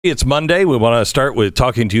It's Monday. We want to start with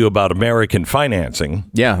talking to you about American Financing.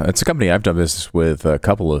 Yeah, it's a company I've done business with a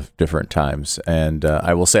couple of different times. And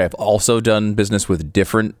I will say I've also done business with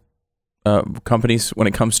different companies when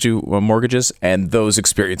it comes to mortgages, and those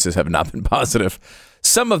experiences have not been positive.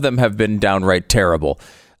 Some of them have been downright terrible.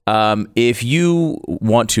 If you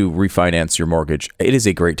want to refinance your mortgage, it is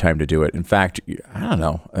a great time to do it. In fact, I don't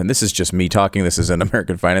know, and this is just me talking. This isn't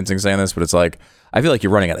American Financing saying this, but it's like, I feel like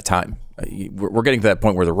you're running out of time. We're getting to that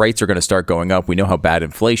point where the rates are going to start going up. We know how bad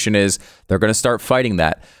inflation is. They're going to start fighting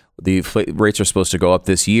that. The rates are supposed to go up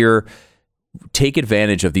this year. Take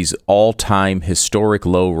advantage of these all-time historic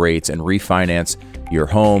low rates and refinance your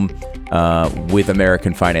home with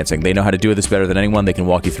American Financing. They know how to do this better than anyone. They can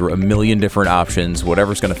walk you through a million different options,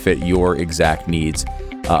 whatever's going to fit your exact needs.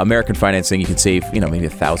 American Financing, you can save, maybe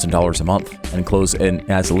 $1,000 a month and close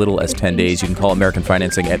in as little as 10 days. You can call American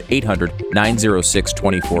Financing at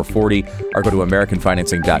 800-906-2440 or go to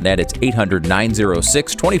AmericanFinancing.net. It's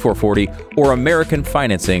 800-906-2440 or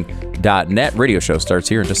AmericanFinancing.net. Radio show starts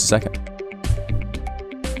here in just a second.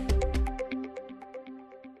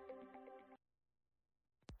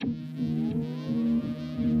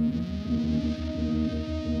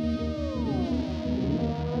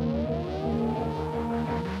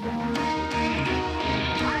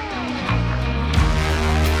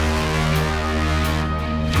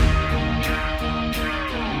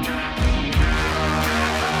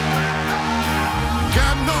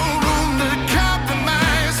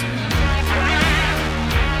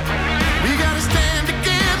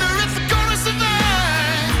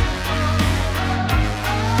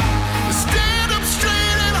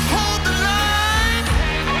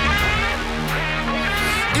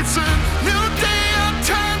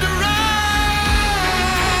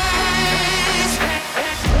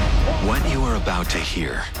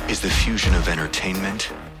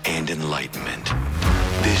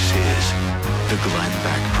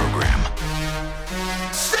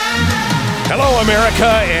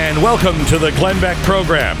 Welcome to the Glenn Beck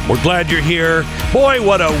program. We're glad you're here. Boy,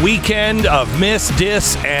 what a weekend of mis,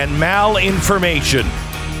 dis, and malinformation.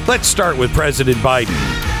 Let's start with President Biden.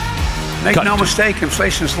 Make no mistake,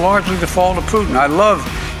 inflation is largely the fault of Putin. I love,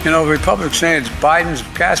 the Republicans saying it's Biden's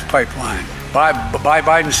gas pipeline.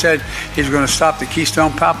 Biden said he's going to stop the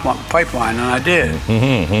Keystone pipeline, and I did.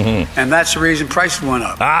 And that's the reason prices went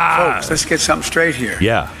up. Folks, let's get something straight here.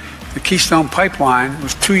 Yeah. The Keystone pipeline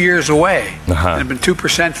was 2 years away and had been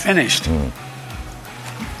 2% finished.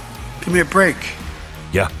 Give me a break.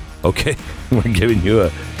 Yeah. Okay. We're giving you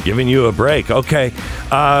a break. Okay.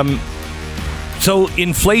 So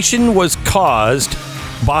inflation was caused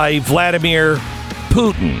by Vladimir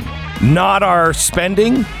Putin, not our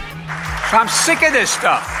spending. So I'm sick of this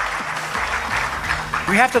stuff.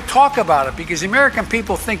 We have to talk about it because the American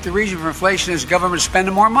people think the reason for inflation is government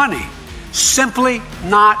spending more money. Simply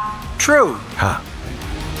not true.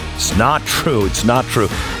 It's not true. It's not true.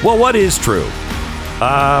 Well, what is true?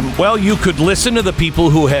 Well, you could listen to the people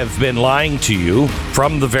who have been lying to you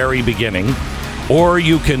from the very beginning, or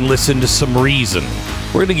you can listen to some reason.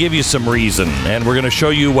 We're going to give you some reason, and we're going to show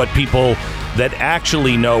you what people that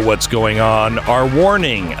actually know what's going on are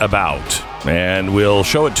warning about. And we'll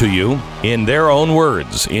show it to you in their own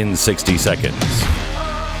words in 60 seconds.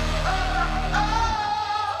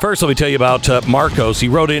 First, let me tell you about Marcos. He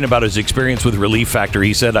wrote in about his experience with Relief Factor.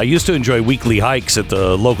 He said, I used to enjoy weekly hikes at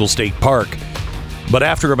the local state park, but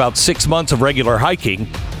after about 6 months of regular hiking,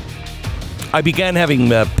 I began having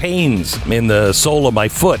pains in the sole of my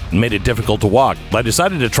foot and made it difficult to walk. I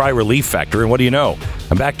decided to try Relief Factor, and what do you know?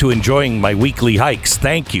 I'm back to enjoying my weekly hikes.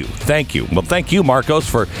 Thank you. Thank you. Well, thank you, Marcos,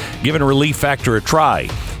 for giving Relief Factor a try.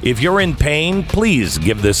 If you're in pain, please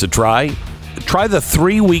give this a try. Try the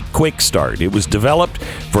 3-week quick start. It was developed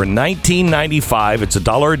for $19.95. It's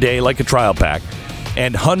 $1 a day, like a trial pack.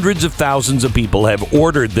 And hundreds of thousands of people have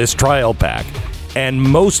ordered this trial pack. And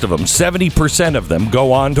most of them, 70% of them,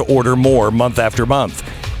 go on to order more month after month.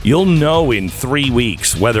 You'll know in 3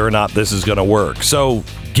 weeks whether or not this is going to work. So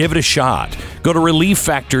give it a shot. Go to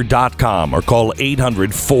ReliefFactor.com or call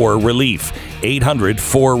 800-4-RELIEF.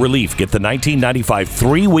 800-4-RELIEF. Get the $19.95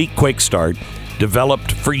 3-week quick start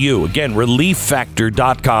developed for you. Again,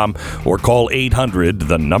 ReliefFactor.com or call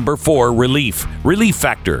 800-4-RELIEF. Relief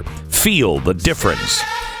Factor. Feel the difference.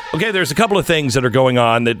 Okay, there's a couple of things that are going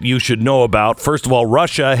on that you should know about. First of all,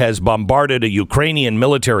 Russia has bombarded a Ukrainian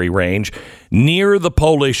military range near the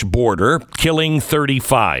Polish border, killing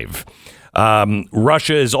 35.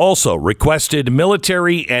 Russia has also requested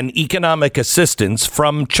military and economic assistance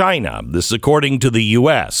from China. This is according to the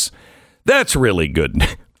U.S. That's really good.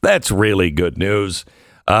 That's really good news.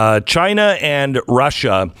 China and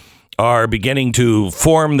Russia are beginning to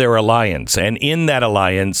form their alliance. And in that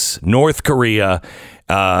alliance, North Korea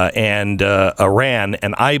and Iran,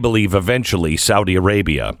 and I believe eventually Saudi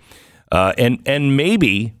Arabia. And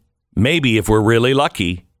maybe if we're really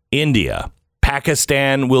lucky, India.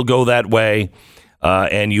 Pakistan will go that way,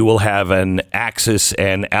 and you will have an Axis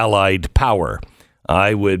and allied power.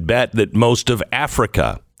 I would bet that most of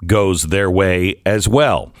Africa goes their way as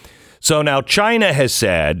well. So now China has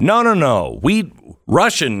said, no,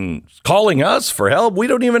 Russians calling us for help. We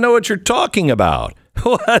don't even know what you're talking about.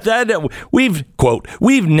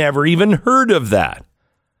 We've never even heard of that.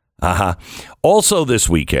 Also this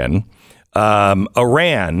weekend,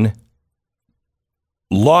 Iran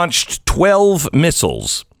launched 12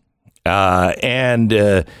 missiles, and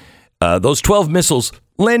those 12 missiles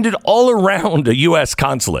landed all around a U.S.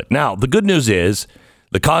 consulate. Now, the good news is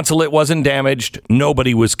the consulate wasn't damaged.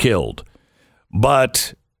 Nobody was killed.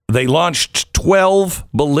 But they launched 12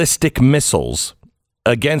 ballistic missiles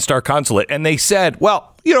against our consulate. And they said,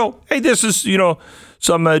 well, hey, this is,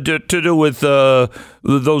 some to do with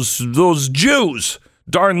those Jews.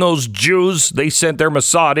 Darn those Jews. They sent their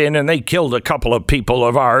Mossad in and they killed a couple of people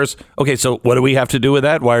of ours. Okay, so what do we have to do with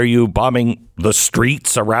that? Why are you bombing the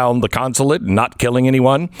streets around the consulate and not killing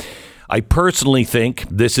anyone? I personally think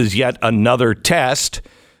this is yet another test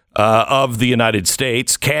of the United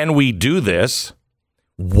States. Can we do this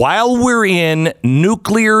while we're in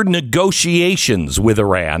nuclear negotiations with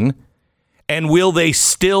Iran? And will they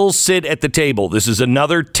still sit at the table? This is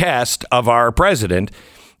another test of our president,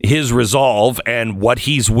 his resolve and what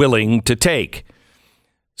he's willing to take.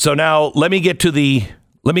 So now let me get to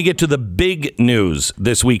the big news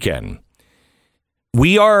this weekend.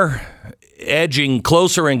 We are edging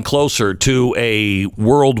closer and closer to a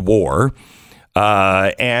world war,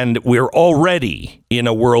 and we're already in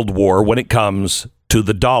a world war when it comes to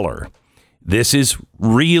the dollar. This is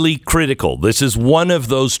really critical. This is one of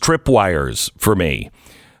those tripwires for me.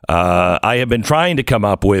 I have been trying to come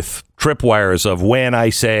up with tripwires of when I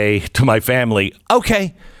say to my family,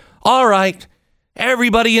 okay, all right,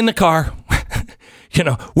 everybody in the car,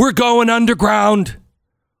 we're going underground.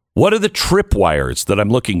 What are the tripwires that I'm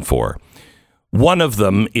looking for? One of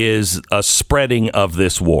them is a spreading of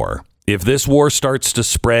this war. If this war starts to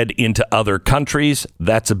spread into other countries,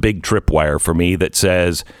 that's a big tripwire for me that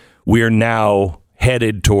says we're now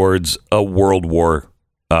headed towards a World War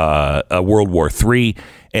III,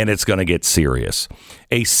 and it's going to get serious.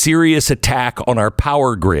 A serious attack on our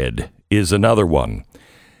power grid is another one,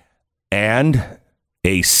 and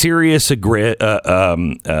a serious attack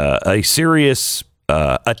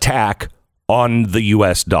on the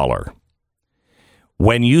U.S. dollar.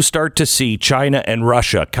 When you start to see China and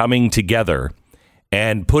Russia coming together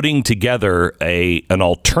and putting together an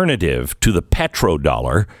alternative to the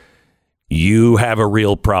petrodollar, you have a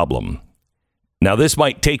real problem. Now, this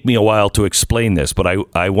might take me a while to explain this, but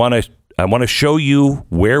I want to show you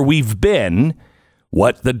where we've been,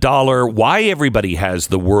 what the dollar, why everybody has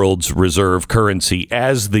the world's reserve currency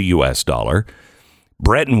as the U.S. dollar,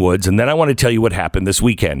 Bretton Woods, and then I want to tell you what happened this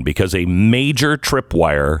weekend because a major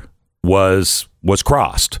tripwire was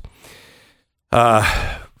crossed. So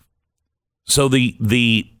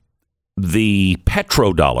the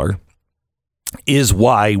petrodollar is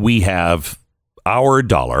why we have our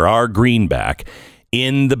dollar, our greenback,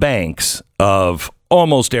 in the banks of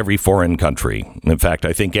almost every foreign country. In fact,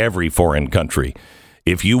 I think every foreign country.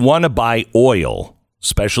 If you want to buy oil,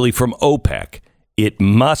 especially from OPEC, it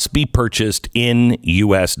must be purchased in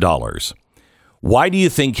U.S. dollars. Why do you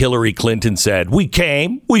think Hillary Clinton said, we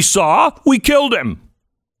came, we saw, we killed him?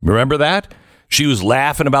 Remember that? She was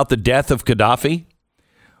laughing about the death of Gaddafi.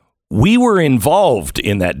 We were involved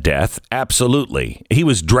in that death, absolutely. He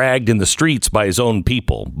was dragged in the streets by his own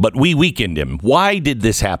people, but we weakened him. Why did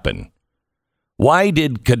this happen? Why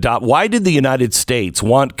did the United States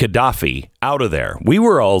want Gaddafi out of there? We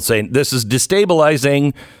were all saying, this is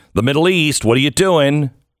destabilizing the Middle East. What are you doing?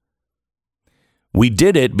 We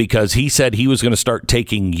did it because he said he was going to start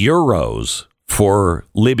taking euros for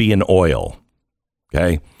Libyan oil.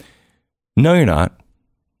 Okay? No, you're not.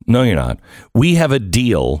 No, you're not. We have a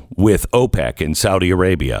deal with OPEC in Saudi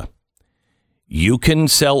Arabia. You can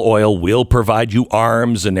sell oil. We'll provide you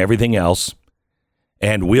arms and everything else.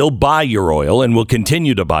 And we'll buy your oil and we'll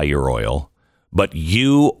continue to buy your oil. But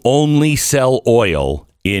you only sell oil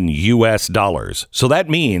in U.S. dollars. So that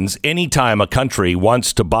means anytime a country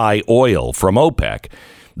wants to buy oil from OPEC,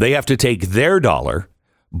 they have to take their dollar,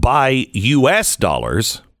 buy U.S.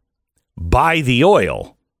 dollars, buy the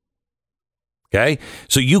oil. Okay,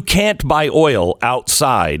 so you can't buy oil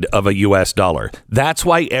outside of a U.S. dollar. That's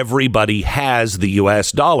why everybody has the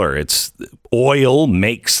U.S. dollar. It's oil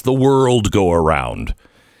makes the world go around.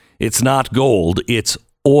 It's not gold, it's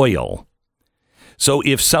oil. So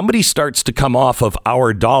if somebody starts to come off of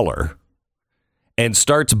our dollar and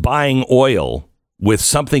starts buying oil with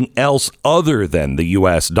something else other than the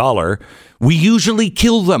U.S. dollar, we usually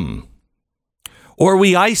kill them, or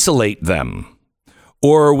we isolate them,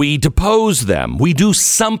 or we depose them. We do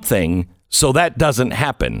something so that doesn't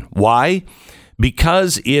happen. Why?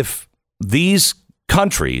 Because if these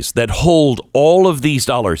countries that hold all of these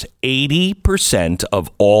dollars, 80% of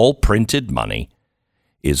all printed money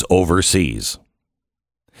is overseas.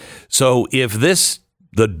 So if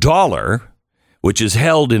the dollar, which is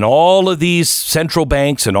held in all of these central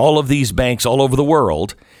banks and all of these banks all over the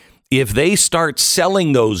world, if they start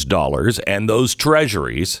selling those dollars and those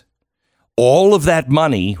treasuries, all of that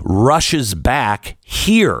money rushes back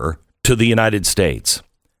here to the United States.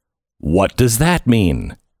 What does that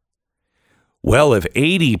mean? Well, if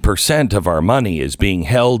 80% of our money is being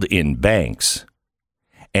held in banks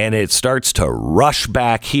and it starts to rush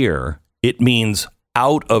back here, it means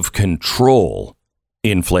out of control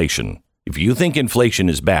inflation. If you think inflation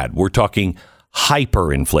is bad, we're talking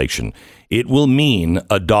hyperinflation. It will mean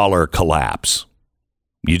a dollar collapse.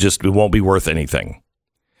 It won't be worth anything.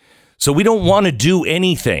 So we don't want to do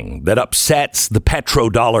anything that upsets the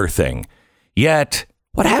petrodollar thing. Yet,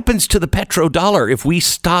 what happens to the petrodollar if we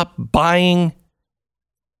stop buying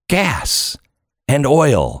gas and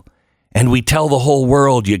oil and we tell the whole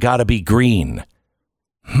world you got to be green?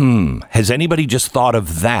 Has anybody just thought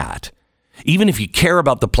of that? Even if you care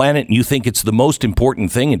about the planet and you think it's the most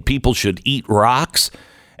important thing and people should eat rocks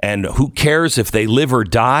and who cares if they live or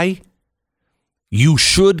die, you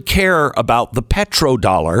should care about the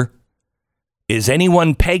petrodollar. Is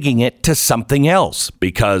anyone pegging it to something else?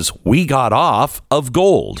 Because we got off of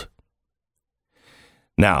gold.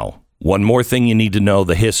 Now, one more thing you need to know,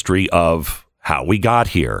 the history of how we got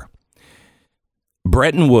here.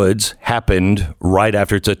 Bretton Woods happened right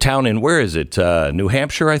after, it's a town in, where is it? New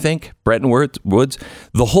Hampshire, I think. Bretton Woods.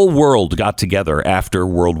 The whole world got together after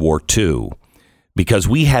World War II because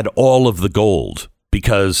we had all of the gold,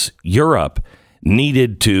 because Europe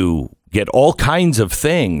needed to get all kinds of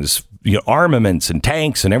things, armaments and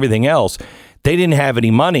tanks and everything else. They didn't have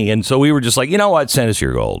any money. And so we were just like, you know what? Send us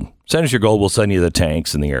your gold. Send us your gold. We'll send you the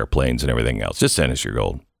tanks and the airplanes and everything else. Just send us your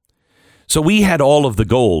gold. So we had all of the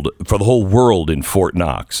gold for the whole world in Fort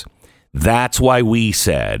Knox. That's why we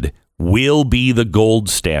said we'll be the gold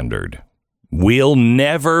standard. We'll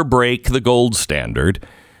never break the gold standard.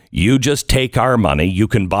 You just take our money. You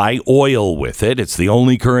can buy oil with it. It's the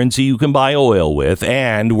only currency you can buy oil with.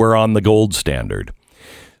 And we're on the gold standard.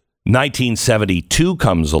 1972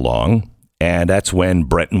 comes along, and that's when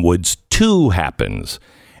Bretton Woods II happens.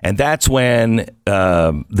 And that's when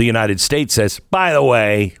the United States says, by the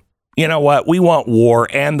way, you know what? We want war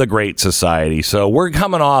and the Great Society. So we're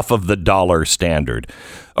coming off of the dollar standard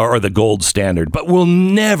or the gold standard, but we'll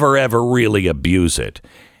never, ever really abuse it.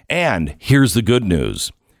 And here's the good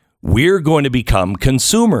news. We're going to become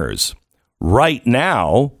consumers. Right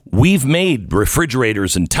now, we've made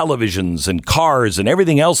refrigerators and televisions and cars and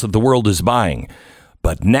everything else that the world is buying.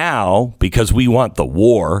 But now, because we want the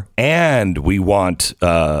war and we want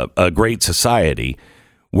a great society,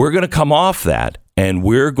 we're going to come off that. And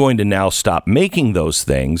we're going to now stop making those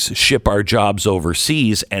things, ship our jobs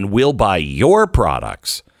overseas, and we'll buy your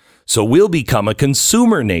products. So we'll become a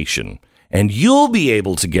consumer nation, and you'll be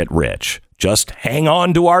able to get rich. Just hang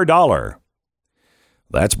on to our dollar.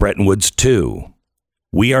 That's Bretton Woods 2.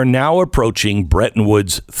 We are now approaching Bretton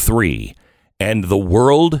Woods 3, and the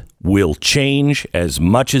world will change as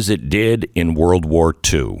much as it did in World War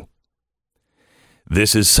II.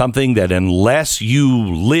 This is something that unless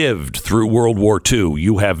you lived through World War II,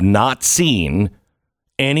 you have not seen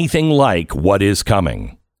anything like what is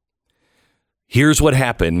coming. Here's what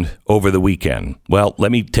happened over the weekend. Well, let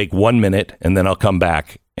me take 1 minute and then I'll come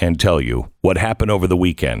back and tell you what happened over the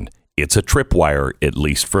weekend. It's a tripwire, at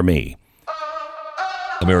least for me.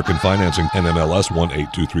 American Financing, NMLS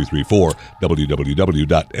 182334,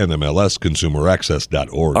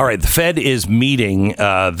 www.nmlsconsumeraccess.org. All right, the Fed is meeting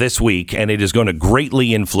this week, and it is going to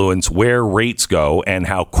greatly influence where rates go and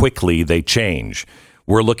how quickly they change.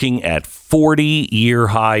 We're looking at 40-year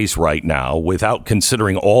highs right now without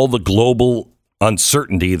considering all the global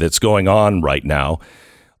uncertainty that's going on right now,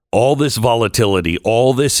 all this volatility,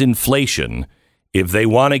 all this inflation. If they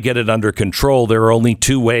want to get it under control, there are only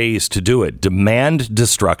two ways to do it. Demand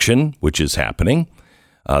destruction, which is happening.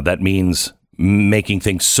 That means making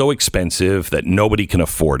things so expensive that nobody can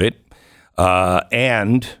afford it.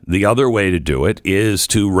 And the other way to do it is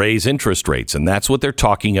to raise interest rates. And that's what they're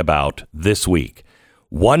talking about this week.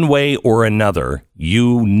 One way or another,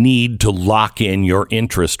 you need to lock in your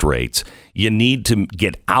interest rates. You need to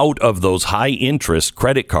get out of those high interest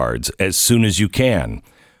credit cards as soon as you can.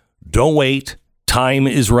 Don't wait. Time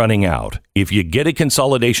is running out. If you get a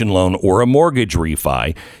consolidation loan or a mortgage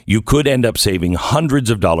refi, you could end up saving hundreds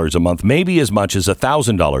of dollars a month, maybe as much as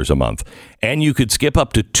 $1,000 a month. And you could skip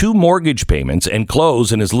up to 2 mortgage payments and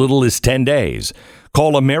close in as little as 10 days.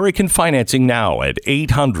 Call American Financing now at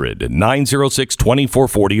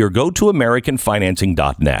 800-906-2440 or go to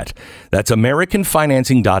AmericanFinancing.net. That's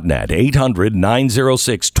AmericanFinancing.net,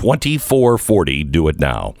 800-906-2440. Do it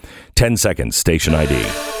now. 10 seconds, station ID.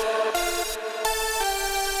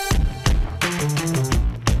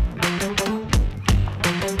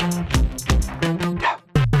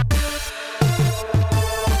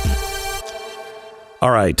 All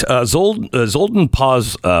right. Zoltan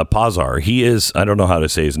Pozar, he is, I don't know how to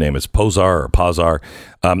say his name. It's Pozar or Pozar.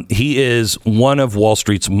 He is one of Wall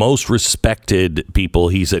Street's most respected people.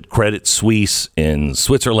 He's at Credit Suisse in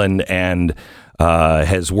Switzerland and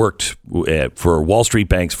has worked for Wall Street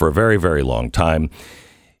banks for a very, very long time.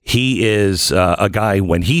 He is a guy,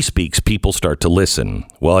 when he speaks, people start to listen.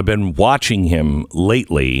 Well, I've been watching him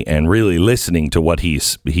lately and really listening to what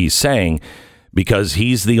he's saying, because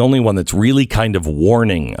he's the only one that's really kind of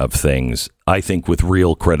warning of things, I think, with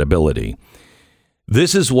real credibility.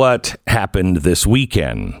 This is what happened this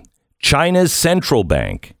weekend. China's central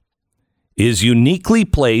bank is uniquely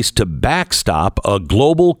placed to backstop a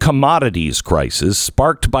global commodities crisis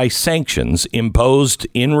sparked by sanctions imposed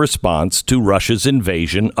in response to Russia's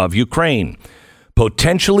invasion of Ukraine,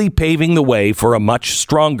 potentially paving the way for a much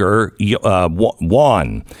stronger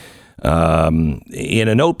yuan. In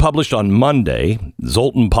a note published on Monday,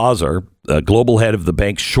 Zoltan Pozar, global head of the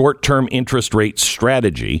bank's short-term interest rate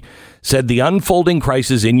strategy, said the unfolding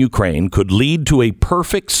crisis in Ukraine could lead to a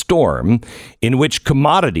perfect storm in which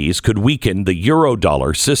commodities could weaken the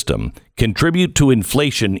euro-dollar system, contribute to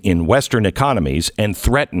inflation in Western economies, and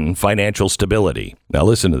threaten financial stability. Now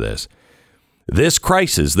listen to this. This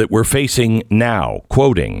crisis that we're facing now,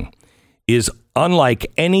 quoting, is unlike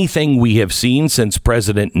anything we have seen since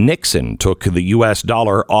President Nixon took the U.S.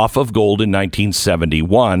 dollar off of gold in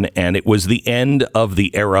 1971, and it was the end of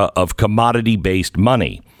the era of commodity-based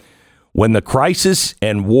money. When the crisis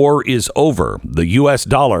and war is over, the U.S.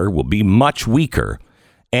 dollar will be much weaker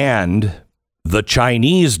and the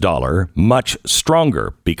Chinese dollar much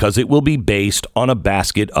stronger because it will be based on a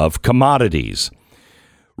basket of commodities.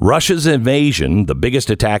 Russia's invasion, the biggest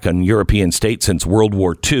attack on European states since World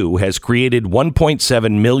War II, has created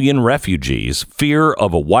 1.7 million refugees, fear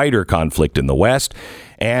of a wider conflict in the West,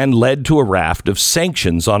 and led to a raft of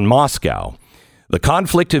sanctions on Moscow. The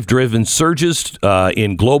conflict has driven surges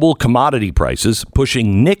in global commodity prices,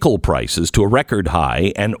 pushing nickel prices to a record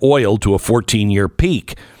high and oil to a 14-year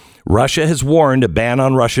peak. Russia has warned a ban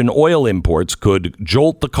on Russian oil imports could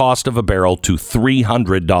jolt the cost of a barrel to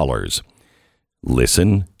 $300.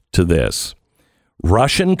 Listen to this.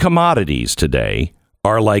 Russian commodities today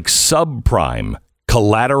are like subprime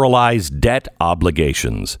collateralized debt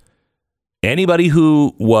obligations. Anybody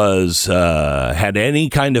who was had any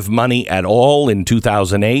kind of money at all in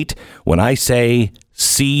 2008, when I say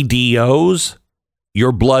CDOs,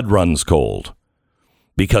 your blood runs cold,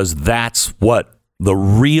 because that's what the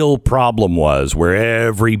real problem was, where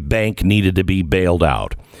every bank needed to be bailed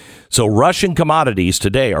out. So Russian commodities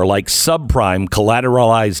today are like subprime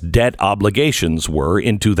collateralized debt obligations were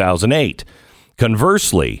in 2008.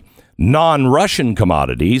 Conversely, non-Russian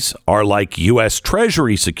commodities are like U.S.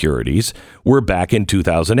 Treasury securities were back in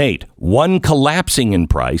 2008, one collapsing in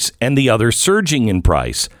price and the other surging in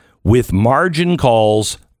price, with margin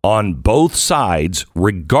calls on both sides,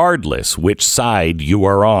 regardless which side you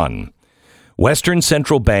are on. Western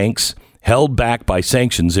central banks, held back by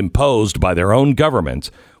sanctions imposed by their own governments,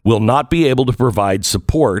 will not be able to provide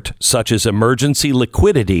support such as emergency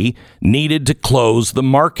liquidity needed to close the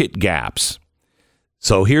market gaps.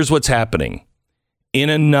 So here's what's happening. In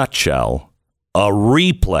a nutshell, a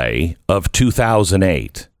replay of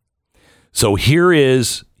 2008. So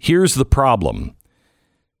here's the problem.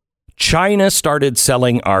 China started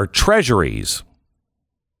selling our treasuries.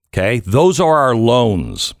 Okay, those are our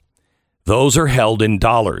loans. Those are held in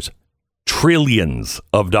dollars, trillions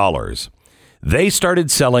of dollars. They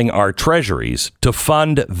started selling our treasuries to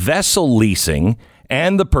fund vessel leasing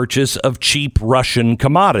and the purchase of cheap Russian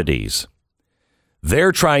commodities.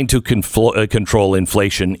 They're trying to control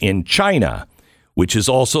inflation in China, which is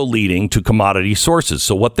also leading to commodity sources.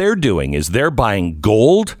 So what they're doing is they're buying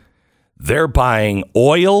gold, they're buying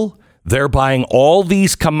oil, They're buying all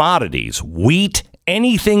these commodities, wheat,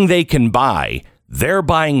 anything they can buy. They're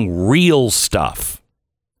buying real stuff.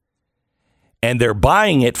 And they're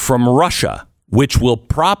buying it from Russia, which will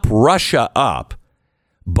prop Russia up.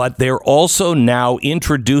 But they're also now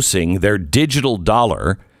introducing their digital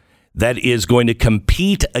dollar that is going to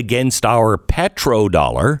compete against our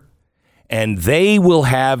petrodollar. And they will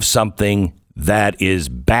have something that is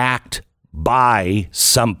backed by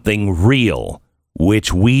something real,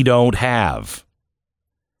 which we don't have.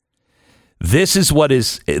 This is what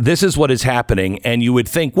is happening, and you would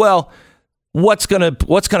think, well, what's going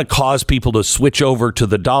to cause people to switch over to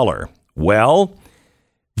the dollar? Well,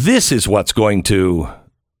 this is what's going to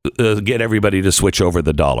get everybody to switch over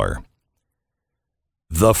the dollar.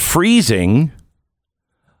 The freezing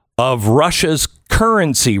of Russia's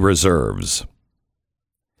currency reserves.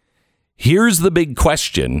 Here's the big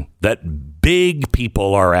question that big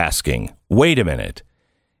people are asking. Wait a minute.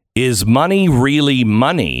 Is money really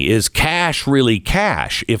money? Is cash really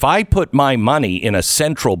cash? If I put my money in a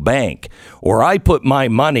central bank or I put my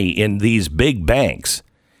money in these big banks,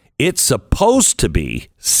 it's supposed to be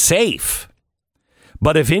safe.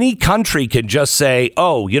 But if any country can just say,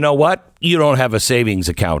 oh, you know what? You don't have a savings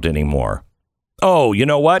account anymore. Oh, you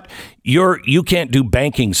know what? You can't do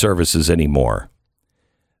banking services anymore.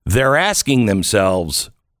 They're asking themselves,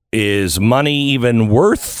 is money even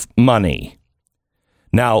worth money?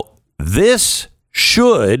 Now, this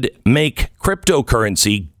should make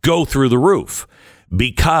cryptocurrency go through the roof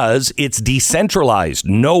because it's decentralized.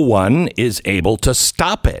 No one is able to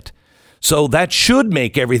stop it. So that should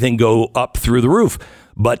make everything go up through the roof.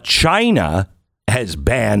 But China has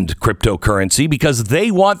banned cryptocurrency because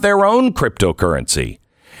they want their own cryptocurrency.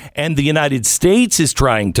 And the United States is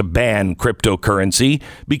trying to ban cryptocurrency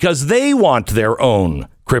because they want their own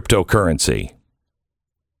cryptocurrency.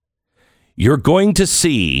 You're going to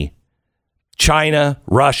see China,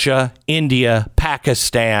 Russia, India,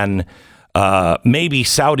 Pakistan, maybe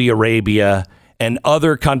Saudi Arabia, and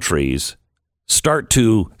other countries start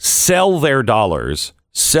to sell their dollars,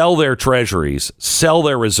 sell their treasuries, sell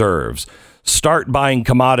their reserves, start buying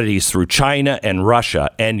commodities through China and Russia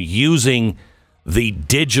and using the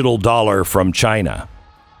digital dollar from China.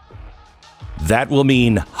 That will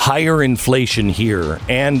mean higher inflation here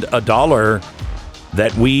and a dollar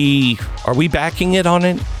that are we backing it on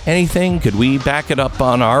anything? Could we back it up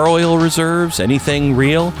on our oil reserves? Anything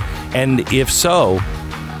real? And if so,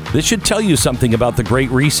 this should tell you something about the Great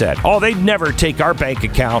Reset. Oh, they'd never take our bank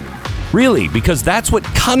account. Really? Because that's what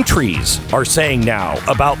countries are saying now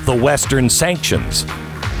about the Western sanctions.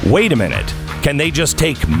 Wait a minute. Can they just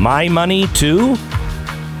take my money too?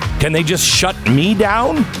 Can they just shut me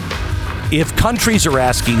down? If countries are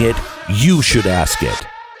asking it, you should ask it.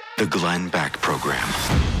 The Glenn Beck Program.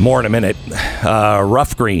 More in a minute.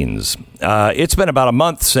 Rough greens. It's been about a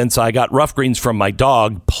month since I got rough greens from my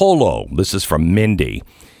dog, Polo. This is from Mindy.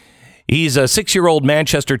 He's a 6-year-old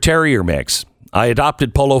Manchester Terrier mix. I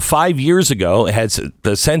adopted Polo 5 years ago. It has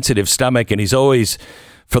the sensitive stomach, and he's always,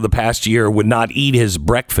 for the past year, would not eat his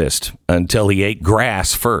breakfast until he ate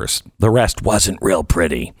grass first. The rest wasn't real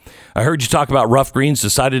pretty. I heard you talk about rough greens,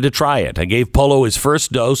 decided to try it. I gave Polo his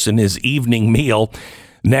first dose in his evening meal.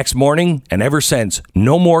 Next morning, and ever since,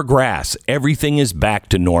 no more grass. Everything is back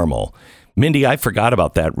to normal. Mindy, I forgot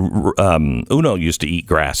about that. Uno used to eat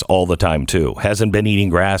grass all the time, too. Hasn't been eating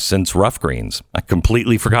grass since rough greens. I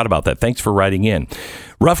completely forgot about that. Thanks for writing in.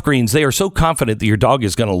 Rough greens, they are so confident that your dog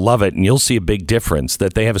is going to love it, and you'll see a big difference,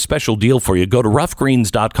 that they have a special deal for you. Go to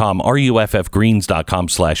roughgreens.com,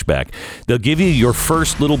 ruffgreens.com/Beck. They'll give you your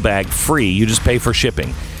first little bag free. You just pay for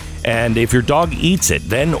shipping. And if your dog eats it,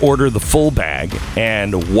 then order the full bag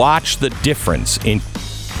and watch the difference in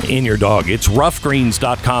your dog. It's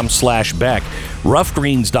roughgreens.com/Beck.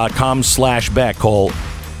 Roughgreens.com/Beck. Call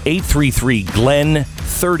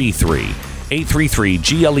 833-GLEN-33.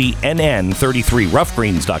 833-GLENN-33.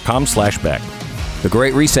 Roughgreens.com/Beck. The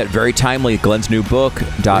Great Reset, very timely. Glenn's new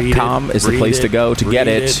book.com is the place to go to get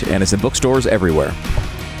it. And it's in bookstores everywhere.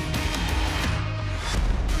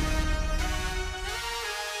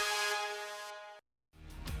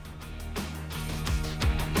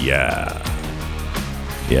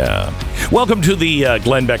 Yeah. Welcome to the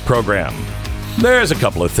Glenn Beck program. There's a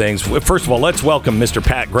couple of things. First of all, let's welcome Mr.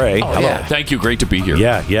 Pat Gray. Hello. Yeah. Thank you. Great to be here.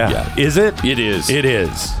 Yeah. Is it? It is. It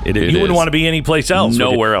is. You wouldn't want to be anyplace else.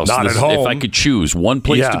 Nowhere else. Not at home. If I could choose one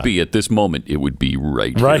place to be at this moment, it would be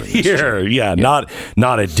right here. Yeah.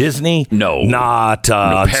 Not at Disney. No. Not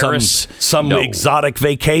Paris. Some exotic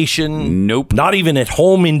vacation. Nope. Not even at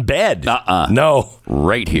home in bed. Uh-uh. No.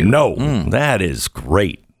 Right here. No. That is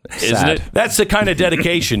great. Isn't it? That's the kind of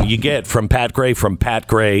dedication you get from Pat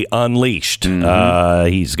Gray Unleashed.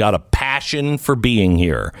 He's got a passion for being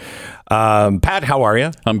here. Pat, how are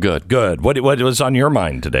you? I'm good. Good. What was on your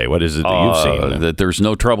mind today? What is it that you've seen? That there's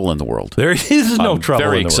no trouble in the world. There is no trouble in the world.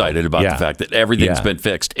 Very excited about the fact that everything's been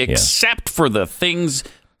fixed, except for the things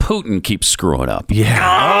Putin keeps screwing up.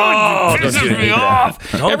 Yeah. It pisses me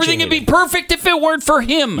off. Everything would be perfect if it weren't for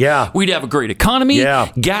him. Yeah. We'd have a great economy.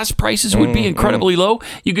 Yeah. Gas prices would be incredibly low.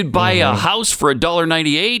 You could buy a house for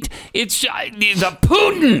 $1.98. It's the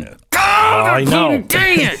Putin. I know. Putin,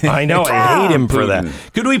 dang it. I know. I hate him for that.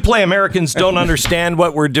 Could we play Americans Don't Understand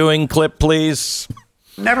What We're Doing clip, please?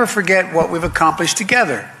 Never forget what we've accomplished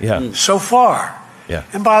together so far. Yeah.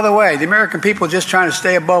 And by the way, the American people just trying to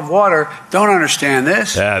stay above water don't understand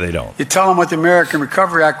this. Yeah, they don't. You tell them what the American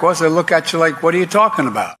Recovery Act was, they look at you like, what are you talking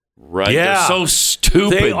about? Right. Yeah. They're so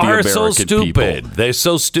stupid. They are so stupid. People. They're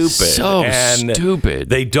so stupid. Stupid.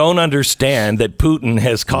 They don't understand that Putin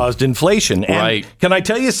has caused inflation. And right. Can I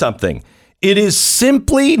tell you something? It is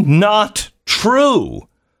simply not true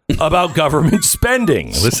about government spending.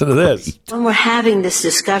 Listen to this. When we're having this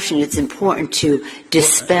discussion, it's important to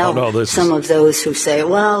dispel some of those who say,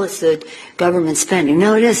 well, it's the government spending.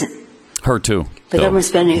 No, it isn't. Her too. The government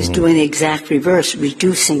spending is doing the exact reverse,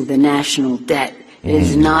 reducing the national debt. It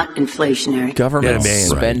is not inflationary. Government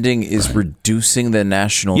spending is reducing the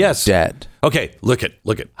national debt. Okay, look at.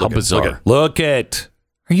 How bizarre. Look at.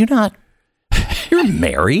 Are you not? You're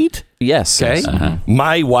married? Yes. Okay. Yes.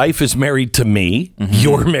 My wife is married to me.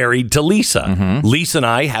 You're married to Lisa. Lisa and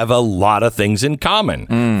I have a lot of things in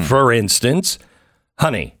common. For instance,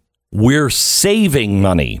 honey, we're saving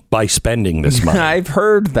money by spending this money. I've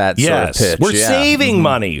heard that sort of pitch. We're saving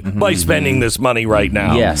money by spending this money right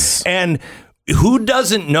now. Yes. And who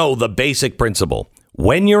doesn't know the basic principle?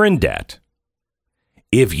 When you're in debt,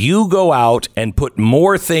 if you go out and put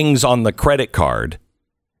more things on the credit card,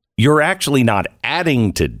 you're actually not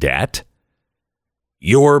adding to debt.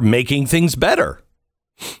 You're making things better.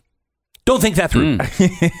 Don't think that through.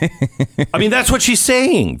 I mean, that's what she's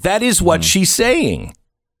saying. That is what she's saying.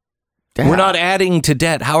 We're not adding to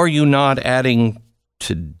debt. How are you not adding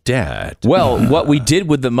to debt? Well, what we did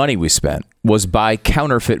with the money we spent was buy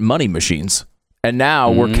counterfeit money machines. And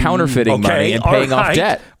now we're counterfeiting money and paying off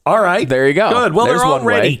debt. All right. There you go. Good. Well, There's they're one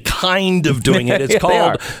already way. kind of doing it. It's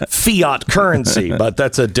called fiat currency, but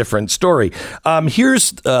that's a different story.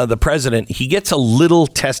 Here's the president. He gets a little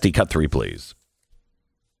testy. Cut 3, please.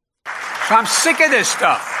 So I'm sick of this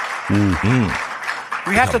stuff.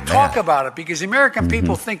 We have to talk about it because the American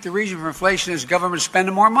people think the reason for inflation is government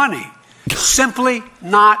spending more money. Simply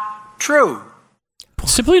not true.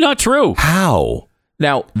 Simply not true. How?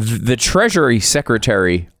 Now, the Treasury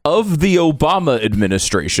Secretary of the Obama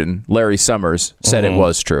administration, Larry Summers, said it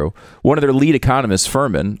was true. One of their lead economists,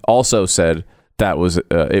 Furman, also said that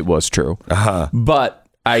it was true. But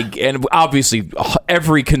and obviously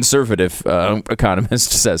every conservative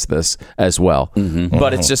economist says this as well.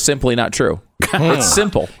 But it's just simply not true. It's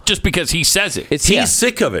simple. Just because he says it. He's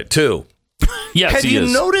sick of it too. Yes, Have he you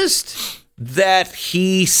is. noticed that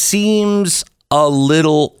he seems a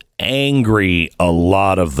little angry a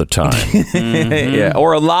lot of the time? Yeah,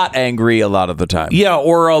 or a lot angry a lot of the time. Yeah,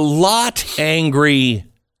 or a lot angry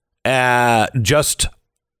just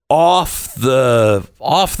off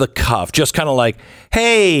the cuff, just kind of like,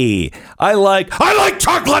 hey, I like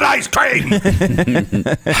chocolate ice cream.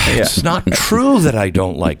 It's not true that I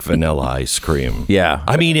don't like vanilla ice cream. Yeah.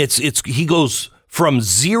 I mean, he goes from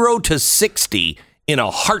 0 to 60 in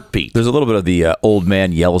a heartbeat. There's a little bit of the old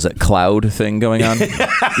man yells at cloud thing going on,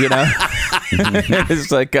 you know?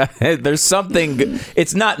 It's like there's something,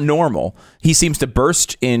 it's not normal. He seems to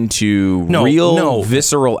burst into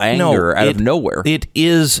visceral anger out of nowhere. It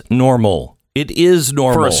is normal. It is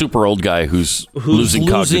normal. For a super old guy who's losing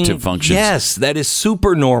cognitive functions. Yes, that is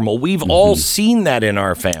super normal. We've all seen that in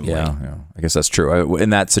our family. Yeah. I guess that's true. In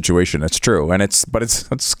that situation, it's true. And it's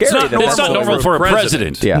scary. It's not normal for a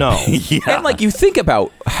president. Yeah. No. And like you think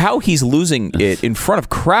about how he's losing it in front of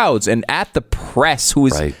crowds and at the press who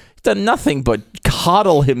is done nothing but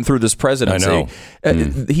coddle him through this presidency. I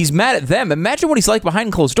know. He's mad at them. Imagine what he's like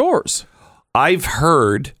behind closed doors. I've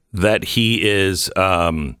heard that he is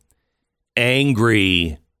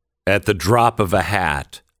angry at the drop of a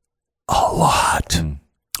hat a lot.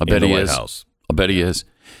 I bet he White is. House. I bet he is.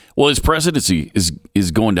 Well, his presidency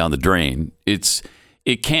is going down the drain. It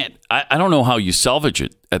can't. I don't know how you salvage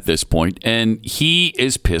it at this point. And he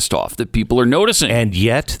is pissed off that people are noticing. And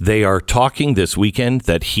yet they are talking this weekend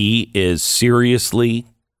that he is seriously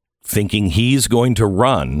thinking he's going to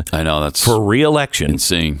run. I know, that's for re-election.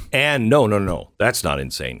 insane. And no, that's not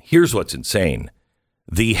insane. Here's what's insane.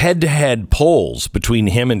 the head-to-head polls between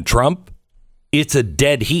him and Trump, it's a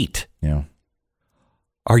dead heat. Yeah.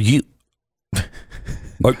 Are you?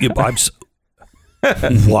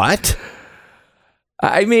 What?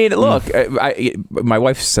 I mean, look, my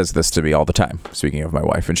wife says this to me all the time, speaking of my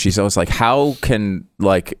wife, and she's always like, how can,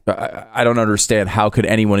 I don't understand, how could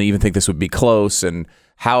anyone even think this would be close, and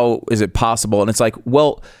how is it possible? And it's like,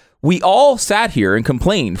 well, we all sat here and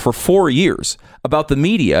complained for 4 years about the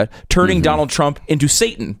media turning Donald Trump into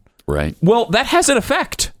Satan. Right. Well, that has an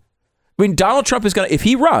effect. I mean, Donald Trump is going to, if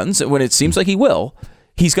he runs, when it seems like he will,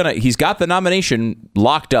 he's got the nomination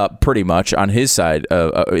locked up pretty much on his side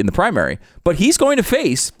in the primary, but he's going to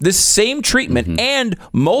face this same treatment and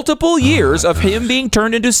multiple years of him being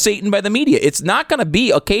turned into Satan by the media. It's not going to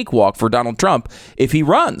be a cakewalk for Donald Trump if he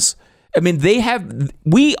runs. I mean,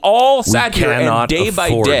 we all sat here and day by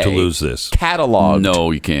day to lose this. Cataloged.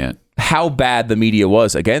 No, you can't. How bad the media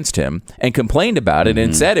was against him and complained about it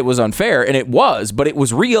and said it was unfair, and it was, but it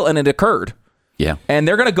was real and it occurred. Yeah. And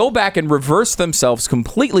they're going to go back and reverse themselves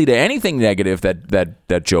completely to anything negative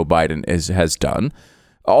that Joe Biden has done.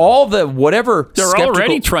 All the whatever they're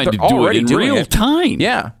already trying to do it in real time.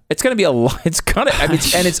 Yeah. It's going to be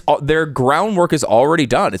their groundwork is already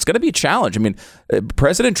done. It's going to be a challenge. I mean,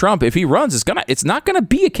 President Trump, if he runs, it's not going to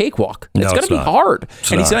be a cakewalk. It's going to be hard.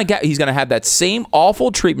 And he's going to have that same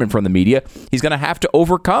awful treatment from the media. He's going to have to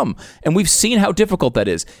overcome. And we've seen how difficult that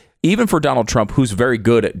is, even for Donald Trump, who's very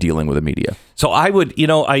good at dealing with the media. So I would,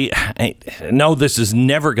 I know this is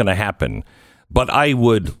never going to happen, but I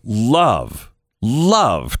would love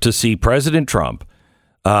to see President Trump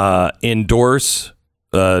endorse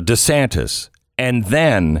DeSantis and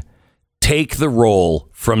then take the role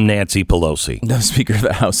from Nancy Pelosi. The Speaker of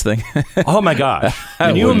the House thing. Oh, my gosh.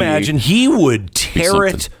 Can you imagine? He would tear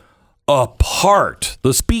it apart.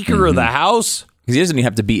 The Speaker of the House. Because he doesn't even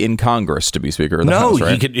have to be in Congress to be Speaker of the House,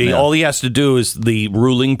 right? All he has to do is the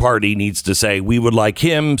ruling party needs to say, we would like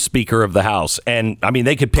him Speaker of the House. And, I mean,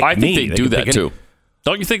 they could pick me. I think they'd do that, too.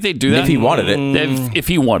 Don't you think they'd do that? If he wanted it. If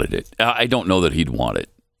he wanted it. I don't know that he'd want it.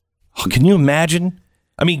 Can you imagine?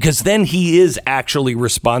 I mean, because then he is actually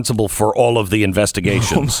responsible for all of the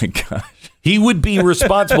investigations. Oh, my gosh. He would be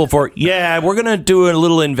responsible for, we're going to do a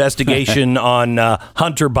little investigation on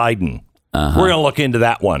Hunter Biden. We're going to look into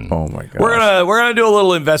that one. Oh, my gosh. We're going to do a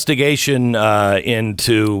little investigation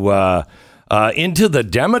into the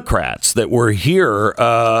Democrats that were here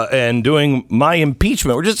and doing my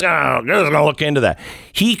impeachment. We're just going to look into that.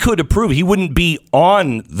 He could approve. He wouldn't be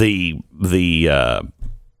on the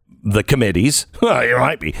committees. Well, he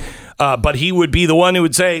might be. But he would be the one who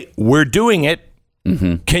would say, we're doing it.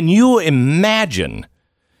 Can you imagine?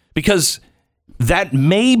 Because that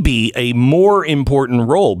may be a more important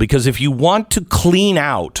role, because if you want to clean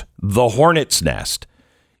out the hornet's nest,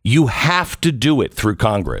 you have to do it through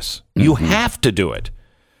Congress. You have to do it.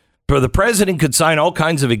 But the president could sign all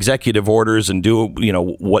kinds of executive orders and do,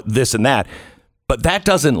 what this and that, but that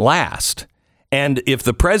doesn't last. And if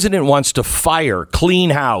the president wants to fire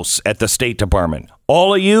clean house at the State Department,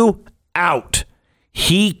 all of you out.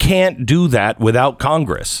 He can't do that without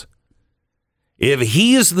Congress. If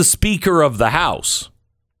he is the Speaker of the House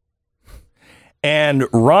and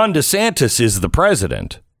Ron DeSantis is the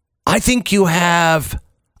president, I think you have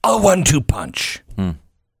a 1-2 punch.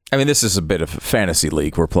 I mean, this is a bit of a fantasy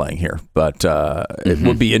league we're playing here, but it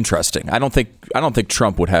would be interesting. I don't think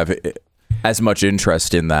Trump would have as much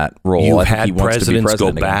interest in that role. You've had presidents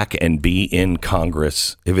go back and be in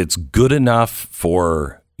Congress. If it's good enough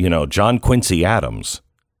for, John Quincy Adams.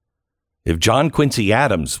 If John Quincy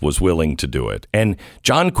Adams was willing to do it, and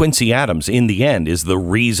John Quincy Adams, in the end, is the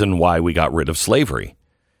reason why we got rid of slavery.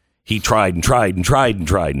 He tried and tried and tried and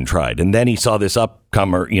tried and tried. And then he saw this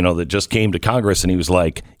upcomer, that just came to Congress, and he was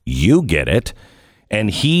like, you get it.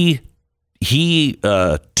 And he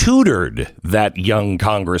tutored that young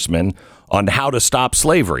congressman on how to stop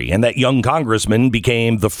slavery. And that young congressman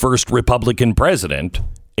became the first Republican president,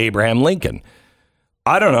 Abraham Lincoln.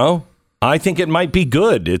 I don't know. I think it might be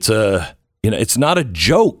good. It's not a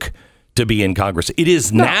joke to be in Congress. It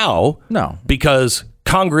is now. No, because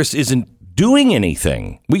Congress isn't doing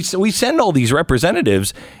anything. We send all these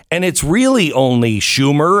representatives, and it's really only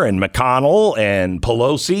Schumer and McConnell and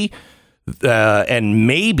Pelosi and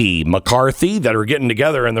maybe McCarthy that are getting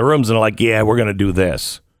together in the rooms and are like, yeah, we're going to do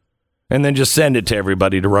this. And then just send it to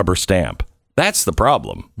everybody to rubber stamp. That's the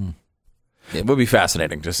problem. It would be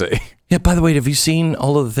fascinating to see. Yeah, by the way, have you seen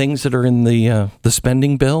all of the things that are in the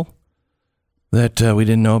spending bill that we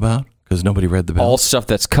didn't know about? Because nobody read the bill. All stuff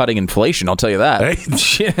that's cutting inflation, I'll tell you that.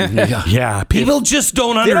 Yeah. People just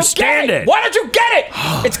don't understand it. Why don't you get it?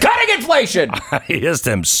 It's cutting inflation. Yes,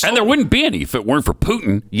 them. And there wouldn't be any if it weren't for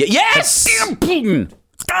Putin. Yes! Damn Putin.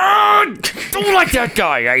 Don't like that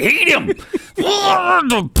guy. I hate him.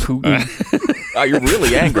 Putin. Oh, you're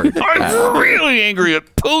really angry. I'm really angry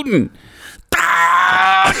at Putin.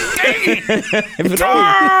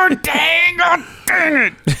 Dang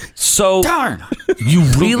it. So, Darn. you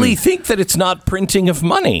really think that it's not printing of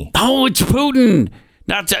money? Oh, it's Putin.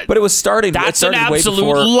 But it was starting. That's an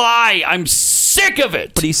absolute lie. I'm sick of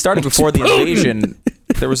it. But he started before the invasion.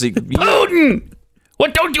 There was a Putin.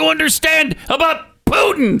 What don't you understand about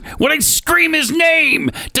Putin? When I scream his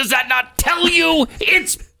name, does that not tell you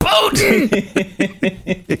it's Putin?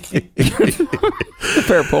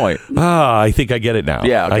 fair point. I think I get it now.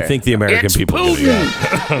 Yeah, okay. I think the American It's people Putin.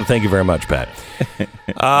 get it. Thank you very much, Pat.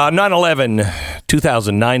 9/11,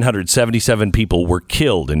 2,977 people were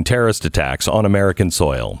killed in terrorist attacks on American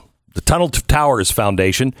soil. The Tunnel to Towers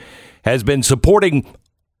Foundation has been supporting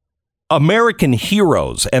American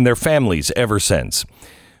heroes and their families ever since.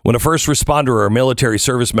 When a first responder or a military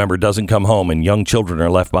service member doesn't come home and young children are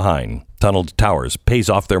left behind, Tunnel to Towers pays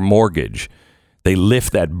off their mortgage. They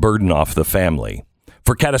lift that burden off the family.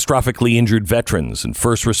 For catastrophically injured veterans and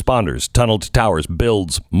first responders, Tunnel to Towers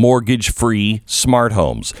builds mortgage-free smart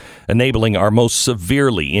homes, enabling our most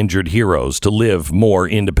severely injured heroes to live more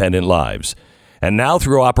independent lives. And now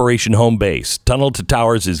through Operation Home Base, Tunnel to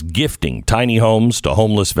Towers is gifting tiny homes to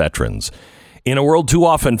homeless veterans. In a world too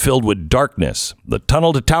often filled with darkness, the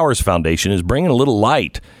Tunnel to Towers Foundation is bringing a little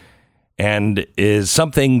light and is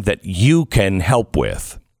something that you can help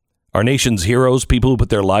with. Our nation's heroes, people who put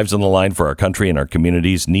their lives on the line for our country and our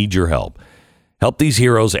communities, need your help. Help these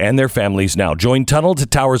heroes and their families now. Join Tunnel to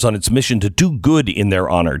Towers on its mission to do good in their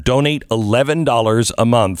honor. Donate $11 a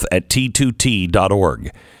month at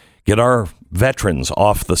T2T.org. Get our veterans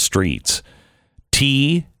off the streets.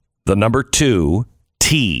 T2T.org.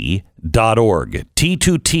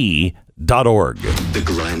 T2T.org. The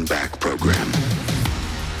Glenn Beck Program.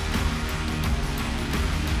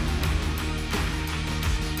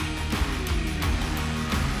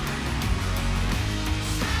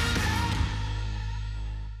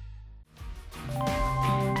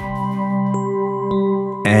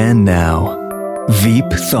 And now,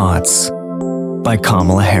 Veep Thoughts by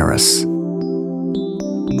Kamala Harris.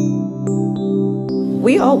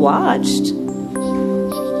 We all watched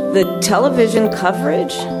the television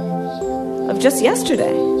coverage of just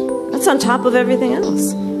yesterday. That's on top of everything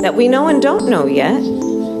else that we know and don't know yet,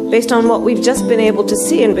 based on what we've just been able to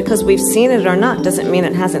see. And because we've seen it or not doesn't mean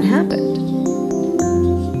it hasn't happened.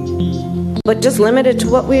 But just limited to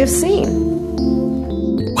what we have seen.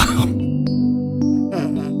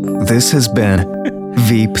 This has been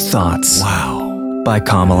Veep Thoughts. Wow. By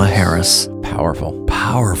Kamala Harris. Powerful.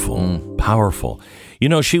 Powerful. You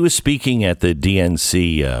know, she was speaking at the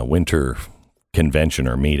DNC winter convention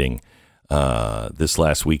or meeting this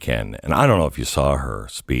last weekend. And I don't know if you saw her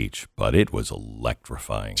speech, but it was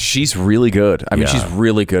electrifying. She's really good. I mean, she's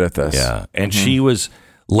really good at this. Yeah. And she was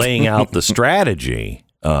laying out the strategy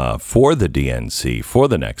for the DNC for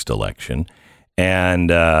the next election. And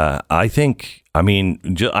I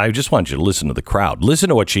just want you to listen to the crowd. Listen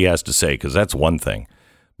to what she has to say, because that's one thing.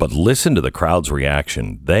 But listen to the crowd's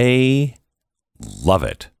reaction. They love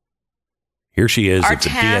it. Here she is at the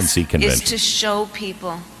DNC convention. Our task is to show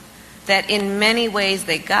people that in many ways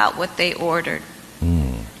they got what they ordered.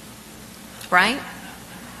 Right?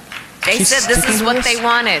 They said this is what they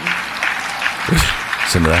wanted.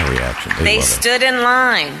 Listen to that reaction. They stood in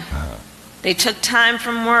line. They took time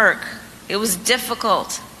from work. It was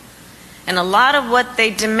difficult. And a lot of what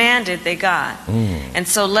they demanded, they got. And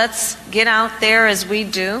so let's get out there as we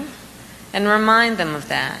do and remind them of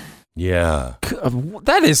that. Yeah.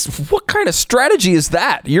 That is, what kind of strategy is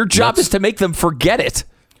that? Your job is to make them forget it.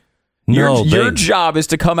 Your job is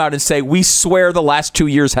to come out and say, we swear the last 2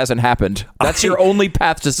 years hasn't happened. That's your only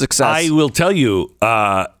path to success. I will tell you,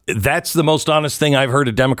 that's the most honest thing I've heard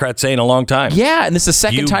a Democrat say in a long time. Yeah, and this is the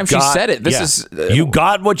second time she said it. You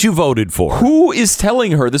got what you voted for. Who is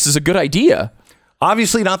telling her this is a good idea?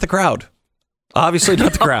 Obviously not the crowd. By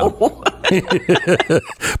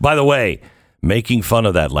the way, making fun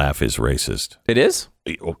of that laugh is racist. It is?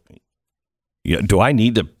 Do I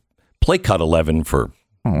need to play cut 11 for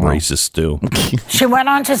racist stew? She went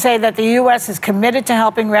on to say that the U.S. is committed to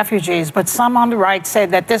helping refugees, but some on the right say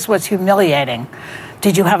that this was humiliating.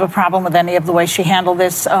 Did you have a problem with any of the way she handled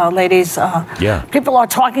this, ladies? Yeah. People are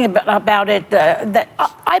talking about it. That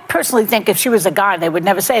I personally think if she was a guy, they would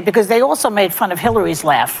never say it, because they also made fun of Hillary's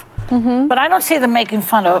laugh. Mm-hmm. But I don't see them making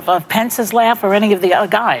fun of Pence's laugh or any of the other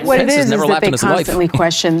guys. What Pence it is that they constantly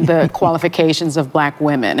question the qualifications of black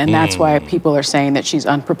women, and that's why people are saying that she's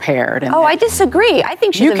unprepared. And I disagree. I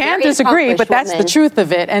think she's you can disagree, but that's woman. The truth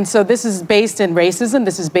of it. And so this is based in racism.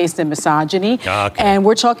 This is based in misogyny. Okay. And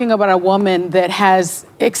we're talking about a woman that has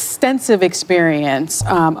extensive experience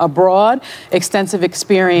abroad, extensive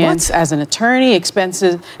experience as an attorney,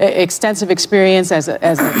 extensive experience as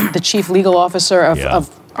the chief legal officer of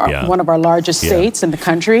one of our largest states in the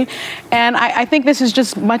country. And I think this is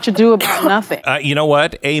just much ado about nothing. You know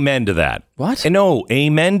what? Amen to that. What? No,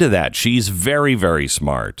 amen to that. She's very, very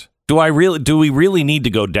smart. Do we really need to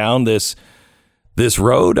go down this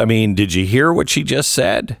road? I mean, did you hear what she just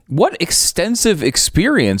said? What extensive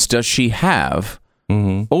experience does she have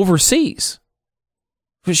overseas?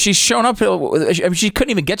 She's shown up. I mean, she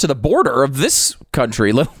couldn't even get to the border of this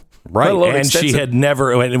country. Right, and she had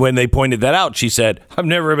never. When they pointed that out, she said, "I've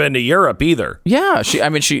never been to Europe either." Yeah,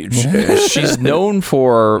 she's known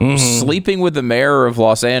for sleeping with the mayor of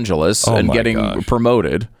Los Angeles and getting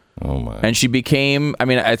promoted. Oh my! And she became. I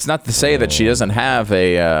mean, it's not to say that she doesn't have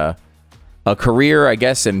a career, I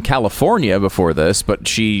guess, in California before this, but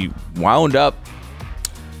she wound up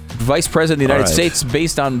vice president of the United States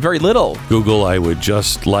based on very little. Google, I would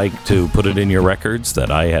just like to put it in your records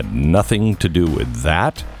that I had nothing to do with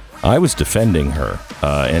that. I was defending her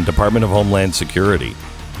and Department of Homeland Security.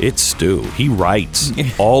 It's Stu. He writes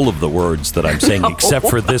all of the words that I'm saying except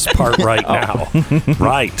for this part right now.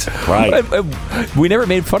 Right. We never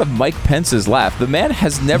made fun of Mike Pence's laugh. The man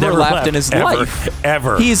has never laughed in his life.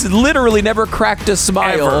 Ever. He's literally never cracked a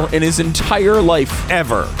smile in his entire life.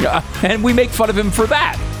 Ever. And we make fun of him for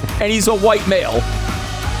that. And he's a white male.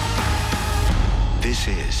 This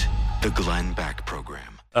is the Glenn Beck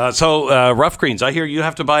Program. So Rough Greens. I hear you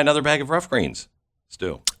have to buy another bag of Rough Greens,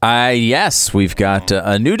 Stu. Yes, we've got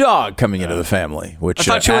a new dog coming into the family. Which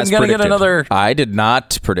I thought you weren't going to get another. I did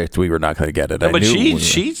not predict we were not going to get it. No, but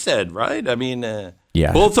she said, right? I mean,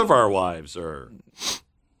 both of our wives are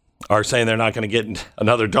saying they're not going to get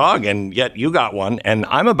another dog, and yet you got one, and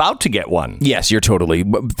I'm about to get one. Yes, you're totally.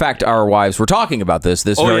 In fact, our wives were talking about this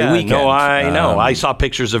very weekend. No, I know. I saw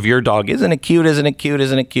pictures of your dog. Isn't it cute? Isn't it cute?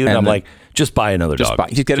 Isn't it cute? And I'm like, just buy another dog.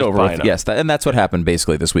 Just get it over with. Yes, and that's what happened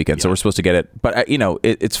basically this weekend. Yeah. So we're supposed to get it. But,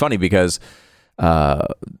 it's funny because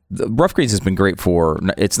Rough Greens has been great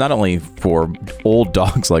it's not only for old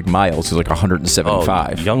dogs like Miles, who's like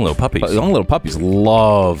 175. Young little puppies. But young little puppies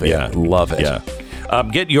love it. Yeah. Love it. Yeah.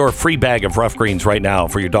 Get your free bag of Rough Greens right now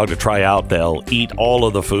for your dog to try out. They'll eat all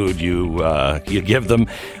of the food you give them,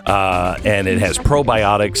 and it has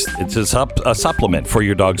probiotics. It's a supplement for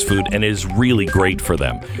your dog's food, and it is really great for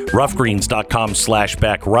them.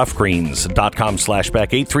 Roughgreens.com/Beck. Roughgreens.com/Beck.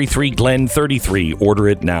 833-GLEN-33. Order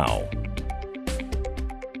it now.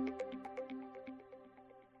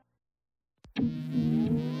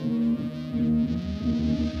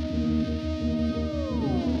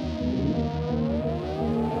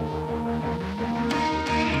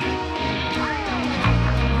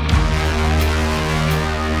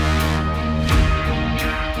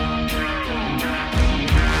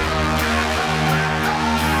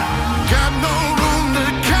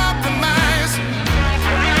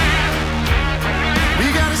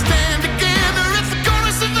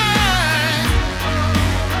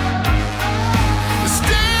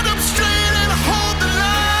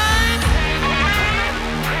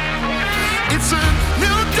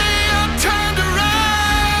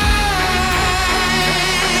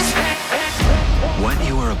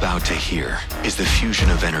 To hear is the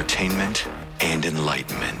fusion of entertainment and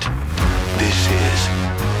enlightenment. This is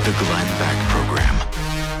the Glenn Beck Program.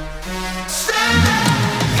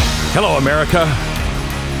 Hello, America.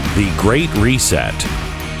 The Great Reset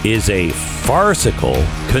is a farcical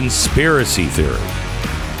conspiracy theory.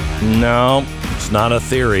 No, it's not a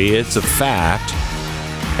theory. It's a fact.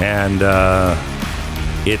 And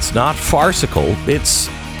it's not farcical. It's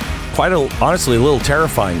honestly a little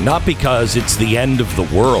terrifying, not because it's the end of the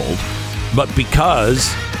world, but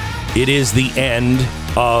because it is the end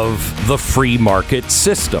of the free market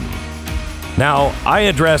system. Now, I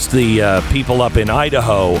addressed the people up in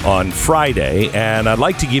Idaho on Friday, and I'd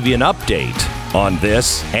like to give you an update on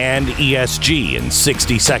this and ESG in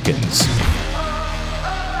 60 seconds.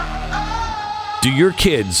 Do your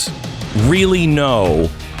kids really know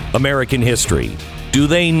American history? Do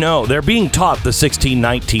they know? They're being taught the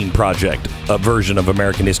 1619 Project, a version of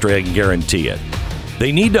American history, I can guarantee it.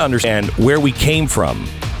 They need to understand where we came from,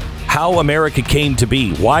 how America came to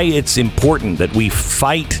be, why it's important that we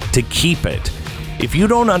fight to keep it. If you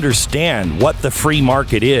don't understand what the free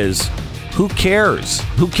market is, Who cares?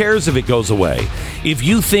 Who cares if it goes away? If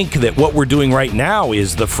you think that what we're doing right now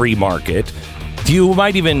is the free market, you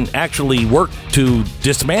might even actually work to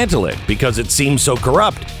dismantle it because it seems so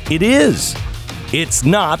corrupt. It is. It's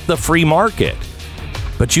not the free market.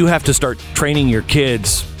 But you have to start training your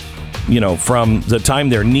kids, from the time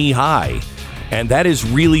they're knee high. And that is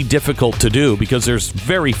really difficult to do because there's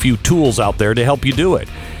very few tools out there to help you do it.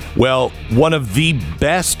 Well, one of the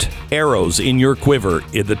best arrows in your quiver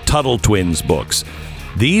is the Tuttle Twins books.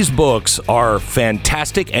 These books are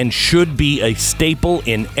fantastic and should be a staple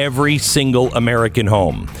in every single American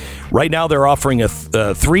home. Right now, they're offering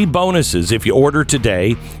 3 bonuses if you order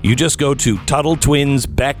today. You just go to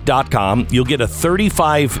TuttleTwinsBeck.com. You'll get a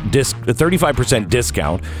 35%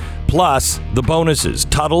 discount plus the bonuses.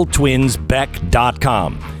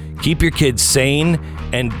 TuttleTwinsBeck.com. Keep your kids sane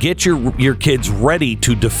and get your kids ready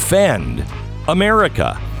to defend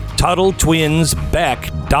America.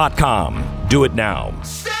 TuttleTwinsBeck.com. Do it now.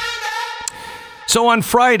 So on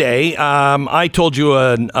Friday, I told you,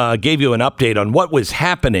 gave you an update on what was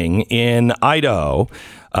happening in Idaho.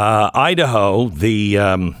 Idaho,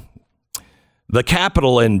 the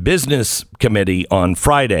Capital and Business Committee on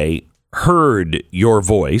Friday heard your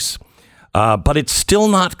voice, but it's still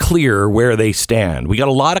not clear where they stand. We got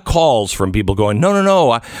a lot of calls from people going,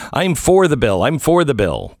 no, I'm for the bill. I'm for the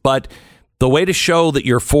bill. But the way to show that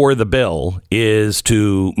you're for the bill is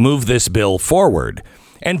to move this bill forward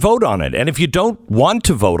and vote on it. And if you don't want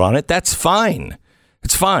to vote on it, that's fine.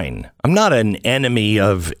 It's fine. I'm not an enemy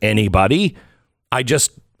of anybody. I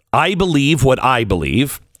believe what I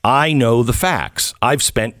believe. I know the facts. I've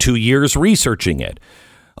spent 2 years researching it.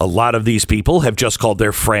 A lot of these people have just called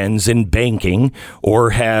their friends in banking or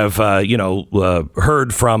have,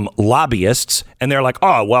 heard from lobbyists. And they're like,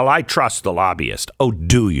 oh, well, I trust the lobbyist. Oh,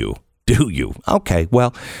 do you? Do you? Okay,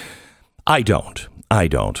 well, I don't.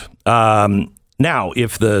 Now,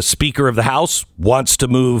 if the Speaker of the House wants to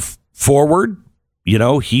move forward,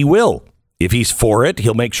 he will. If he's for it,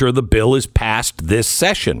 he'll make sure the bill is passed this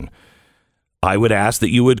session. I would ask that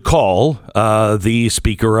you would call the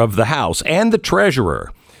Speaker of the House and the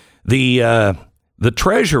Treasurer. The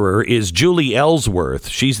Treasurer is Julie Ellsworth.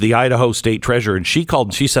 She's the Idaho State Treasurer, and she called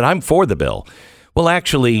and she said, I'm for the bill. Well,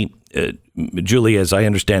 actually, Julie, as I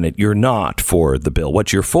understand it, you're not for the bill.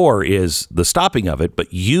 What you're for is the stopping of it,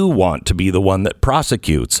 but you want to be the one that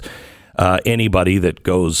prosecutes anybody that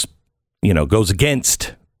goes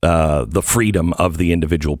against the freedom of the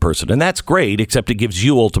individual person. And that's great, except it gives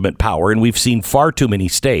you ultimate power. And we've seen far too many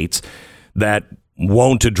states that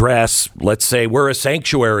won't address, let's say we're a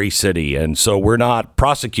sanctuary city, and so we're not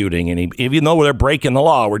prosecuting any, even though they're breaking the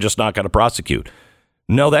law, we're just not going to prosecute.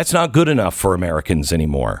 No, that's not good enough for Americans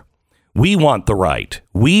anymore. We want the right.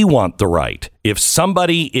 We want the right. If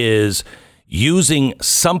somebody is using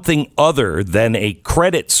something other than a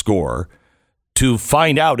credit score to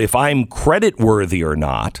find out if I'm credit worthy or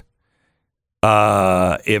not,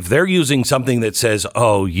 if they're using something that says,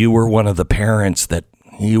 oh, you were one of the parents that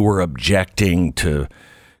you were objecting to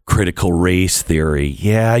critical race theory.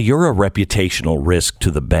 Yeah, you're a reputational risk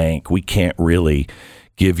to the bank. We can't really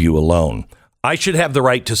give you a loan. I should have the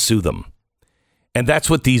right to sue them. And that's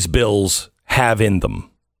what these bills have in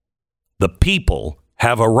them. The people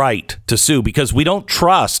have a right to sue because we don't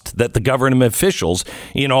trust that the government officials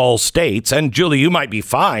in all states, and Julie, you might be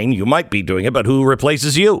fine, you might be doing it, but who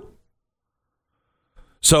replaces you?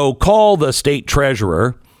 So call the state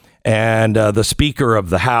treasurer and the Speaker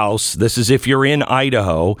of the House. This is if you're in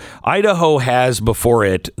Idaho. Idaho has before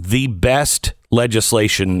it the best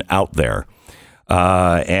legislation out there.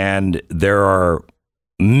 And there are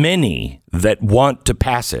many that want to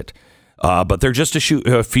pass it, but they're just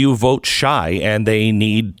a few votes shy, and they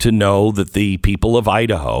need to know that the people of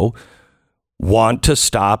Idaho want to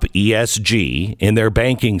stop ESG in their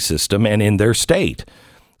banking system and in their state.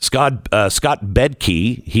 Scott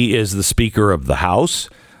Bedke, he is the Speaker of the House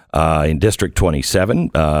in District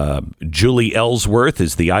 27. Julie Ellsworth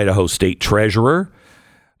is the Idaho State Treasurer.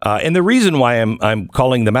 And the reason why I'm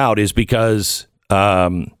calling them out is because,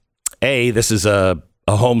 this is a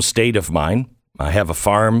home state of mine. I have a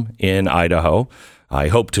farm in Idaho. I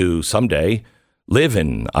hope to someday live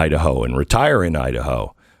in Idaho and retire in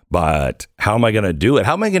Idaho. But how am I going to do it?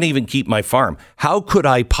 How am I going to even keep my farm? How could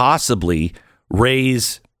I possibly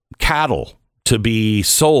raise cattle to be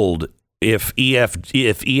sold if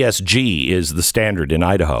ESG is the standard in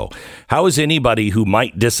Idaho? How is anybody who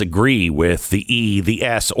might disagree with the E, the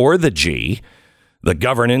S, or the G, the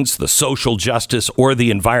governance, the social justice, or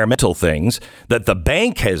the environmental things that the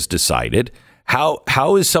bank has decided,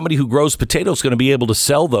 how is somebody who grows potatoes going to be able to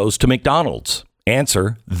sell those to McDonald's?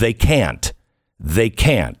 Answer, they can't. They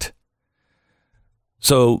can't.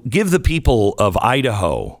 So give the people of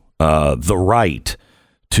Idaho the right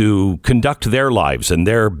to conduct their lives and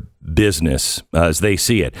their business as they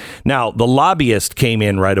see it. Now, the lobbyist came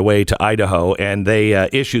in right away to Idaho, and they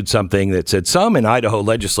issued something that said some in Idaho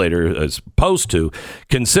legislators are supposed to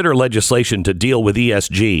consider legislation to deal with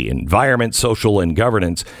ESG, environment, social, and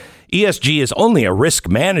governance. ESG is only a risk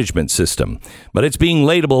management system, but it's being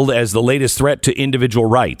labeled as the latest threat to individual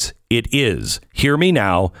rights. It is. Hear me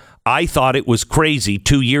now. I thought it was crazy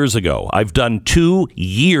 2 years ago. I've done 2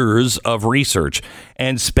 years of research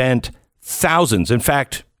and spent thousands, in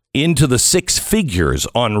fact, into the 6 figures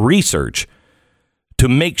on research to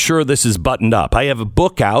make sure this is buttoned up. I have a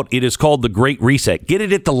book out. It is called The Great Reset. Get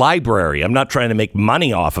it at the library. I'm not trying to make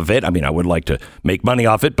money off of it. I mean, I would like to make money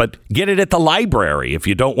off it, but get it at the library. If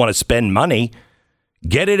you don't want to spend money,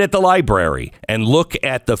 get it at the library and look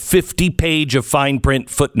at the 50-page of fine print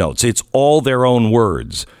footnotes. It's all their own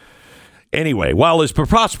words. Anyway, while as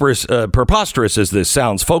preposterous as this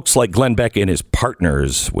sounds, folks like Glenn Beck and his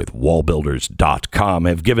partners with wallbuilders.com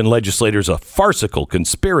have given legislators a farcical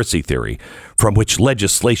conspiracy theory from which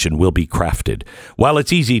legislation will be crafted. While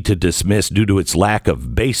it's easy to dismiss due to its lack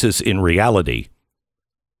of basis in reality,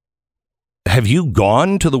 have you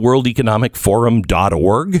gone to the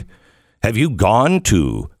worldeconomicforum.org? Have you gone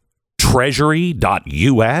to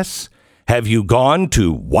treasury.us? Have you gone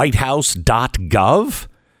to whitehouse.gov?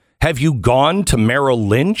 Have you gone to Merrill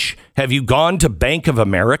Lynch? Have you gone to Bank of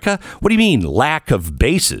America? What do you mean, lack of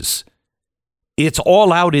basis? It's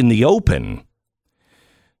all out in the open.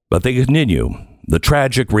 But they continue. The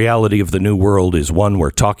tragic reality of the new world is one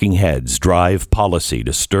where talking heads drive policy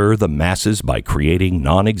to stir the masses by creating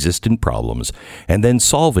non-existent problems and then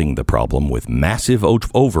solving the problem with massive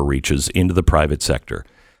overreaches into the private sector.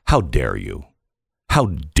 How dare you? How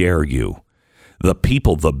dare you? The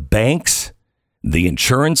people, the banks, the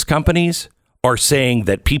insurance companies are saying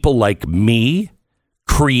that people like me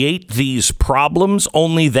create these problems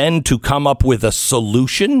only then to come up with a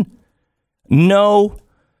solution? No.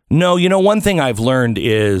 You know, one thing I've learned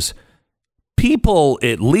is people,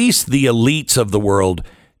 at least the elites of the world,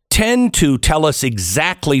 tend to tell us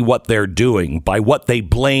exactly what they're doing by what they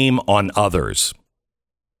blame on others.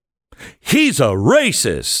 He's a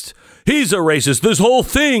racist. He's a racist. This whole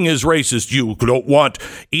thing is racist. You don't want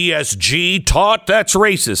ESG taught? That's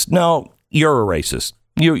racist. No, you're a racist.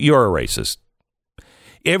 You're a racist.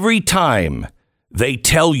 Every time they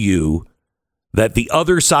tell you that the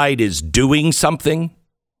other side is doing something,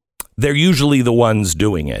 they're usually the ones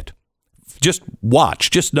doing it. Just watch,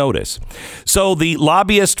 just notice. So the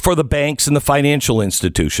lobbyist for the banks and the financial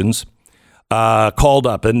institutions called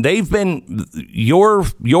up, and they've been,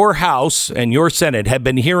 your House and your Senate have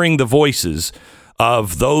been hearing the voices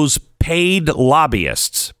of those paid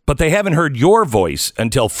lobbyists, but they haven't heard your voice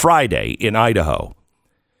until Friday in Idaho.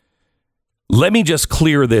 Let me just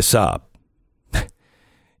clear this up.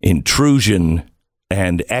 Intrusion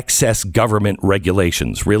and excess government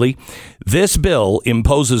regulations. Really? This bill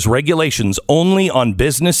imposes regulations only on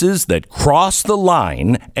businesses that cross the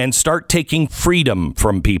line and start taking freedom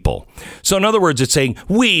from people. So in other words, it's saying,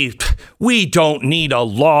 we don't need a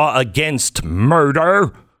law against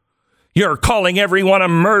murder. You're calling everyone a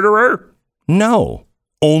murderer? No,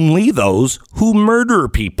 only those who murder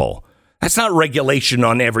people. That's not regulation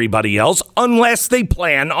on everybody else unless they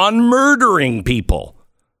plan on murdering people.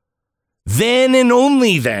 Then and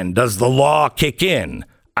only then does the law kick in.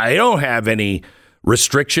 I don't have any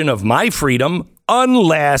restriction of my freedom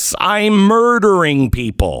unless I'm murdering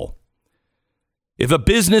people. If a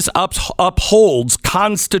business upholds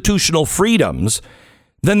constitutional freedoms,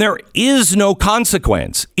 then there is no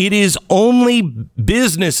consequence. It is only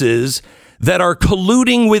businesses that are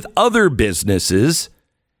colluding with other businesses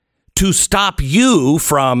to stop you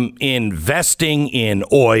from investing in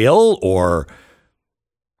oil or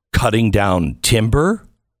cutting down timber,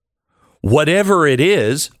 whatever it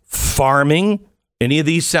is, farming. Any of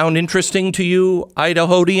these sound interesting to you,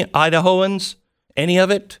 Idahoans? Any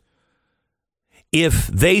of it? If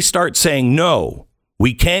they start saying, no,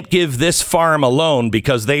 we can't give this farm alone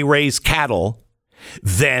because they raise cattle,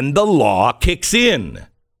 then the law kicks in.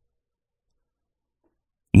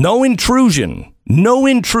 No intrusion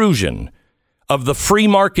of the free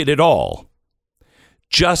market at all.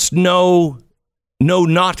 Just no,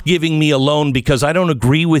 not giving me a loan because I don't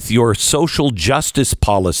agree with your social justice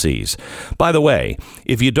policies. By the way,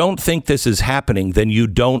 if you don't think this is happening, then you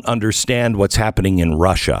don't understand what's happening in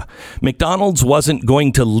Russia. McDonald's wasn't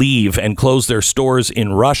going to leave and close their stores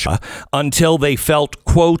in Russia until they felt,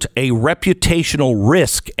 quote, a reputational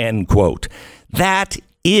risk, end quote. That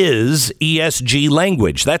is ESG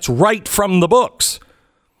language. That's right from the books.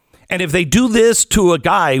 And if they do this to a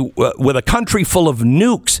guy with a country full of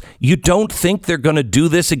nukes, you don't think they're going to do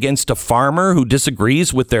this against a farmer who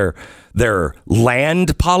disagrees with their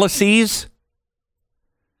land policies?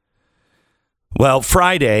 Well,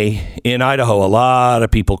 Friday in Idaho, a lot of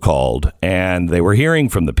people called and they were hearing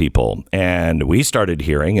from the people. And we started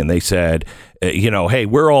hearing and they said, hey,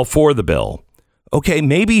 we're all for the bill. Okay,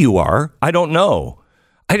 maybe you are. I don't know.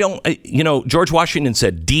 George Washington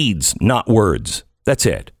said deeds, not words. That's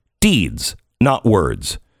it. Deeds, not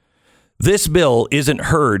words. This bill isn't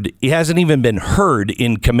heard. It hasn't even been heard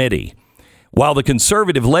in committee. While the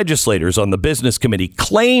conservative legislators on the business committee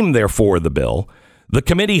claim they're for the bill, the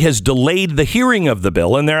committee has delayed the hearing of the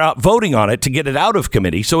bill and they're out voting on it to get it out of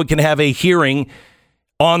committee so it can have a hearing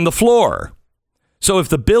on the floor. So if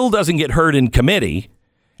the bill doesn't get heard in committee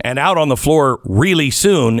and out on the floor really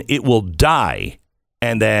soon, it will die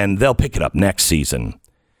and then they'll pick it up next season.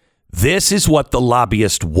 This is what the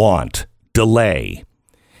lobbyists want. Delay.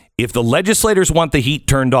 If the legislators want the heat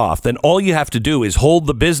turned off, then all you have to do is hold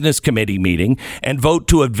the business committee meeting and vote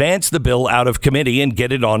to advance the bill out of committee and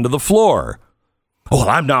get it onto the floor. Well,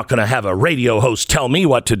 I'm not going to have a radio host tell me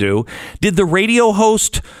what to do. Did the radio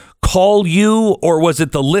host call you, or was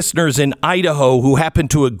it the listeners in Idaho who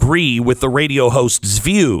happened to agree with the radio host's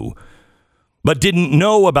view, but didn't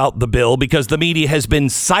know about the bill because the media has been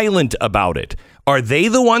silent about it? Are they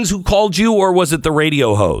the ones who called you, or was it the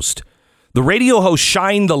radio host? The radio host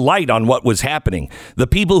shined the light on what was happening. The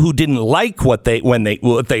people who didn't like what they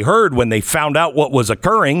heard when they found out what was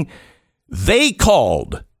occurring, they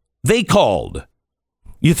called.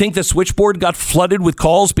 You think the switchboard got flooded with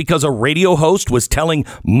calls because a radio host was telling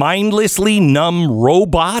mindlessly numb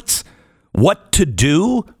robots what to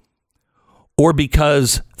do? Or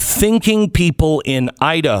because thinking people in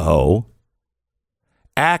Idaho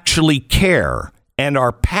actually care and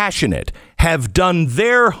are passionate, have done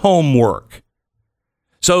their homework?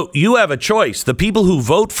 So you have a choice. The people who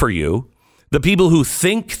vote for you, the people who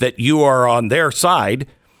think that you are on their side,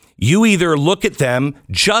 you either look at them,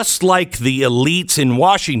 just like the elites in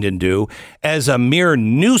Washington do, as a mere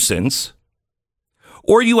nuisance,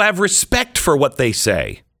 or you have respect for what they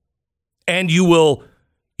say, and you will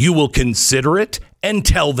consider it and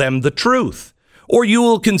tell them the truth, or you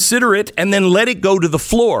will consider it and then let it go to the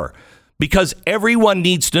floor, because everyone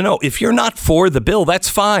needs to know, if you're not for the bill, that's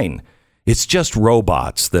fine. It's just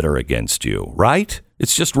robots that are against you, right?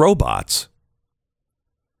 It's just robots.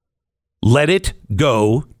 Let it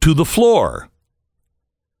go to the floor.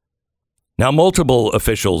 Now, multiple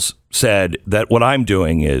officials said that what I'm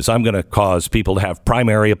doing is I'm going to cause people to have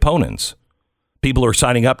primary opponents. People are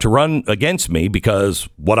signing up to run against me because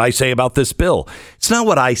what I say about this bill. It's not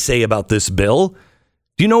what I say about this bill.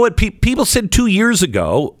 Do you know what people said 2 years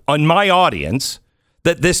ago on my audience,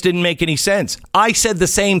 that this didn't make any sense? I said the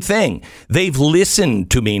same thing. They've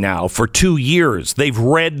listened to me now for 2 years. They've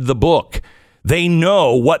read the book. They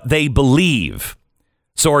know what they believe.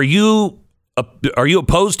 So are you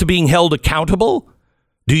opposed to being held accountable?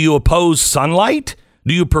 Do you oppose sunlight?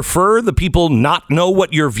 Do you prefer the people not know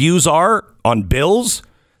what your views are on bills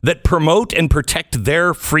that promote and protect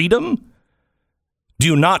their freedom? Do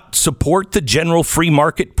you not support the general free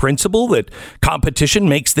market principle that competition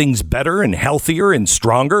makes things better and healthier and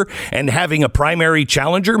stronger, and having a primary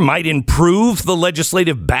challenger might improve the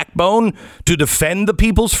legislative backbone to defend the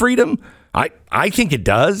people's freedom? I think it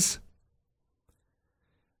does.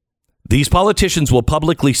 These politicians will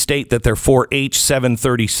publicly state that they're for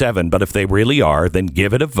H737, but if they really are, then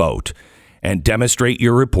give it a vote and demonstrate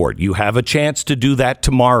your report. You have a chance to do that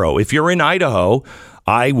tomorrow. If you're in Idaho,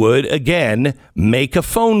 I would, again, make a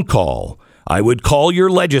phone call. I would call your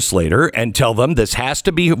legislator and tell them this has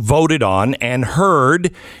to be voted on and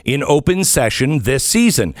heard in open session this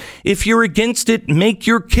season. If you're against it, make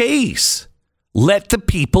your case. Let the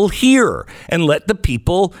people hear and let the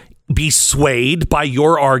people be swayed by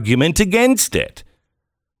your argument against it.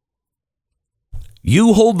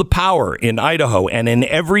 You hold the power in Idaho and in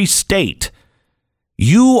every state.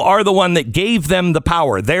 You are the one that gave them the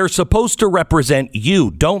power. They're supposed to represent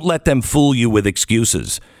you. Don't let them fool you with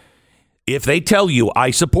excuses. If they tell you,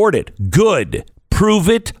 I support it, good. Prove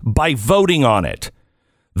it by voting on it.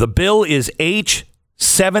 The bill is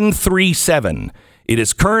H737. It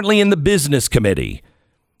is currently in the business committee.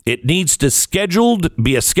 It needs to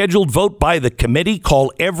be a scheduled vote by the committee.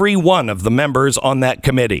 Call every one of the members on that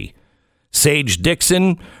committee. Sage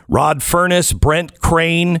Dixon, Rod Furness, Brent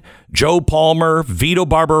Crane, Joe Palmer, Vito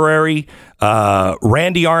Barbareri,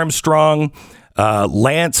 Randy Armstrong,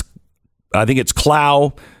 Lance, I think it's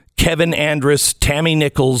Clow, Kevin Andrus, Tammy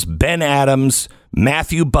Nichols, Ben Adams,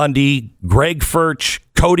 Matthew Bundy, Greg Furch,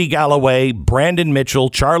 Cody Galloway, Brandon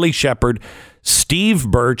Mitchell, Charlie Shepard, Steve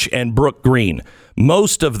Birch, and Brooke Green.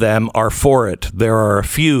 Most of them are for it. There are a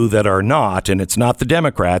few that are not, and it's not the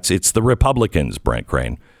Democrats, it's the Republicans, Brent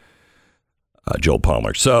Crane, Joe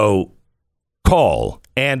Palmer. So call,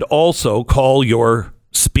 and also call your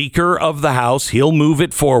Speaker of the House. He'll move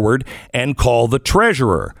it forward, and call the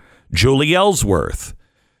Treasurer, Julie Ellsworth.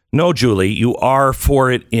 No, Julie, you are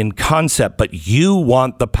for it in concept, but you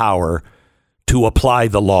want the power to apply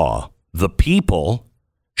the law. The people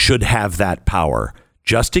should have that power.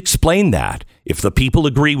 Just explain that. If the people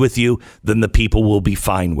agree with you, then the people will be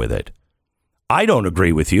fine with it. I don't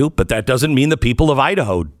agree with you, but that doesn't mean the people of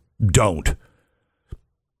Idaho don't.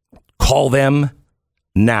 Call them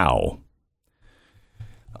now.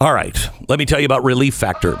 All right, let me tell you about Relief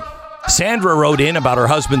Factor. Sandra wrote in about her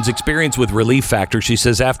husband's experience with Relief Factor. She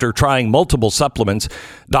says after trying multiple supplements,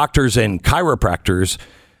 doctors and chiropractors,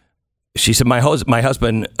 she said, my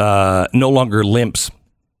husband no longer limps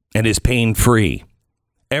and is pain-free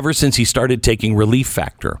ever since he started taking Relief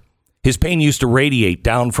Factor. His pain used to radiate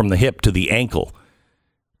down from the hip to the ankle.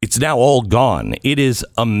 It's now all gone. It is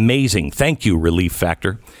amazing. Thank you, Relief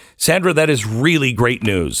Factor. Sandra, that is really great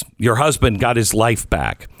news. Your husband got his life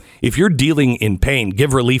back. If you're dealing in pain,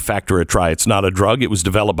 give Relief Factor a try. It's not a drug. It was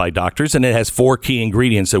developed by doctors, and it has 4 key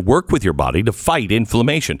ingredients that work with your body to fight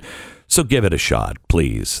inflammation. So give it a shot,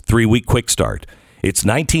 please. 3-week quick start. It's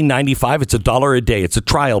 $19.95. It's $1 a day. It's a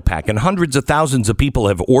trial pack, and hundreds of thousands of people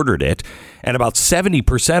have ordered it, and about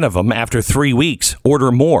 70% of them, after 3 weeks,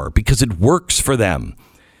 order more because it works for them.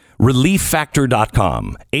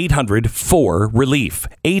 ReliefFactor.com, 800-4-RELIEF,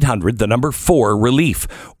 800-4-RELIEF,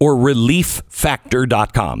 or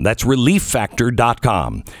ReliefFactor.com. That's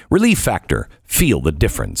ReliefFactor.com. Relief Factor. Feel the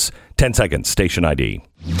difference. 10 seconds. Station ID.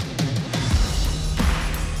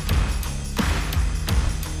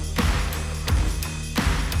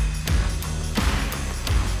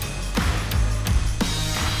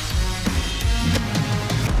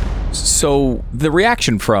 So the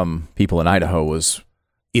reaction from people in Idaho was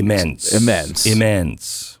immense.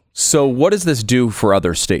 So what does this do for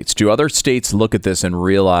other states? Do other states look at this and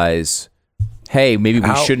realize, hey, maybe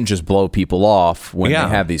we shouldn't just blow people off when they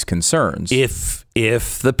have these concerns? If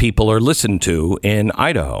the people are listened to in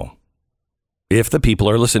Idaho.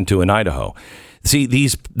 See,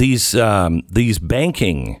 these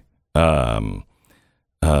banking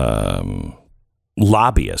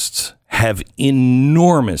lobbyists have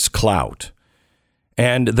enormous clout.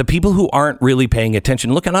 And the people who aren't really paying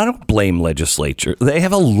attention, look, and I don't blame legislature. They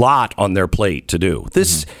have a lot on their plate to do.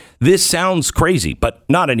 This sounds crazy, but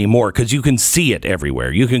not anymore, because you can see it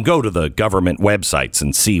everywhere. You can go to the government websites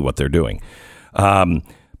and see what they're doing.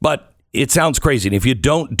 But it sounds crazy. And if you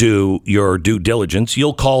don't do your due diligence,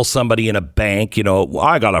 you'll call somebody in a bank. You know,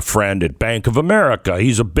 I got a friend at Bank of America.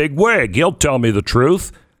 He's a big wig. He'll tell me the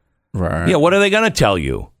truth. Right. Yeah, what are they going to tell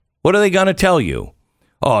you?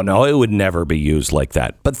 Oh, no, it would never be used like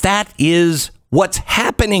that. But that is what's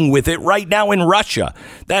happening with it right now in Russia.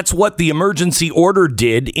 That's what the emergency order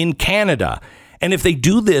did in Canada. And if they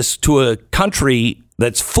do this to a country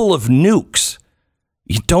that's full of nukes,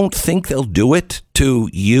 you don't think they'll do it to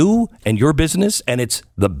you and your business? And it's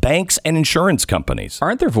the banks and insurance companies.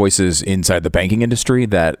 Aren't there voices inside the banking industry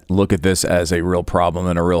that look at this as a real problem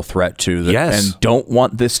and a real threat to them and don't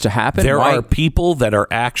want this to happen? There are people that are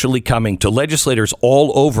actually coming to legislators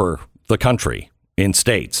all over the country in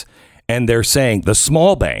states. And they're saying the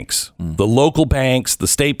small banks, the local banks, the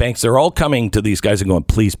state banks, they're all coming to these guys and going,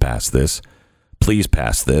 please pass this. Please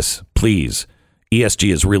pass this. Please.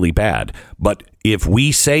 ESG is really bad. But if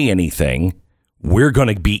we say anything, we're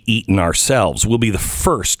going to be eaten ourselves. We'll be the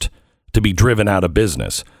first to be driven out of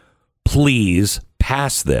business. Please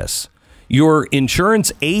pass this. Your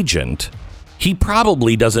insurance agent, he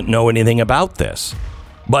probably doesn't know anything about this.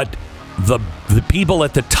 But the people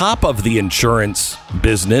at the top of the insurance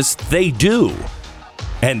business, they do.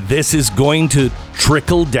 And this is going to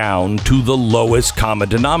trickle down to the lowest common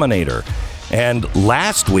denominator. And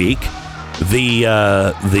last week, the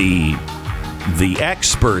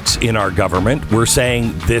experts in our government were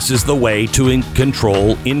saying this is the way to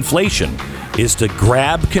control inflation, is to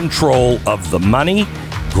grab control of the money,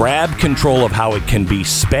 grab control of how it can be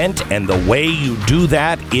spent, and the way you do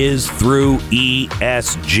that is through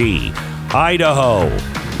ESG. Idaho,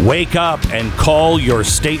 wake up and call your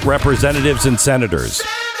state representatives and senators.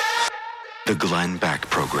 The Glenn Beck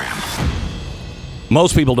Program.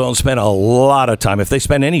 Most people don't spend a lot of time, if they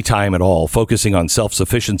spend any time at all, focusing on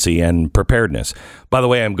self-sufficiency and preparedness. By the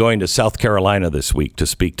way, I'm going to South Carolina this week to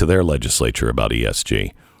speak to their legislature about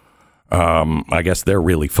ESG. I guess they're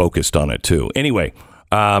really focused on it, too. Anyway,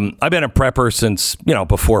 I've been a prepper since,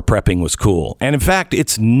 before prepping was cool. And in fact,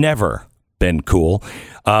 it's never been cool,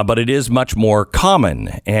 but it is much more common.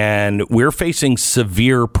 And we're facing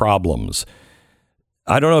severe problems.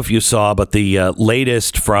 I don't know if you saw, but the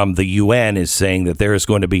latest from the UN is saying that there is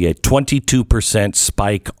going to be a 22%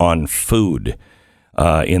 spike on food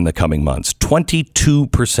in the coming months.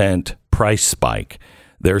 22% price spike.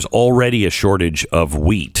 There's already a shortage of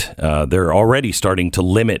wheat. They're already starting to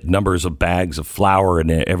limit numbers of bags of flour and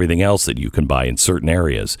everything else that you can buy in certain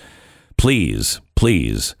areas. Please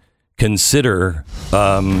consider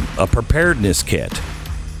a preparedness kit.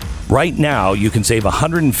 Right now, you can save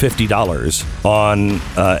 $150 on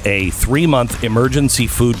a 3-month emergency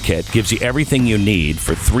food kit. Gives you everything you need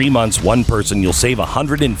for 3 months, one person. You'll save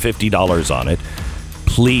 $150 on it.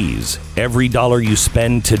 Please, every dollar you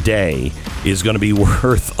spend today is going to be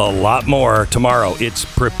worth a lot more tomorrow. It's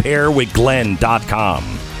preparewithglenn.com.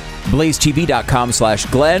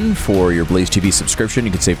 BlazeTV.com/Glenn for your Blaze TV subscription.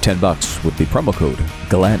 You can save $10 with the promo code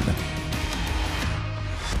Glenn.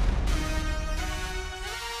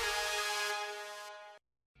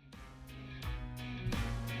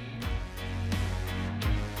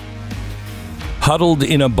 Huddled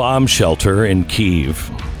in a bomb shelter in Kyiv,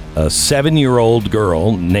 a 7-year-old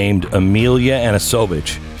girl named Amelia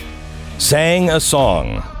Anasovich sang a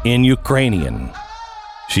song in Ukrainian.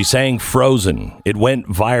 She sang Frozen. It went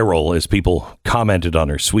viral as people commented on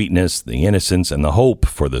her sweetness, the innocence, and the hope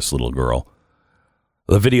for this little girl.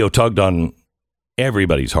 The video tugged on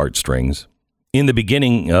everybody's heartstrings. In the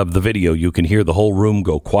beginning of the video, you can hear the whole room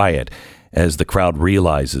go quiet as the crowd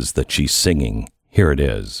realizes that she's singing. Here it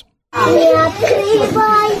is. Не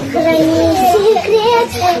открывай, храни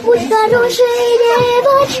секрет, будь хорошей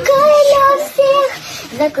девочкой для всех,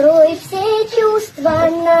 закрой все чувства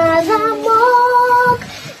на замок,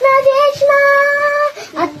 навечно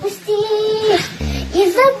отпусти и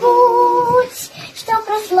забудь, что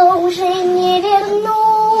прошло уже не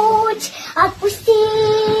вернуть, отпусти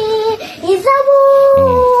и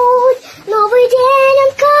забудь, новый день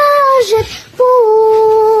он кажет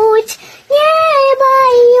путь.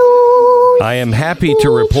 I am happy to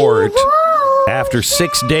report, after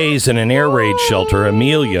 6 days in an air raid shelter,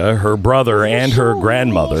 Amelia, her brother, and her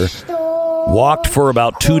grandmother walked for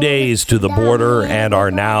about 2 days to the border and are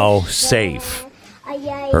now safe.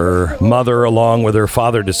 Her mother, along with her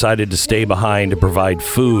father, decided to stay behind to provide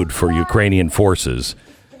food for Ukrainian forces.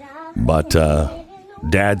 But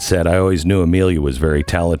Dad said, I always knew Amelia was very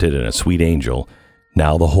talented and a sweet angel.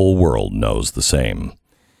 Now the whole world knows the same.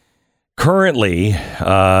 Currently,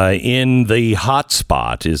 in the hot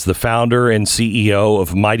spot is the founder and CEO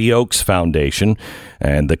of Mighty Oaks Foundation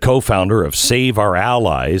and the co-founder of Save Our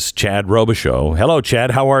Allies, Chad Robichaux. Hello,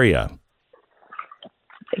 Chad. How are you?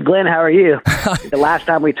 Glenn, how are you? The last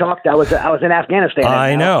time we talked, I was in Afghanistan.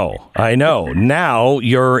 I know. Now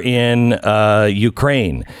you're in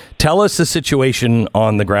Ukraine. Tell us the situation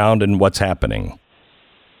on the ground and what's happening.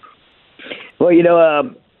 Well,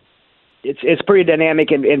 it's pretty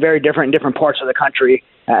dynamic and very different in different parts of the country,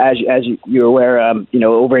 as you're aware.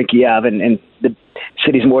 Over in Kyiv and the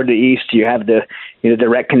cities more to the east, you have the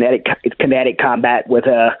direct kinetic combat with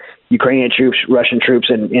Ukrainian troops, Russian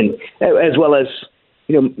troops, and as well as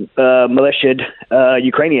militiaed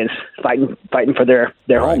Ukrainians fighting for their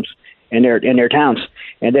homes and their towns.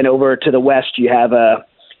 And then over to the west, you have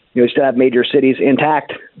you still have major cities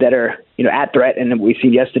intact that are at threat, and we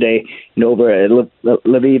seen yesterday over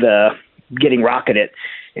Lviv getting rocketed.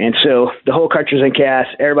 And so the whole country's in chaos.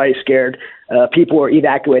 Everybody's scared. People are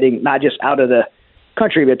evacuating, not just out of the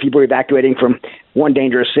country, but people are evacuating from one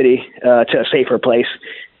dangerous city to a safer place.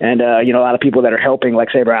 And, a lot of people that are helping, like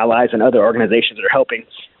Save Our Allies and other organizations that are helping,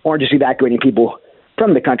 aren't just evacuating people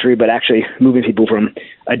from the country, but actually moving people from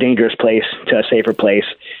a dangerous place to a safer place,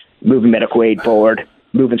 moving medical aid forward,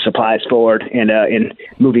 moving supplies forward, and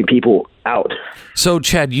moving people out. So,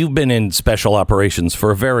 Chad, you've been in special operations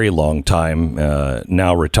for a very long time,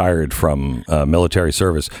 now retired from military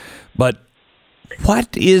service. But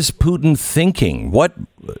what is Putin thinking?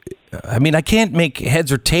 I can't make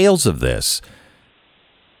heads or tails of this.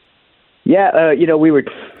 Yeah, we were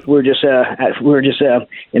just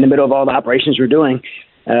in the middle of all the operations we're doing.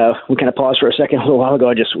 We kind of paused for a second a little while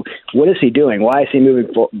ago. Just what is he doing? Why is he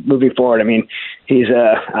moving forward? I mean, he's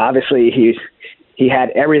obviously he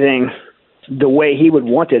had everything the way he would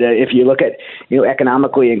want it. If you look at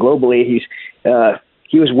economically and globally,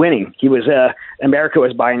 he was winning. He was America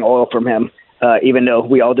was buying oil from him, even though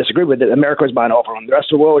we all disagreed with it. America was buying oil from him. The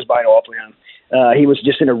rest of the world was buying oil from him. He was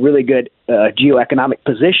just in a really good geoeconomic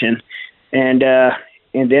position, and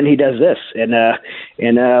then he does this, and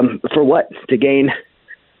for what? To gain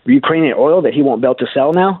Ukrainian oil that he won't be able to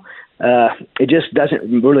sell now. It just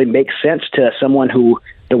doesn't really make sense to someone who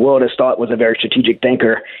the world has thought was a very strategic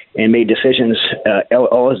thinker and made decisions,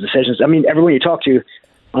 all his decisions. I mean, everyone you talk to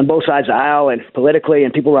on both sides of the aisle and politically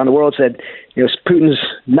and people around the world said, Putin's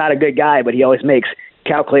not a good guy, but he always makes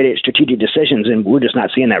calculated strategic decisions, and we're just not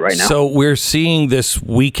seeing that right now. So we're seeing this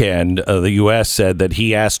weekend, the U.S. said that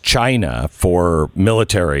he asked China for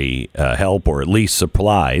military help or at least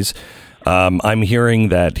supplies. I'm hearing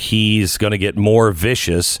that he's going to get more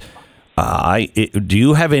vicious. Do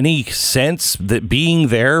you have any sense that being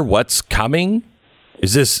there, what's coming?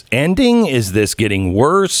 Is this ending? Is this getting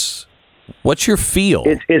worse? What's your feel?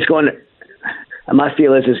 It's going to, my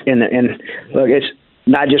feel is look, it's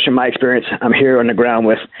not just from my experience. I'm here on the ground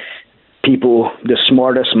with people, the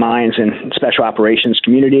smartest minds in special operations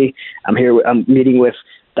community. I'm meeting with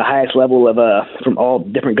the highest level of from all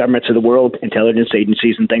different governments of the world, intelligence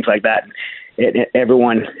agencies and things like that.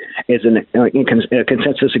 Everyone is in a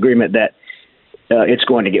consensus agreement that it's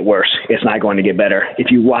going to get worse. It's not going to get better. If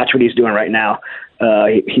you watch what he's doing right now,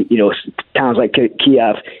 towns like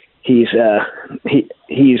Kiev, he's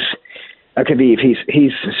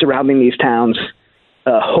surrounding these towns,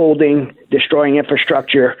 destroying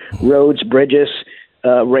infrastructure, roads, bridges,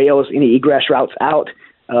 rails, any egress routes out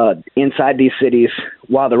inside these cities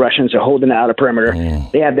while the Russians are holding out a perimeter.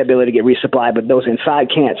 They have the ability to get resupply, but those inside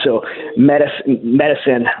can't. So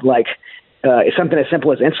medicine like something as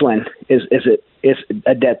simple as insulin is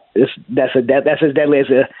that's as deadly as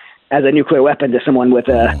a nuclear weapon to someone with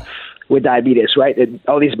diabetes, right?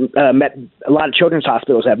 All these a lot of children's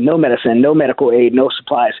hospitals have no medicine, no medical aid, no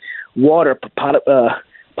supplies. Water, potable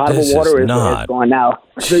water is gone now.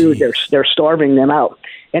 So they're starving them out,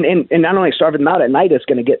 and not only starving them out at night, it's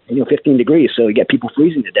going to get 15 degrees, so you get people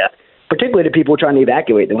freezing to death. Particularly the people trying to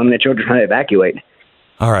evacuate, the women and children trying to evacuate.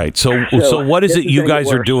 All right, so what is it you guys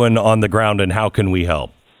are doing on the ground, and how can we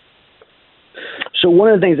help? So one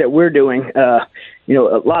of the things that we're doing, a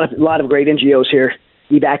lot of great NGOs here,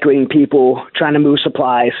 evacuating people, trying to move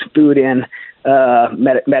supplies, food in.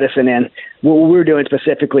 Medicine in. What we're doing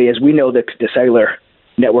specifically is we know that the cellular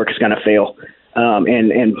network is going to fail.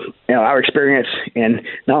 And our experience in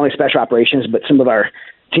not only special operations, but some of our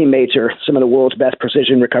teammates are some of the world's best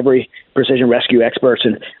precision rescue experts.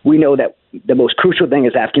 And we know that the most crucial thing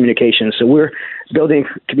is to have communications. So we're building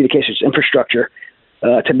communications infrastructure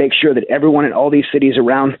to make sure that everyone in all these cities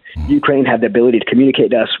around Ukraine have the ability to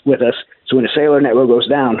communicate with us. So when the cellular network goes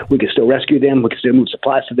down, we can still rescue them, we can still move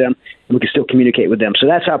supplies to them, and we can still communicate with them. So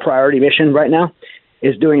that's our priority mission right now,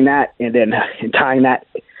 is doing that and then tying that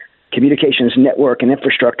communications network and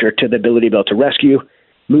infrastructure to the ability to be able to rescue,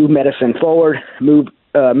 move medicine forward, move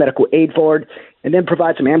medical aid forward, and then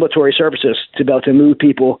provide some ambulatory services to be able to move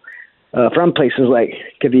people from places like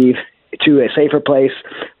Kyiv to a safer place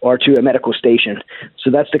or to a medical station. So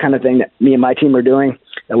that's the kind of thing that me and my team are doing.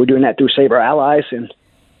 We're doing that through Save Our Allies, and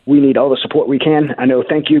we need all the support we can. I know,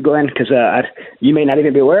 thank you, Glenn, because you may not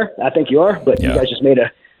even be aware. I think you are, but you guys just made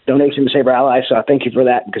a donation to Save Our Allies, so I thank you for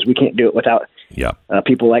that, because we can't do it without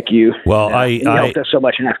people like you. Well, you helped us so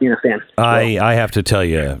much in Afghanistan. I have to tell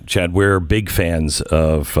you, Chad, we're big fans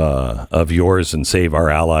of yours and Save Our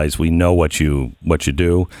Allies. We know what you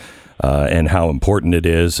do. And how important it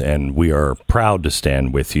is, and we are proud to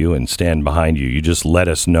stand with you and stand behind you. You just let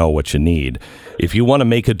us know what you need. If you want to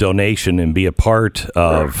make a donation and be a part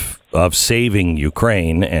of saving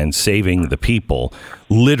Ukraine and saving the people,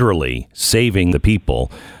 literally saving the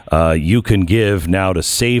people, you can give now to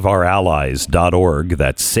saveourallies.org.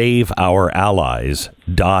 That's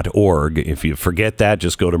saveourallies.org. If you forget that,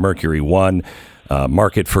 just go to Mercury One.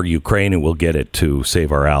 Mark it for Ukraine, and we'll get it to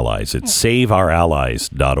Save Our Allies. It's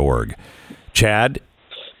saveourallies.org. Chad,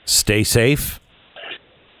 stay safe.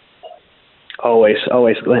 Always,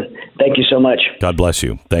 Glenn. Thank you so much. God bless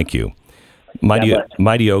you. Thank you.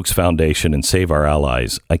 Mighty Oaks Foundation and Save Our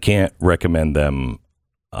Allies. I can't recommend them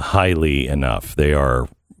highly enough.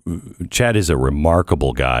 Chad is a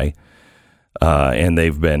remarkable guy. And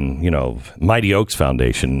they've been, Mighty Oaks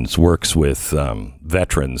Foundation works with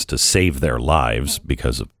veterans to save their lives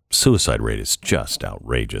because the suicide rate is just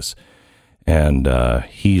outrageous. And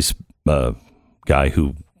he's a guy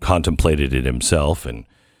who contemplated it himself, and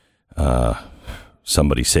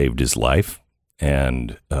somebody saved his life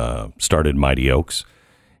and started Mighty Oaks,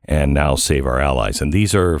 and now Save Our Allies. And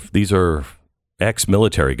these are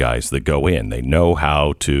ex-military guys that go in. They know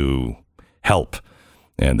how to help,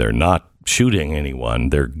 and they're not shooting anyone.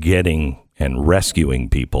 They're getting and rescuing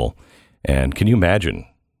people. And can you imagine?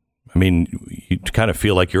 I mean, you kind of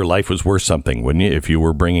feel like your life was worth something, wouldn't you, if you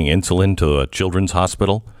were bringing insulin to a children's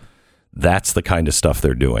hospital? That's the kind of stuff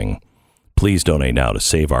they're doing. Please donate now to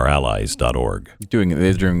saveourallies.org.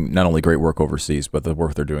 They're doing not only great work overseas, but the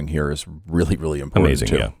work they're doing here is really, really important. Amazing,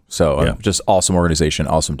 too. yeah. So just awesome organization,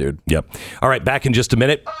 awesome dude. Yep. All right, back in just a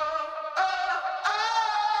minute.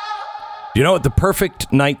 Do you know what the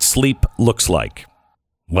perfect night's sleep looks like?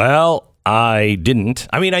 Well, I didn't.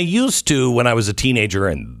 I mean, I used to when I was a teenager,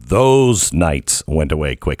 and those nights went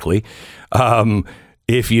away quickly.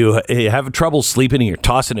 If you have trouble sleeping and you're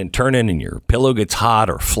tossing and turning and your pillow gets hot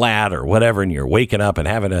or flat or whatever, and you're waking up and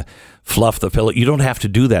having to fluff the pillow, you don't have to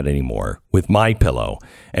do that anymore with MyPillow.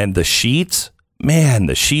 And the sheets, man,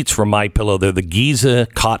 the sheets from MyPillow, they're the Giza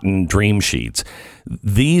cotton dream sheets.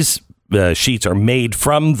 These sheets are made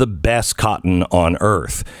from the best cotton on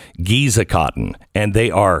earth, Giza cotton, and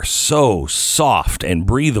they are so soft and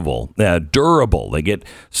breathable, durable. They get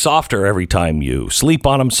softer every time you sleep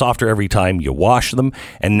on them, softer every time you wash them,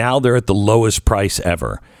 and now they're at the lowest price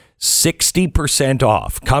ever. 60%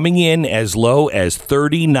 off, coming in as low as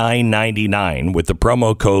 $39.99 with the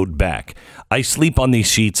promo code BECK. I sleep on these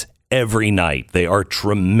sheets every night. They are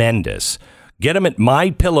tremendous. Get them at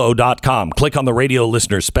mypillow.com. Click on the radio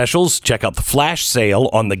listener specials. Check out the flash sale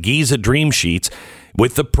on the Giza Dream Sheets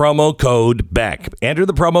with the promo code BECK. Enter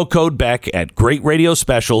the promo code BECK at Great Radio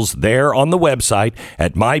Specials there on the website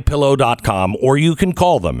at mypillow.com, or you can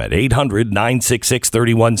call them at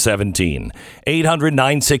 800-966-3117.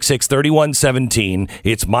 800-966-3117.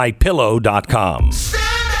 It's mypillow.com.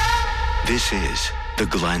 This is the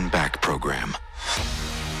Glenn Beck Program.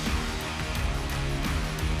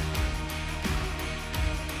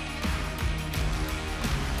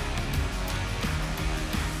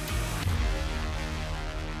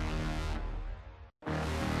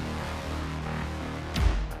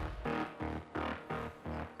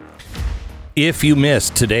 If you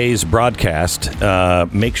missed today's broadcast,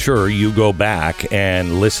 make sure you go back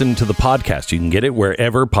and listen to the podcast. You can get it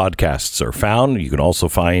wherever podcasts are found. You can also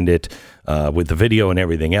find it with the video and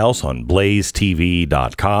everything else on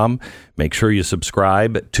blazetv.com. Make sure you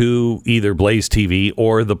subscribe to either Blaze TV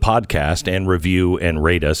or the podcast and review and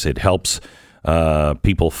rate us. It helps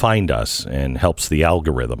people find us and helps the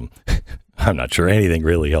algorithm. I'm not sure anything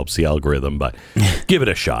really helps the algorithm, but give it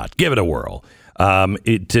a shot. Give it a whirl.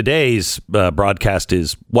 Today's broadcast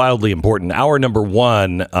is wildly important. Hour number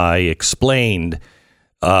one, I explained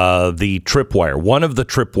the tripwire. One of the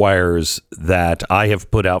tripwires that I have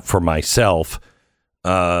put out for myself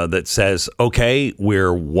that says, okay,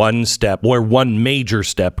 we're one major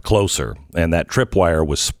step closer. And that tripwire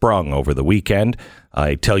was sprung over the weekend.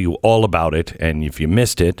 I tell you all about it. And if you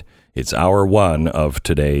missed it, it's hour one of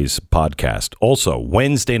today's podcast. Also,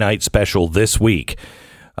 Wednesday night special this week.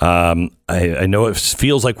 I know it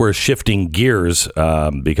feels like we're shifting gears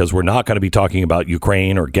because we're not going to be talking about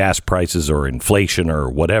Ukraine or gas prices or inflation or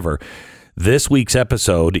whatever. This week's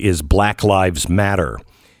episode is Black Lives Matter.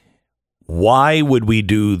 Why would we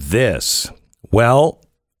do this? Well,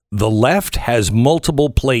 the left has multiple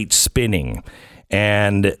plates spinning,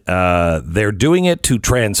 and they're doing it to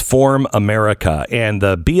transform America. And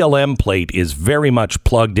the BLM plate is very much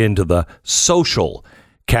plugged into the social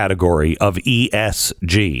category of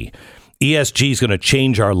ESG. ESG is going to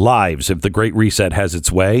change our lives if the Great Reset has its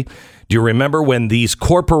way. Do you remember when these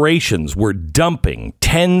corporations were dumping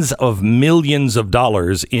tens of millions of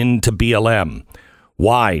dollars into BLM?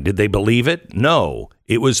 Why? Did they believe it? No.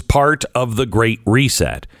 It was part of the Great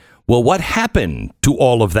Reset. Well, what happened to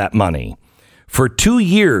all of that money? For 2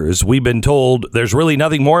 years, we've been told there's really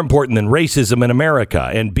nothing more important than racism in America,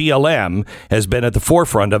 and BLM has been at the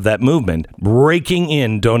forefront of that movement, raking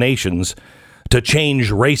in donations to change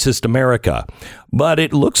racist America. But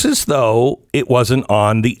it looks as though it wasn't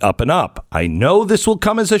on the up and up. I know this will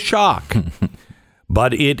come as a shock,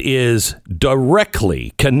 but it is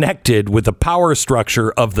directly connected with the power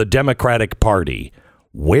structure of the Democratic Party.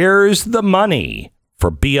 Where's the money for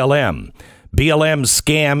BLM? BLM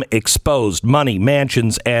scam exposed: money,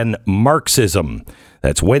 mansions, and Marxism.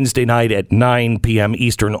 That's Wednesday night at 9 p.m.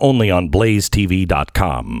 Eastern, only on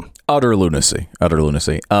blazetv.com. Utter lunacy. Utter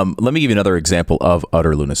lunacy. Let me give you another example of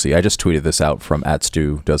utter lunacy. I just tweeted this out from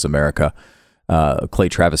 @StuDoesAmerica. Clay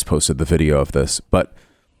Travis posted the video of this. But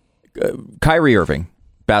Kyrie Irving,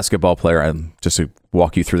 basketball player, and just to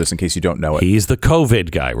walk you through this in case you don't know it. He's the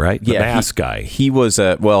COVID guy, right? The mask guy. He was,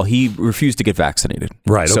 he refused to get vaccinated.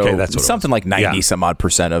 Right, so okay, that's what something like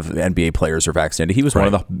 90-some-odd% of NBA players are vaccinated. He was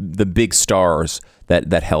one of the big stars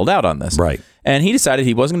that held out on this. Right. And he decided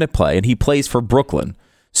he wasn't going to play, and he plays for Brooklyn.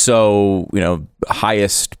 So,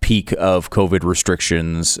 highest peak of COVID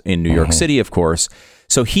restrictions in New York City, of course.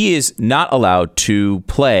 So he is not allowed to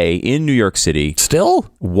play in New York City still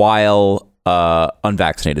while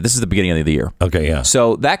unvaccinated. This is the beginning of the year. Okay, yeah.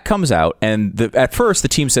 So that comes out, and at first the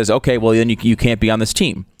team says, okay, well, then you can't be on this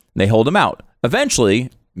team. They hold him out.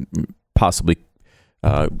 Eventually, possibly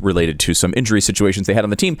related to some injury situations they had on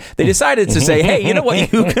the team, they decided to say, hey, you know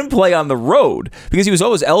what? You can play on the road, because he was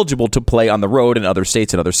always eligible to play on the road in other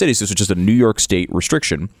states and other cities. This was just a New York State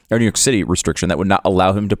restriction, or New York City restriction, that would not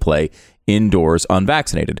allow him to play indoors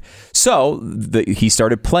unvaccinated. So he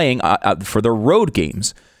started playing for the road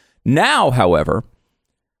games. Now, however,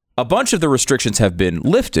 a bunch of the restrictions have been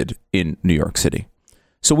lifted in New York City.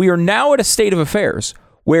 So we are now at a state of affairs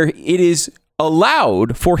where it is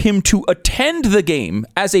allowed for him to attend the game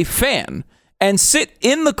as a fan and sit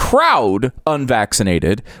in the crowd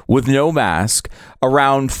unvaccinated with no mask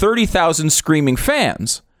around 30,000 screaming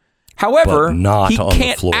fans. However, he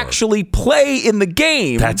can't actually play in the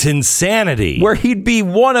game. That's insanity. Where he'd be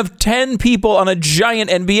one of 10 people on a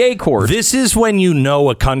giant NBA court. This is when you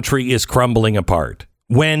know a country is crumbling apart.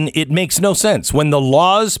 When it makes no sense. When the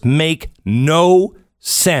laws make no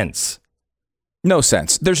sense. No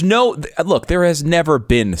sense. Look, there has never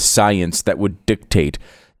been science that would dictate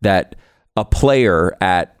that a player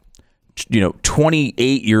at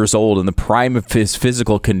 28 years old in the prime of his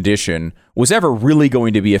physical condition was ever really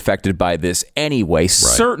going to be affected by this anyway. Right.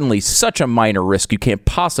 Certainly such a minor risk, you can't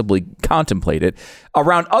possibly contemplate it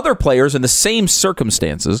around other players in the same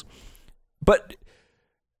circumstances. But,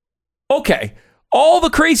 okay, all the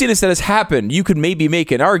craziness that has happened, you could maybe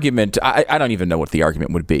make an argument. I don't even know what the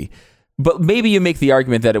argument would be. But maybe you make the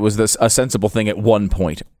argument that it was a sensible thing at one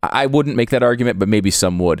point. I wouldn't make that argument, but maybe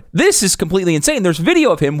some would. This is completely insane. There's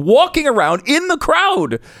video of him walking around in the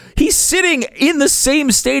crowd. He's sitting in the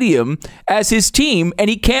same stadium as his team,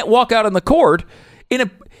 and he can't walk out on the court.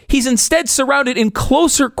 He's instead surrounded in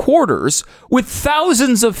closer quarters with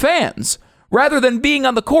thousands of fans, rather than being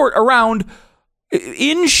on the court around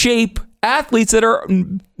in-shape athletes that are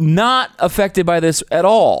not affected by this at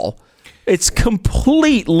all. It's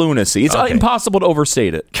complete lunacy. It's impossible to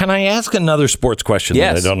overstate it. Can I ask another sports question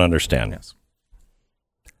that I don't understand? Yes.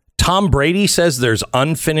 Tom Brady says there's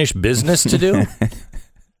unfinished business to do?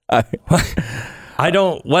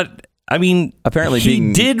 Apparently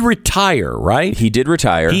he did retire, right? He did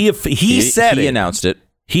retire. He said he announced it.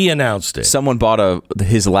 He announced it. Someone bought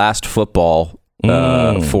his last football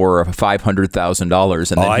for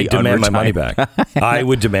 $500,000, and then I demand my money back. I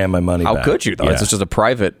would demand my money back. How could you, though? Yeah. It's just a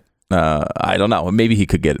private... I don't know. Maybe they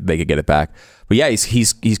could get it back. But yeah,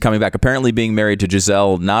 he's coming back. Apparently being married to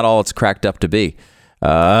Giselle, not all it's cracked up to be.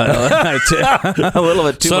 A little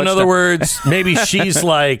bit too much. So in other words, maybe she's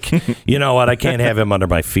like, you know what? I can't have him under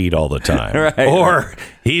my feet all the time. Right, or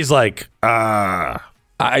he's like,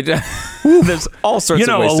 there's all sorts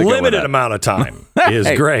of ways to go with that. A limited amount of time is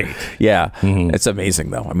great. Yeah. It's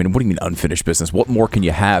amazing, though. I mean, what do you mean unfinished business? What more can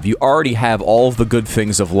you have? You already have all of the good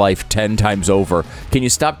things of life 10 times over. Can you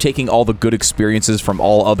stop taking all the good experiences from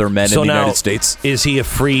all other men in the United States? Is he a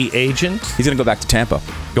free agent? He's going to go back to Tampa.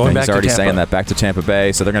 He's already saying that, back to Tampa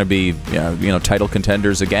Bay. So they're going to be title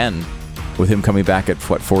contenders again with him coming back at,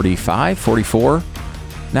 45, 44?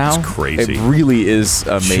 Now. It's crazy. It really is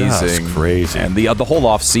amazing. Just crazy. And the whole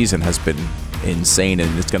off season has been insane,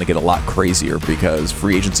 and it's going to get a lot crazier because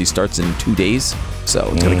free agency starts in 2 days, so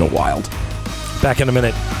it's going to go wild. Back in a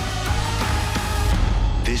minute.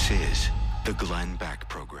 This is the Glenn Beck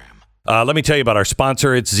Program. Let me tell you about our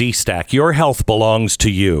sponsor. It's Z-Stack. Your health belongs to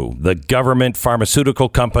you. The government, pharmaceutical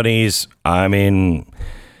companies,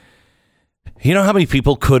 you know how many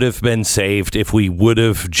people could have been saved if we would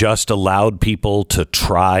have just allowed people to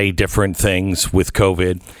try different things with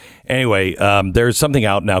COVID? Anyway, there's something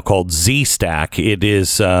out now called Z-Stack. It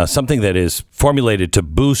is something that is formulated to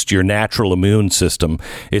boost your natural immune system.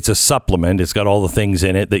 It's a supplement. It's got all the things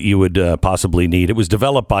in it that you would possibly need. It was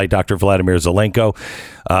developed by Dr. Vladimir Zelenko.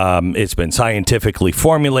 It's been scientifically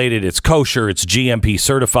formulated. It's kosher. It's GMP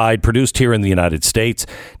certified, produced here in the United States.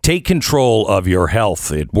 Take control of your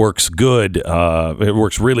health. It works good. It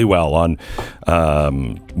works really well on,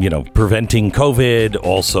 preventing COVID,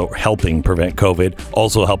 also helping prevent COVID,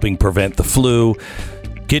 also helping prevent the flu.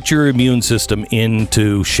 Get your immune system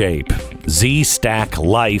into shape.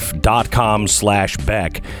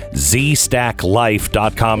 ZStackLife.com/Beck.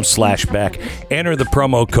 ZStackLife.com/Beck. Enter the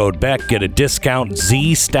promo code Beck. Get a discount.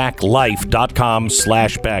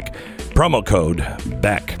 ZStackLife.com/Beck. Promo code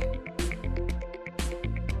Beck.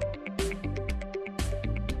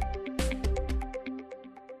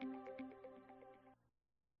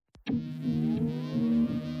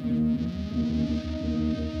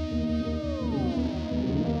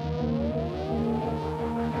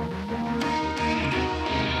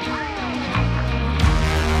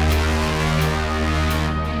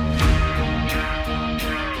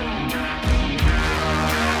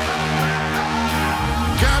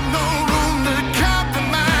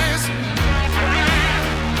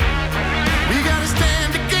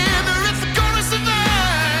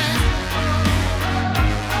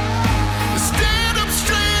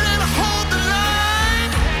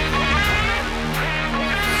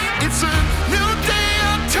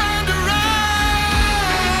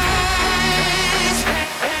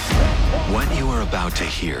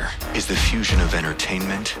 is the fusion of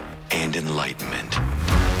entertainment and enlightenment.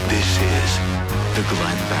 This is the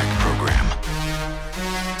Glenn Beck Program.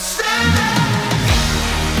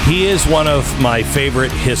 He is one of my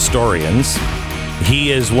favorite historians.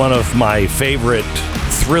 He is one of my favorite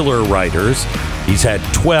thriller writers. He's had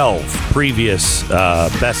 12 previous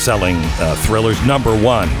best-selling thrillers,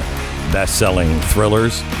 #1 best-selling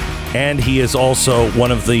thrillers. And he is also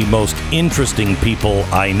one of the most interesting people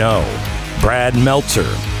I know. Brad Meltzer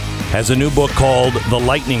has a new book called The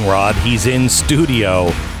Lightning Rod. He's in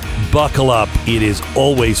studio. Buckle up. It is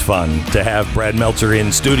always fun to have Brad Meltzer in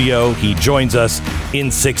studio. He joins us in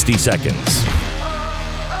 60 seconds.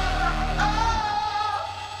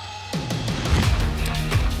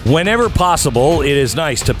 Whenever possible, it is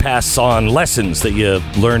nice to pass on lessons that you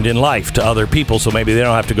learned in life to other people, so maybe they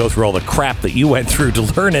don't have to go through all the crap that you went through to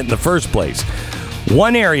learn it in the first place.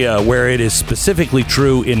 One area where it is specifically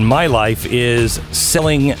true in my life is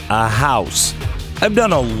selling a house. I've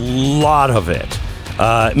done a lot of it.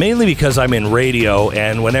 Mainly because I'm in radio,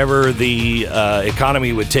 and whenever the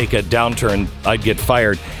economy would take a downturn, I'd get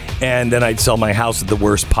fired, and then I'd sell my house at the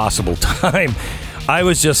worst possible time. I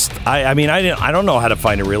was just, I don't know how to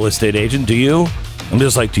find a real estate agent. Do you? I'm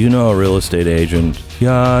just like, do you know a real estate agent?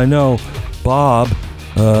 Yeah, I know Bob.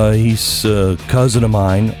 He's a cousin of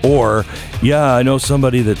mine. Or, yeah, I know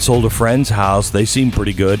somebody that sold a friend's house. They seem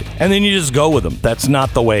pretty good. And then you just go with them. That's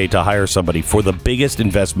not the way to hire somebody for the biggest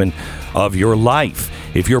investment of your life.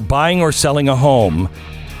 If you're buying or selling a home,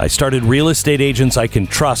 I started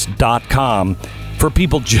realestateagentsicantrust.com for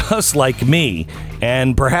people just like me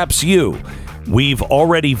and perhaps you. We've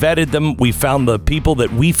already vetted them. We found the people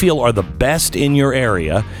that we feel are the best in your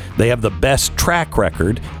area. They have the best track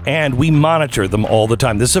record, and we monitor them all the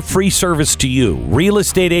time. This is a free service to you.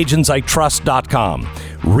 realestateagentsitrust.com.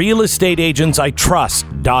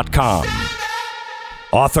 realestateagentsitrust.com.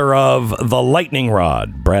 Author of The Lightning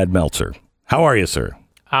Rod, Brad Meltzer. How are you, sir?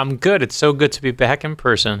 I'm good. It's so good to be back in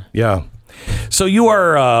person. Yeah. So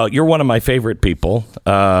you're one of my favorite people.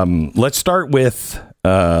 Let's start with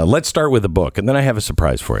the book, and then I have a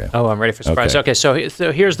surprise for you. Oh, I'm ready for surprise. Okay, so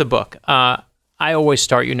here's the book. I always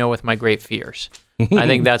start, with my great fears. I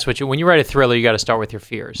think that's when you write a thriller, you got to start with your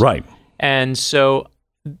fears. Right. And so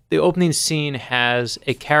the opening scene has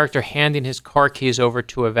a character handing his car keys over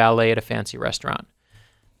to a valet at a fancy restaurant.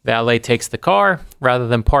 Valet takes the car. Rather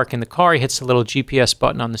than parking the car, he hits the little GPS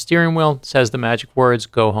button on the steering wheel, says the magic words,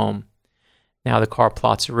 "Go home." Now the car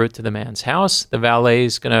plots a route to the man's house. The valet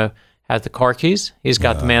is going to have the car keys. He's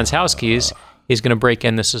got the man's house keys. He's going to break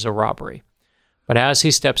in. This is a robbery. But as he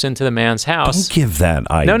steps into the man's house... Don't give that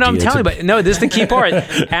idea. No, I'm telling you. But no, this is the key part.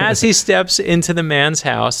 As he steps into the man's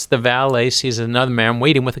house, the valet sees another man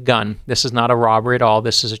waiting with a gun. This is not a robbery at all.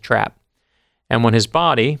 This is a trap. And when his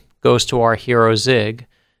body goes to our hero Zig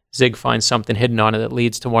finds something hidden on it that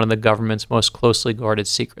leads to one of the government's most closely guarded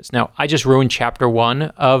secrets. Now, I just ruined chapter 1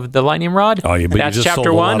 of The Lightning Rod. Oh, yeah, but that's you just chapter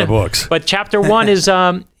sold a 1. lot of books. But chapter 1 is,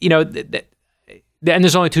 and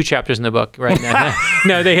there's only 2 chapters in the book right now.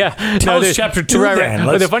 Tell us chapter 2 then.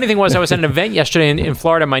 But the funny thing was, I was at an event yesterday in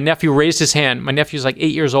Florida. My nephew raised his hand. My nephew's like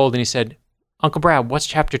 8 years old, and he said, "Uncle Brad, what's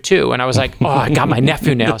chapter 2?" And I was like, "Oh, I got my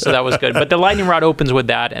nephew now," so that was good. But The Lightning Rod opens with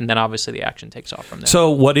that, and then obviously the action takes off from there.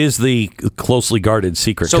 So what is the closely guarded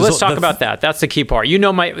secret? So let's talk about that. That's the key part.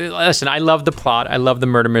 Listen, I love the plot. I love the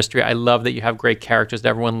murder mystery. I love that you have great characters that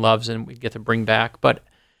everyone loves and we get to bring back. But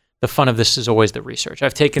the fun of this is always the research.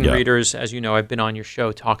 I've taken readers, as you know, I've been on your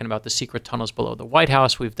show talking about the secret tunnels below the White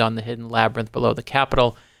House. We've done the hidden labyrinth below the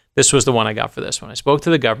Capitol. This was the one I got for this one. I spoke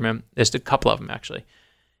to the government. There's a couple of them, actually.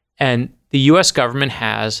 And the U.S. government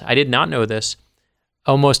has, I did not know this,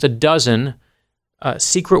 almost a dozen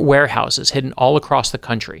secret warehouses hidden all across the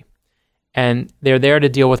country. And they're there to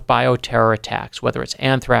deal with bioterror attacks, whether it's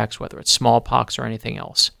anthrax, whether it's smallpox, or anything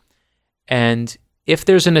else. And if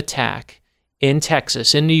there's an attack in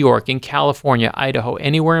Texas, in New York, in California, Idaho,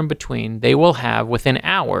 anywhere in between, they will have, within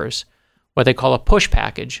hours, what they call a push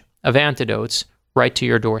package of antidotes right to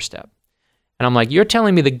your doorstep. And I'm like, you're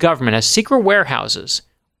telling me the government has secret warehouses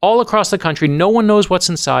all across the country. No one knows what's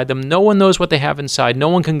inside them. No one knows what they have inside. No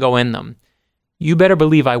one can go in them. You better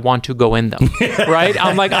believe I want to go in them, right?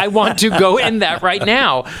 I'm like, I want to go in that right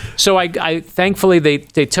now. So I thankfully, they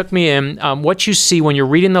took me in. What you see when you're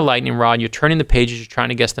reading The Lightning Rod, you're turning the pages, you're trying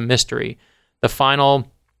to guess the mystery. The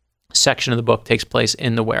final section of the book takes place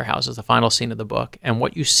in the warehouses, the final scene of the book. And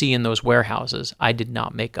what you see in those warehouses, I did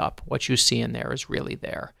not make up. What you see in there is really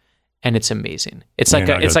there. And it's amazing. It's like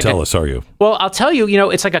tell us, are you? Well, I'll tell you,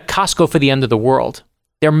 it's like a Costco for the end of the world.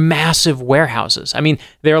 They're massive warehouses. I mean,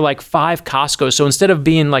 they're like 5 Costco's. So instead of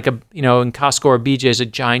being like in Costco or BJ's, a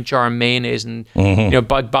giant jar of mayonnaise and,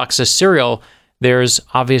 bug box of cereal, there's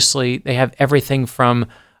obviously, they have everything from,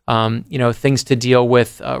 things to deal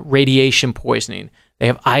with radiation poisoning. They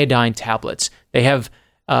have iodine tablets. They have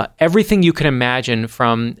everything you can imagine,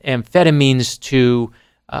 from amphetamines to,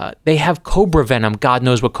 they have cobra venom. God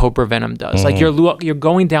knows what cobra venom does. Like you're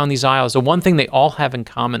going down these aisles. The one thing they all have in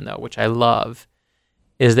common, though, which I love,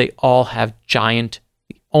 is they all have the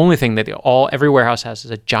only thing that every warehouse has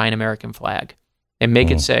is a giant American flag. They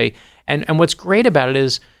make it say, and what's great about it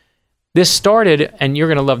is, this started, and you're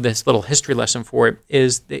going to love this little history lesson for it,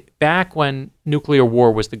 is back when nuclear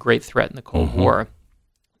war was the great threat in the Cold War,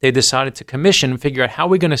 they decided to commission and figure out, how are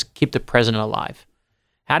we going to keep the president alive?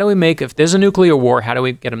 How do we if there's a nuclear war, how do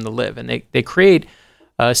we get him to live? And they create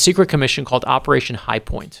a secret commission called Operation High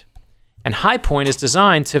Point. And High Point is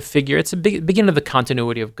designed to figure, it's the beginning of the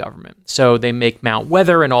continuity of government. So they make Mount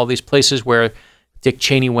Weather and all these places where Dick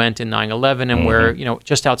Cheney went in 9/11, and where,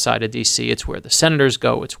 just outside of D.C., it's where the senators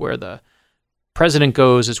go, it's where the president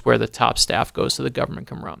goes, it's where the top staff goes, so the government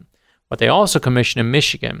can run. What they also commission in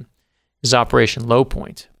Michigan is Operation Low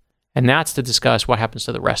Point, and that's to discuss what happens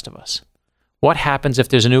to the rest of us. What happens if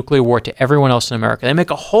there's a nuclear war to everyone else in America? They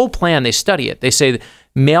make a whole plan. They study it. They say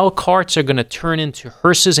mail carts are going to turn into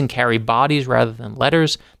hearses and carry bodies rather than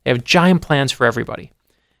letters. They have giant plans for everybody.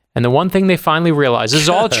 And the one thing they finally realize, this is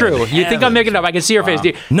all true. You think I'm making it up? I can see your face.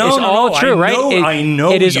 No, it's all true, right? I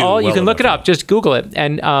know it is all. You well can look it up. Just Google it.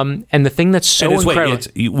 And the thing that's so incredible.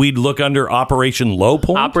 We'd look under Operation Low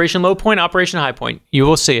Point. Operation Low Point, Operation High Point. You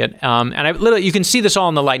will see it. And you can see this all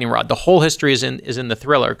in the lightning rod. The whole history is in the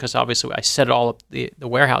thriller, because obviously I set it all up the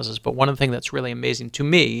warehouses. But one of the things that's really amazing to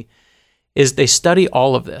me is they study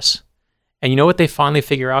all of this, and you know what they finally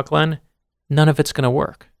figure out, Glenn? None of it's going to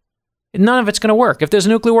work. None of it's going to work. If there's a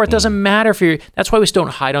nuclear war, it doesn't matter if you're... That's why we just don't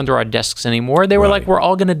hide under our desks anymore. They were like, we're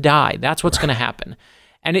all going to die. That's what's going to happen.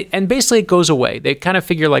 And basically it goes away. They kind of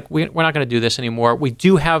figure, like, we're not going to do this anymore. We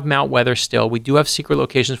do have Mount Weather still. We do have secret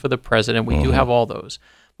locations for the president. We do have all those.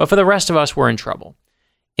 But for the rest of us, we're in trouble.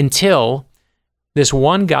 Until this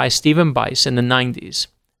one guy, Stephen Bice, in the 90s,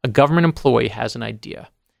 a government employee, has an idea.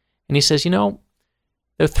 And he says,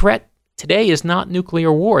 the threat today is not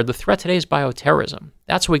nuclear war. The threat today is bioterrorism.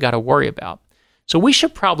 That's what we got to worry about. So we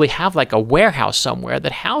should probably have like a warehouse somewhere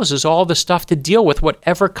that houses all the stuff to deal with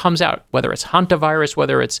whatever comes out, whether it's hantavirus,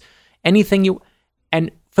 whether it's anything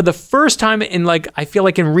and for the first time I feel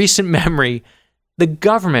like in recent memory, the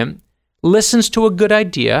government listens to a good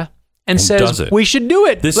idea and says, we should do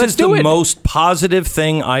it. This is the most positive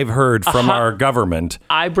thing I've heard from our government.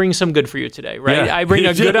 I bring some good for you today, right? Yeah, I bring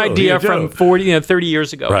a good idea from 30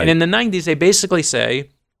 years ago. Right. And in the 90s, they basically say,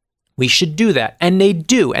 we should do that. And they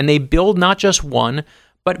do. And they build not just one,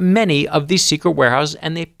 but many of these secret warehouses,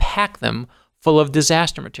 and they pack them full of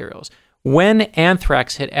disaster materials. When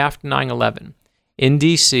anthrax hit after 9/11 in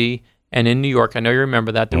D.C. and in New York, I know you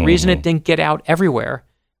remember that, the reason it didn't get out everywhere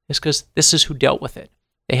is because this is who dealt with it.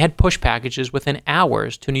 They had push packages within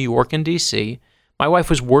hours to New York and D.C. My wife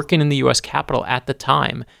was working in the U.S. Capitol at the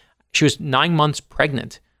time. She was 9 months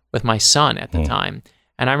pregnant with my son at the time.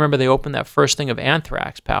 And I remember they opened that first thing of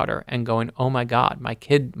anthrax powder and going, oh my God,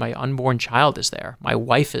 my unborn child is there. My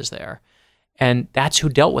wife is there. And that's who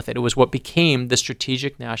dealt with it. It was what became the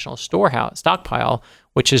Strategic National Stockpile,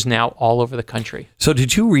 which is now all over the country. So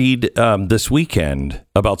did you read this weekend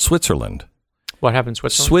about Switzerland? What happened in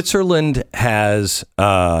Switzerland? Switzerland has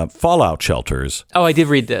fallout shelters. Oh, I did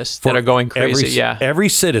read this. That are going crazy, Every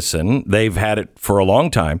citizen, they've had it for a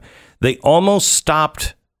long time. They almost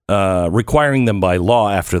stopped requiring them by law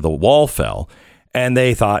after the wall fell. And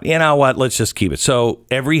they thought, you know what, let's just keep it. So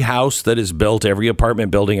every house that is built, every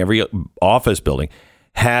apartment building, every office building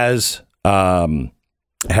has a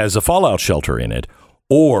fallout shelter in it.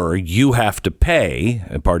 Or you have to pay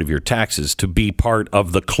part of your taxes to be part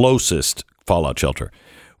of the closest fallout shelter.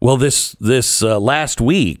 Well, this last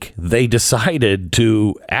week, they decided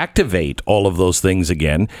to activate all of those things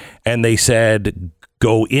again. And they said,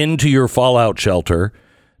 go into your fallout shelter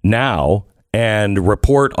now and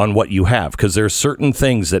report on what you have, because there's certain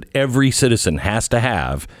things that every citizen has to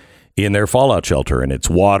have in their fallout shelter, and it's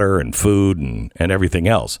water and food and everything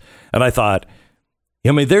else. And I thought,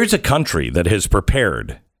 there's a country that has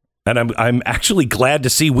prepared, and I'm actually glad to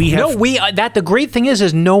see we have. No, the great thing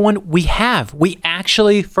is no one we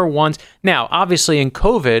actually for once. Now, obviously, in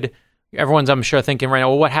COVID, everyone's I'm sure thinking right now,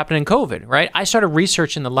 well, what happened in COVID, right? I started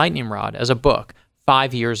researching the lightning rod as a book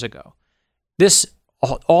 5 years ago.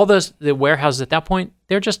 All the warehouses at that point,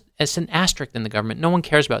 it's an asterisk in the government. No one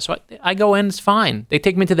cares about it. So I go in, it's fine. They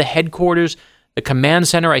take me to the headquarters. the command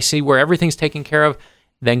center. I see where everything's taken care of.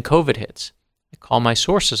 Then COVID hits. I call my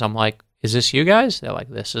sources. I'm like, is this you guys? They're like,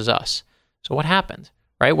 this is us. So what happened,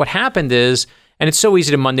 right? What happened is, and it's so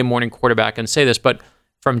easy to Monday morning quarterback and say this, but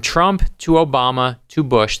from Trump to Obama to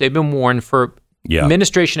Bush, they've been warned for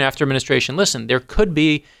administration after administration. Listen,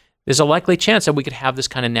 there's a likely chance that we could have this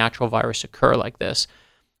kind of natural virus occur like this.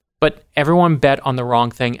 But everyone bet on the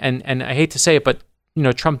wrong thing. And I hate to say it, but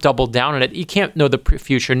Trump doubled down on it. You can't know the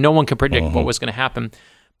future. No one can predict what was going to happen.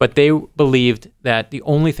 But they believed that the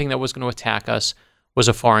only thing that was going to attack us was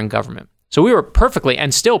a foreign government. So we were perfectly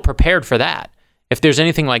and still prepared for that. If there's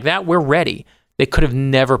anything like that, we're ready. They could have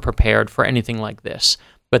never prepared for anything like this.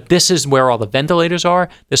 But this is where all the ventilators are.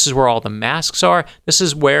 This is where all the masks are.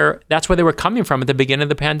 That's where they were coming from at the beginning of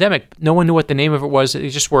the pandemic. No one knew what the name of it was. They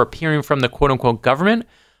just were appearing from the quote-unquote government,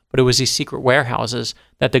 but it was these secret warehouses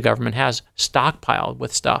that the government has stockpiled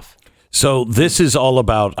with stuff. So this is all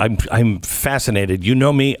about, I'm fascinated. You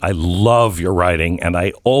know me, I love your writing, and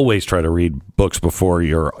I always try to read books before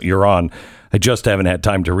you're on. I just haven't had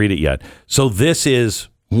time to read it yet. So this is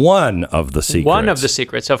one of the secrets. One of the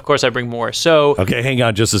secrets. Of course, I bring more. So okay, hang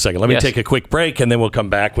on just a second. Let me take a quick break, and then we'll come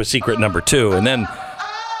back with secret number 2, and then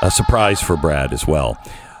a surprise for Brad as well.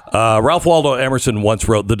 Ralph Waldo Emerson once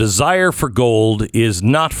wrote, "The desire for gold is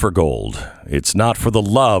not for gold. It's not for the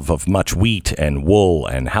love of much wheat and wool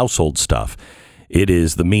and household stuff. It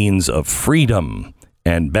is the means of freedom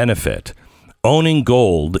and benefit. Owning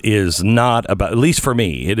gold is not about, at least for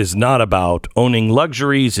me, it is not about owning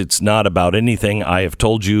luxuries. It's not about anything I have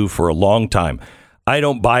told you for a long time. I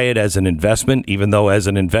don't buy it as an investment, even though as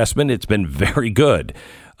an investment, it's been very good.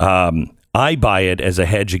 I buy it as a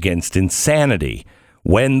hedge against insanity.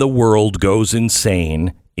 When the world goes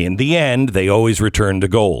insane, in the end, they always return to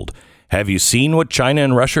gold. Have you seen what China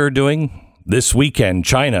and Russia are doing? This weekend,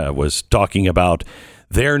 China was talking about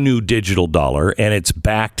their new digital dollar, and it's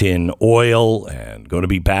backed in oil and going to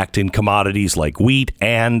be backed in commodities like wheat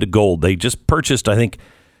and gold. They just purchased, I think,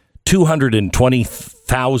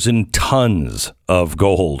 220,000 tons of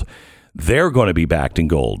gold. They're going to be backed in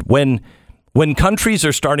gold. When countries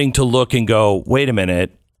are starting to look and go, wait a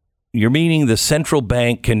minute, you're meaning the central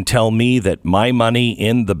bank can tell me that my money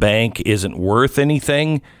in the bank isn't worth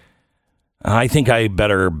anything? I think I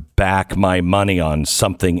better back my money on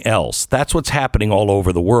something else. That's what's happening all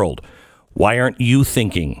over the world. Why aren't you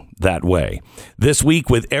thinking that way? This week,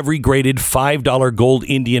 with every graded $5 gold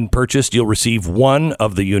Indian purchased, you'll receive one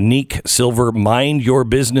of the unique silver Mind Your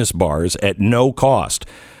Business bars at no cost.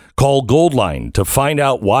 Call Goldline to find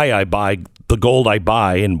out why I buy the gold I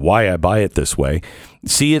buy and why I buy it this way.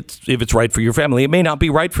 See if it's right for your family. It may not be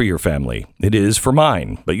right for your family. It is for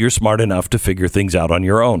mine, but you're smart enough to figure things out on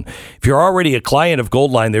your own. If you're already a client of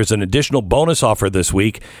Goldline, there's an additional bonus offer this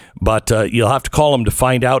week, but you'll have to call them to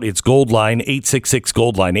find out. It's Goldline,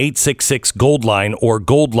 866-GOLDLINE, 866-GOLDLINE, or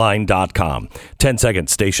goldline.com. 10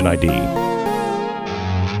 seconds, station ID.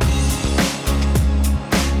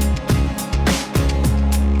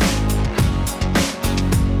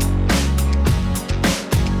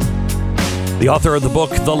 The author of the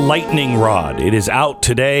book, The Lightning Rod. It is out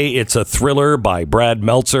today. It's a thriller by Brad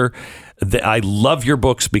Meltzer. I love your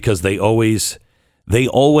books because they always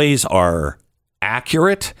are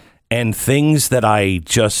accurate and things that I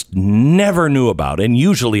just never knew about, and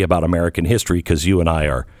usually about American history, because you and I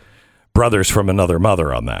are brothers from another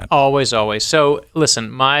mother on that. Always, always. So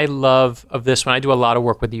listen, my love of this one, I do a lot of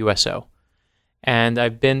work with the USO. And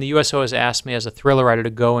the USO has asked me as a thriller writer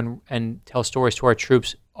to go and tell stories to our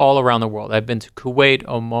troops all around the world. I've been to Kuwait,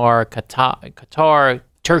 Oman, Qatar,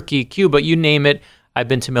 Turkey, Cuba, you name it. I've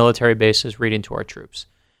been to military bases reading to our troops.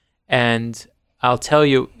 And I'll tell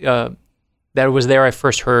you that it was there I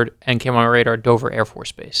first heard and came on my radar, Dover Air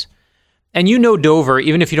Force Base. And you know Dover,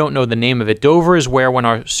 even if you don't know the name of it, Dover is where when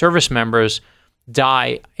our service members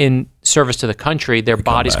die in service to the country, their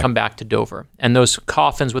bodies come back to Dover. And those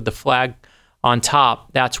coffins with the flag on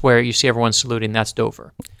top, that's where you see everyone saluting. That's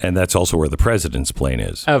Dover. And that's also where the president's plane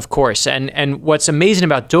is. Of course. And what's amazing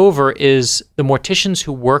about Dover is the morticians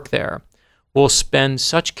who work there will spend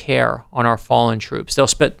such care on our fallen troops. They'll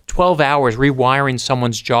spend 12 hours rewiring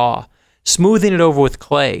someone's jaw, smoothing it over with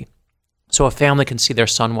clay so a family can see their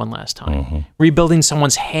son one last time, rebuilding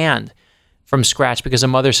someone's hand from scratch because a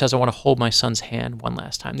mother says, I want to hold my son's hand one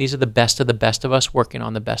last time. These are the best of us working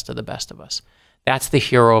on the best of us. That's the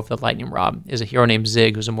hero of the Lightning Rod, is a hero named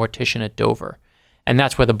Zig, who's a mortician at Dover. And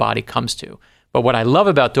that's where the body comes to. But what I love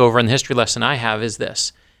about Dover, and the history lesson I have is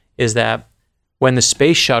this, is that when the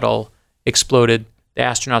space shuttle exploded, the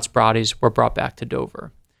astronauts' bodies were brought back to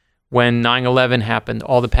Dover. When 9/11 happened,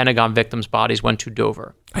 all the Pentagon victims' bodies went to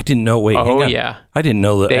Dover. I didn't know. Wait, hang on. Yeah. I didn't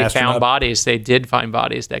know that they found bodies. They did find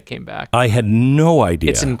bodies that came back. I had no idea.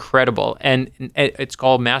 It's incredible, and it's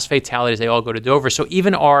called mass fatalities. They all go to Dover. So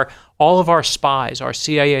even all of our spies, our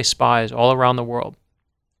CIA spies, all around the world,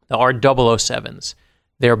 our 007s,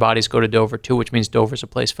 their bodies go to Dover too, which means Dover's a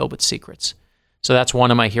place filled with secrets. So that's one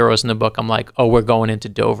of my heroes in the book. I'm like, oh, we're going into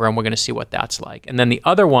Dover, and we're going to see what that's like. And then the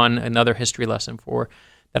other one, another history lesson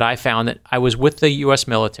that I found, that I was with the U.S.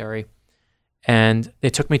 military, and they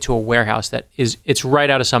took me to a warehouse it's right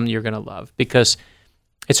out of something you're going to love, because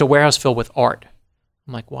it's a warehouse filled with art.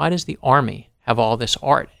 I'm like, why does the Army have all this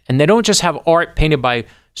art? And they don't just have art painted by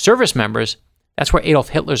service members. That's where Adolf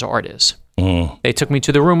Hitler's art is. They took me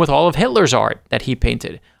to the room with all of Hitler's art that he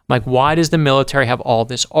painted. I'm like, why does the military have all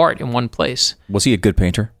this art in one place? Was he a good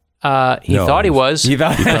painter? He thought he was. He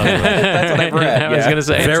thought that's what I've read. I was going to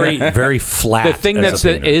say. Very, very flat. The thing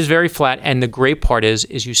it is very flat, and the great part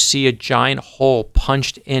is you see a giant hole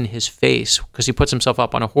punched in his face because he puts himself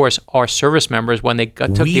up on a horse. Our service members, when they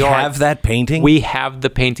took the art. We have that painting? We have the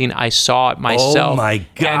painting. I saw it myself. Oh, my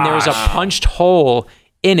gosh. And there's a punched hole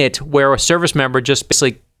in it where a service member just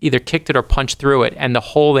basically either kicked it or punched through it, and the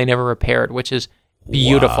hole they never repaired, which is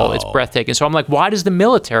beautiful. Wow. It's breathtaking. So I'm like, why does the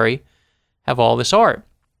military have all this art?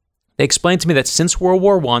 They explained to me that since World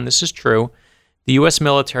War I, this is true, the U.S.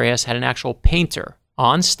 military has had an actual painter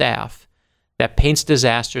on staff that paints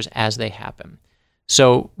disasters as they happen.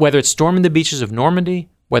 So whether it's storming the beaches of Normandy,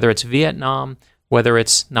 whether it's Vietnam, whether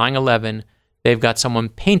it's 9/11, they've got someone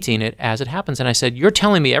painting it as it happens. And I said, you're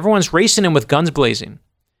telling me everyone's racing in with guns blazing,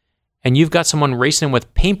 and you've got someone racing in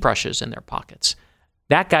with paintbrushes in their pockets.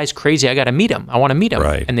 That guy's crazy. I got to meet him. I want to meet him.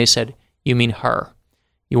 Right. And they said, you mean her.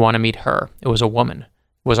 You want to meet her. It was a woman.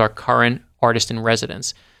 Was our current artist in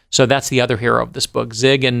residence. So that's the other hero of this book.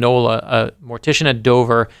 Zig and Nola, a mortician at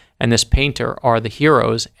Dover, and this painter are the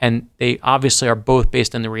heroes, and they obviously are both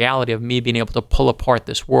based on the reality of me being able to pull apart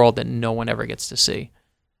this world that no one ever gets to see.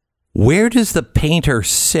 Where does the painter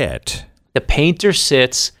sit? The painter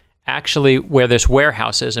sits actually where this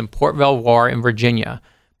warehouse is in Port Belvoir in Virginia,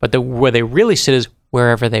 but where they really sit is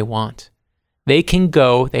wherever they want. They can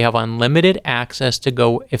go, they have unlimited access to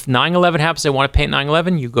go. If 9/11 happens, they want to paint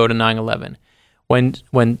 9/11, you go to 9/11.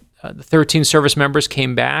 When the 13 service members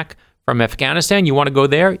came back from Afghanistan, you want to go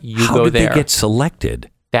there, you How go did there. They get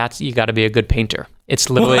selected? You got to be a good painter.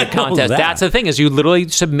 It's literally a contest. That's the thing, is you literally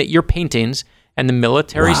submit your paintings, and the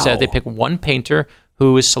military says they pick one painter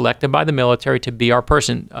who is selected by the military to be our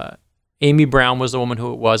person. Amy Brown was the woman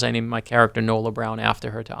who it was. I named my character Nola Brown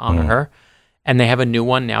after her to honor her. And they have a new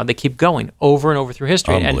one now. They keep going over and over through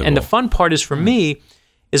history. And the fun part is, for me,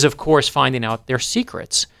 is of course finding out their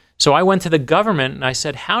secrets. So I went to the government and I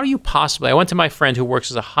said, how do you possibly, I went to my friend who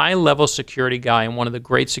works as a high-level security guy in one of the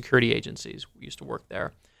great security agencies. We used to work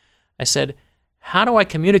there. I said, how do I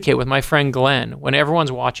communicate with my friend Glenn when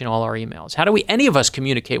everyone's watching all our emails? How do any of us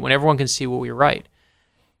communicate when everyone can see what we write?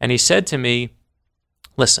 And he said to me,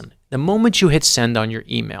 listen, the moment you hit send on your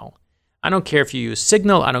email, I don't care if you use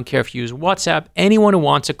Signal, I don't care if you use WhatsApp, anyone who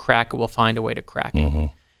wants to crack it will find a way to crack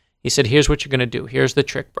it. He said, here's what you're going to do. Here's the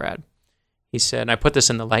trick, Brad. He said, and I put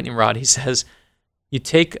this in the lightning rod, he says, you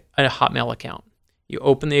take a Hotmail account, you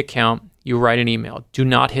open the account, you write an email. Do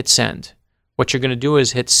not hit send. What you're going to do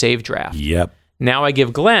is hit save draft. Yep. Now I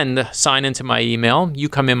give Glenn the sign into my email. You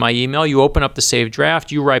come in my email, you open up the save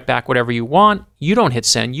draft, you write back whatever you want. You don't hit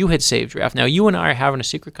send, you hit save draft. Now you and I are having a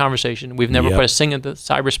secret conversation. We've never put a thing into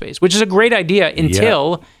cyberspace, which is a great idea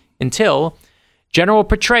until General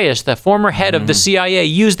Petraeus, the former head of the CIA,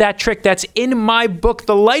 used that trick that's in my book,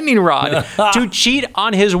 The Lightning Rod, to cheat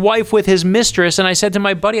on his wife with his mistress. And I said to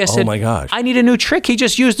my buddy, I said, oh my gosh, I need a new trick. He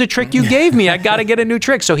just used the trick you gave me. I got to get a new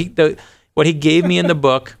trick. So what he gave me in the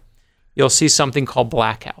book, you'll see something called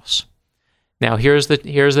Black House. Now, here's the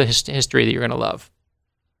history that you're going to love.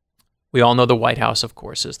 We all know the White House, of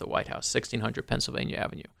course, is the White House, 1600 Pennsylvania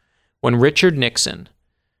Avenue. When Richard Nixon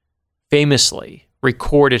famously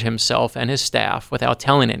recorded himself and his staff without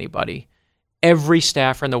telling anybody, every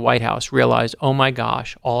staffer in the White House realized, oh my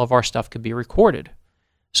gosh, all of our stuff could be recorded.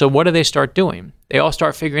 So what do they start doing? They all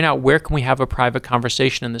start figuring out, where can we have a private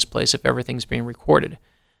conversation in this place if everything's being recorded?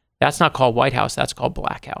 That's not called White House, that's called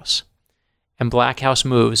Black House. And Black House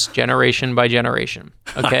moves generation by generation,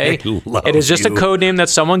 okay? It is just a code name that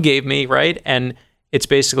someone gave me, right? And it's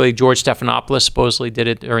basically George Stephanopoulos supposedly did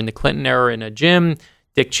it during the Clinton era in a gym.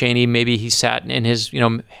 Dick Cheney, maybe he sat in his,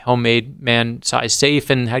 homemade man-sized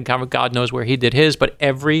safe and had God knows where he did his. But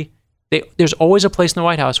there's always a place in the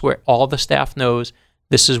White House where all the staff knows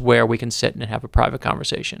this is where we can sit and have a private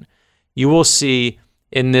conversation. You will see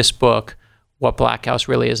in this book what Black House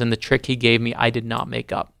really is. And the trick he gave me, I did not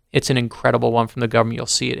make up. It's an incredible one from the government. You'll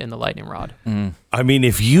see it in the lightning rod. I mean,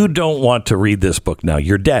 if you don't want to read this book now,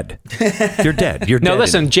 you're dead. You're dead. You're No, dead.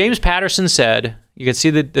 listen, James Patterson said, you can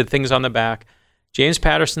see the things on the back. James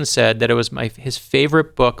Patterson said that it was his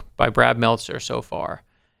favorite book by Brad Meltzer so far.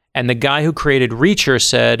 And the guy who created Reacher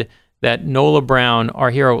said that Nola Brown,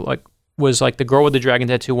 our hero, was like the girl with the dragon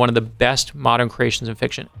tattoo, one of the best modern creations in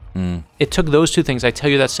fiction. It took those two things. I tell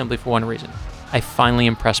you that simply for one reason. I finally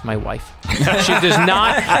impressed my wife.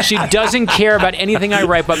 She doesn't care about anything I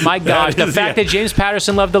write, but my gosh, the fact that James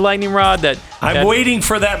Patterson loved the lightning rod, I'm waiting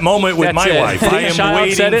for that moment with my wife. I am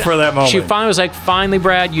waiting for that moment. She finally was like, finally,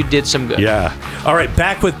 Brad, you did some good. Yeah. All right,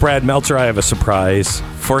 back with Brad Meltzer. I have a surprise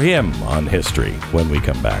for him on history when we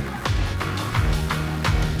come back.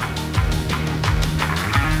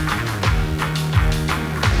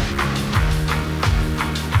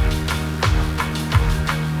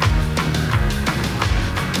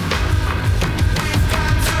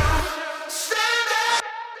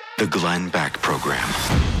 The Glenn Beck Program.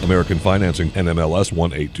 American Financing, NMLS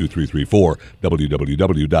 182334,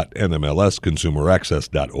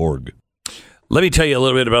 www.nmlsconsumeraccess.org. Let me tell you a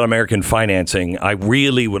little bit about American Financing. I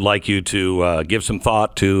really would like you to give some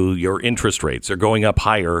thought to your interest rates. They're going up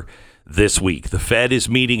higher this week. The Fed is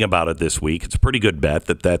meeting about it this week. It's a pretty good bet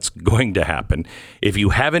that that's going to happen. If you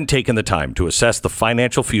haven't taken the time to assess the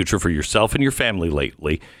financial future for yourself and your family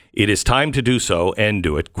lately, it is time to do so and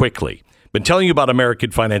do it quickly. Been telling you about American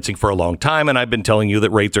Financing for a long time, and I've been telling you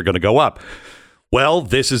that rates are going to go up. Well,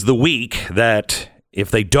 this is the week that if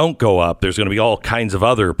they don't go up, there's going to be all kinds of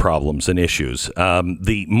other problems and issues.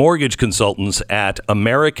 The mortgage consultants at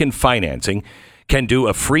American Financing can do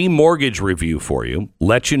a free mortgage review for you,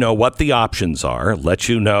 let you know what the options are, let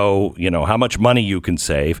you know, how much money you can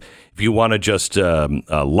save. If you want to just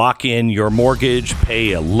lock in your mortgage,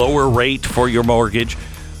 pay a lower rate for your mortgage.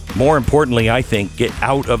 More importantly, I think, get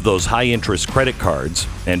out of those high-interest credit cards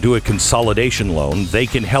and do a consolidation loan. They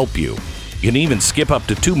can help you. You can even skip up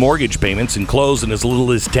to 2 mortgage payments and close in as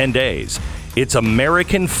little as 10 days. It's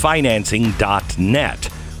AmericanFinancing.net.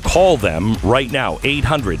 Call them right now,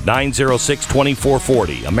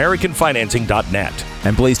 800-906-2440, AmericanFinancing.net.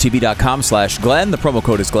 And BlazeTV.com/Glenn. The promo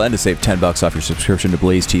code is Glenn to save $10 off your subscription to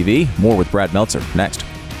Blaze TV. More with Brad Meltzer next.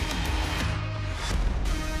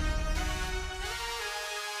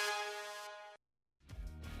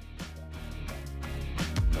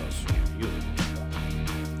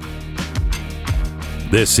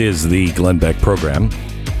 This is the Glenn Beck Program.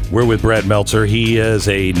 We're with Brad Meltzer. He has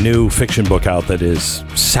a new fiction book out that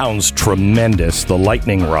sounds tremendous, The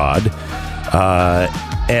Lightning Rod.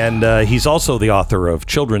 And he's also the author of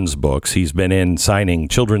children's books. He's been in signing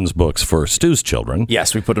children's books for Stu's children.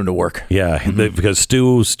 Yes, we put him to work. Yeah, because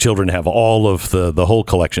Stu's children have all of the whole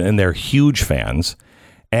collection, and they're huge fans.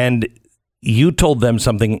 And you told them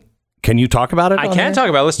something. Can you talk about it? I can talk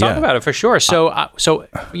about it. Let's talk about it for sure. So, I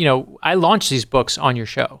launched these books on your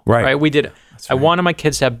show. Right? We did. I wanted my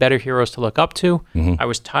kids to have better heroes to look up to. I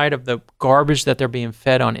was tired of the garbage that they're being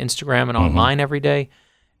fed on Instagram and online every day.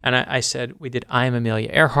 And I said, we did I Am Amelia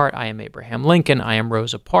Earhart, I Am Abraham Lincoln, I Am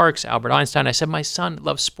Rosa Parks, Albert Einstein. I said, my son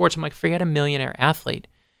loves sports. I'm like, forget a millionaire athlete.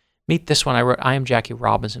 Meet this one. I wrote I Am Jackie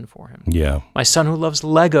Robinson for him. Yeah. My son who loves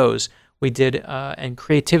Legos. We did, and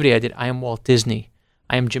creativity, I did I Am Walt Disney.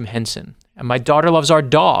 I Am Jim Henson. And my daughter loves our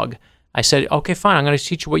dog. I said, okay, fine. I'm going to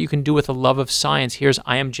teach you what you can do with a love of science. Here's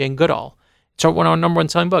I Am Jane Goodall. It's one of our number one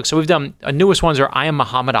selling books. So we've done, newest ones are I Am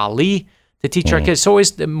Muhammad Ali to teach our kids. So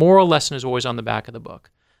always, the moral lesson is always on the back of the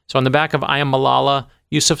book. So on the back of I Am Malala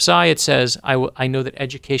Yousafzai, it says, I know that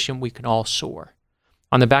education we can all soar.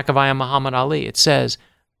 On the back of I Am Muhammad Ali, it says,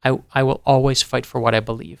 I will always fight for what I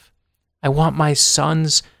believe. I want my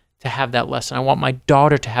sons to have that lesson. I want my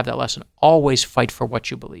daughter to have that lesson. Always fight for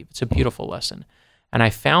what you believe. It's a beautiful lesson. And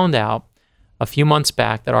I found out a few months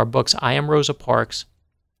back that our books, I Am Rosa Parks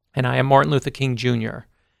and I Am Martin Luther King Jr.,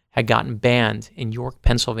 had gotten banned in York,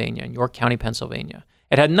 Pennsylvania, in York County, Pennsylvania.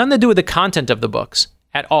 It had nothing to do with the content of the books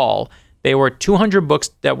at all. They were 200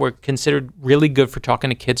 books that were considered really good for talking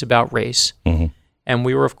to kids about race. And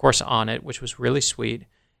we were, of course, on it, which was really sweet.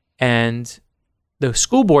 And the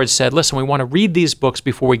school board said, listen, we want to read these books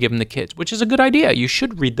before we give them to kids, which is a good idea. You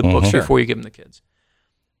should read the books before you give them to kids.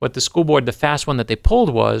 What the school board, the fast one that they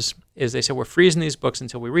pulled is they said, we're freezing these books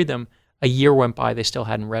until we read them. A year went by, they still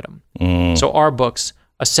hadn't read them. So our books,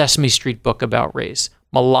 a Sesame Street book about race,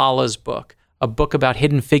 Malala's book, a book about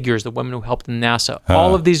hidden figures, the women who helped in NASA,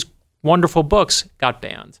 all of these wonderful books got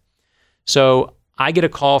banned. So I get a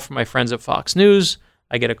call from my friends at Fox News.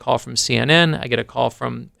 I get a call from CNN. I get a call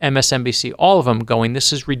from MSNBC, all of them going,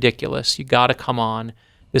 this is ridiculous. You got to come on.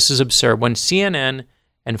 this is absurd. When CNN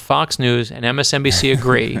and Fox News and MSNBC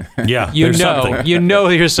agree, yeah, you know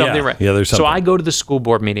there's something right. Yeah, there's something. So I go to the school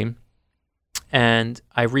board meeting, and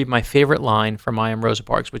I read my favorite line from I Am Rosa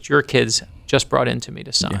Parks, which your kids just brought into me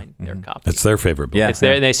to sign their copy. It's their favorite book. Yeah,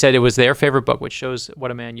 they said it was their favorite book, which shows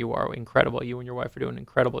what a man you are. Incredible. You and your wife are doing an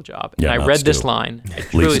incredible job. And I read this line.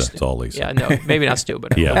 Lisa, it's all Lisa. Yeah, no, maybe not Stu,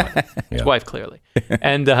 but his wife clearly.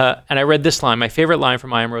 And I read this line, my favorite line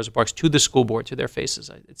from I Am Rosa Parks, to the school board, to their faces.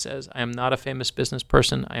 It says, I am not a famous business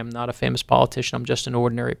person. I am not a famous politician. I'm just an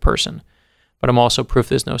ordinary person. But I'm also proof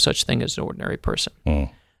there's no such thing as an ordinary person.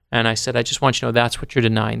 And I said, I just want you to know that's what you're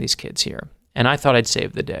denying these kids here. And I thought I'd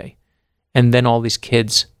save the day. And then all these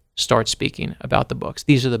kids start speaking about the books.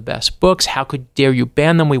 These are the best books. How could dare you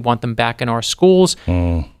ban them? We want them back in our schools.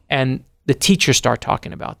 And the teachers start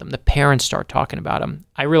talking about them. The parents start talking about them.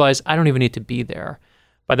 I realize I don't even need to be there.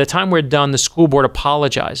 By the time we're done, the school board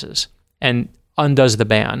apologizes and undoes the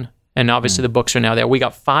ban. And obviously the books are now there. We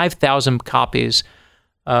got 5,000 copies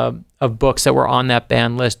of books that were on that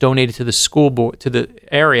ban list donated to the school board, to the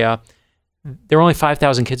area. There are only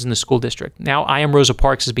 5,000 kids in the school district. Now I Am Rosa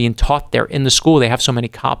Parks is being taught there in the school. They have so many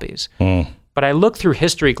copies. But I looked through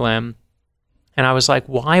history, Glenn, and I was like,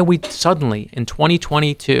 why are we suddenly in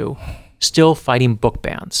 2022 still fighting book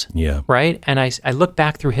bans? Yeah. Right? And I looked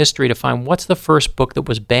back through history to find what's the first book that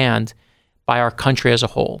was banned by our country as a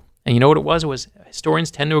whole. And you know what it was? It was, historians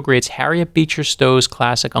tend to agree, it's Harriet Beecher Stowe's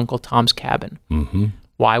classic Uncle Tom's Cabin.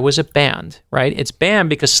 Why was it banned, right? It's banned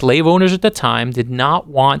because slave owners at the time did not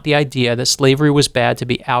want the idea that slavery was bad to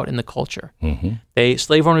be out in the culture.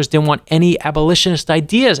 Slave owners didn't want any abolitionist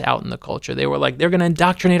ideas out in the culture. They were like, they're going to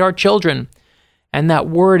indoctrinate our children. And that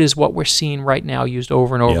word is what we're seeing right now used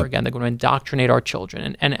over and over again. They're going to indoctrinate our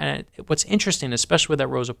children. And what's interesting, especially with that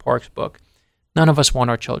Rosa Parks book, none of us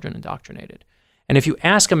want our children indoctrinated. And if you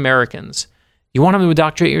ask Americans, you want them to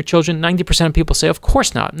indoctrinate your children? 90% of people say, of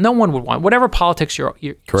course not. No one would want, whatever politics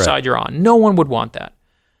side you're on, no one would want that.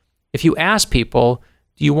 If you ask people,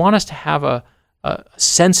 do you want us to have a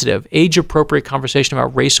sensitive, age-appropriate conversation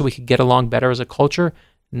about race so we could get along better as a culture?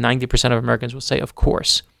 90% of Americans will say, of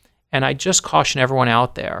course. And I just caution everyone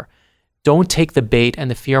out there, don't take the bait and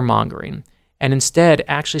the fear-mongering, and instead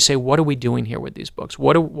actually say, what are we doing here with these books?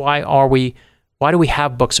 Why do we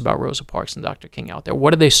have books about Rosa Parks and Dr. King out there?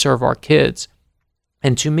 What do they serve our kids?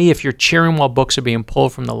 And to me, if you're cheering while books are being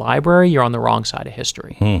pulled from the library, you're on the wrong side of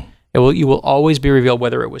history. You will always be revealed,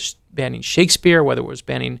 whether it was banning Shakespeare, whether it was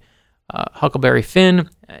banning Huckleberry Finn,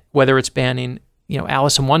 whether it's banning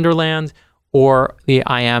Alice in Wonderland, or the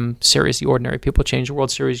I Am series, the Ordinary People Change the World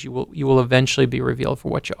series. You will eventually be revealed for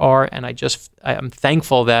what you are. And I'm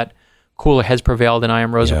thankful that cooler heads prevailed, and I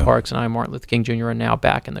Am Rosa Parks and I Am Martin Luther King Jr. are now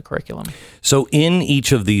back in the curriculum. So in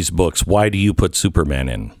each of these books, why do you put Superman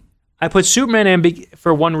in? I put Superman in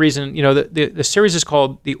for one reason. The series is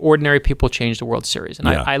called the Ordinary People Change the World series. And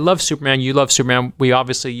I love Superman. You love Superman.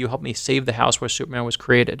 You helped me save the house where Superman was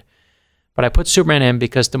created. But I put Superman in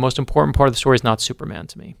because the most important part of the story is not Superman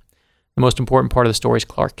to me. The most important part of the story is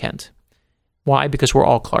Clark Kent. Why? Because we're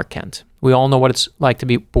all Clark Kent. We all know what it's like to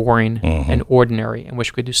be boring and ordinary and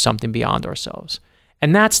wish we could do something beyond ourselves.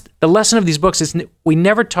 And that's the lesson of these books is we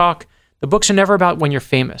never talk, the books are never about when you're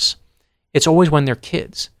famous. It's always when they're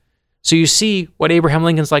kids. So you see what Abraham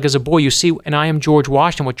Lincoln's like as a boy. You see, and I Am George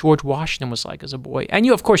Washington, what George Washington was like as a boy. And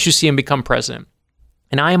of course, you see him become president.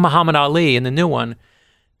 And I Am Muhammad Ali in the new one.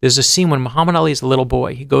 There's a scene when Muhammad Ali is a little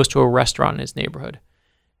boy. He goes to a restaurant in his neighborhood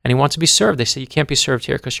and he wants to be served. They say, you can't be served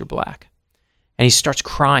here because you're black. And he starts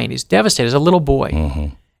crying. He's devastated as a little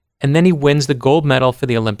boy. And then he wins the gold medal for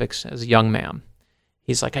the Olympics as a young man.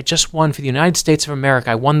 He's like, I just won for the United States of America.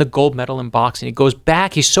 I won the gold medal in boxing. He goes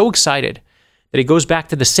back. He's so excited that he goes back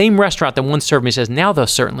to the same restaurant that once served him. He says, now they'll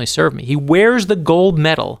certainly serve me. He wears the gold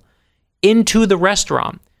medal into the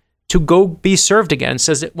restaurant to go be served again and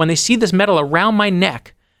says that when they see this medal around my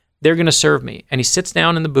neck, they're going to serve me. And he sits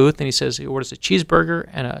down in the booth and he says, he orders a cheeseburger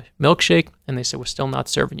and a milkshake. And they say, we're still not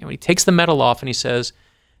serving you. And he takes the medal off and he says,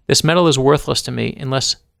 this medal is worthless to me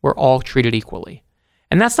unless we're all treated equally.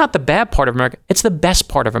 And that's not the bad part of America. It's the best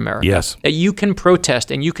part of America. Yes. That you can protest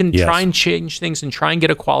and you can try and change things and try and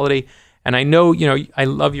get equality. And I know, I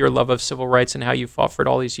love your love of civil rights and how you fought for it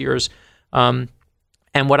all these years. And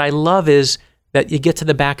what I love is that you get to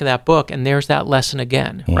the back of that book and there's that lesson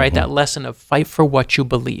again, right? That lesson of fight for what you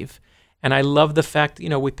believe. And I love the fact,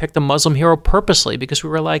 we picked a Muslim hero purposely because we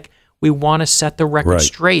were like, we want to set the record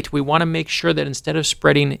straight. We want to make sure that instead of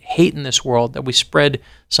spreading hate in this world, that we spread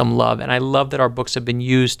some love. And I love that our books have been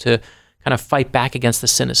used to kind of fight back against the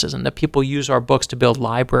cynicism, that people use our books to build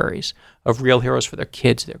libraries of real heroes for their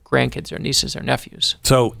kids, their grandkids, their nieces, their nephews.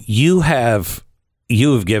 So you have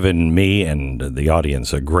you have given me and the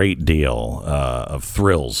audience a great deal of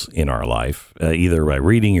thrills in our life, either by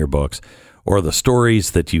reading your books or the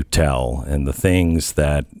stories that you tell and the things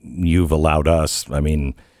that you've allowed us. I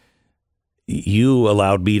mean, you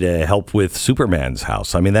allowed me to help with Superman's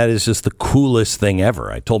house. I mean, that is just the coolest thing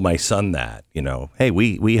ever. I told my son that, hey,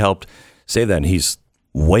 we helped save that. And he's,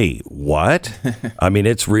 wait, what? I mean,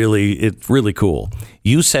 it's really cool.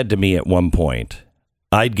 You said to me at one point,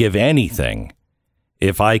 I'd give anything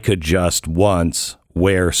if I could just once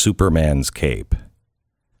wear Superman's cape.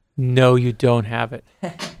 No, you don't have it.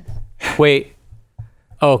 Wait.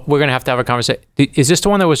 Oh, we're going to have a conversation. Is this the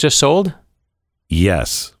one that was just sold?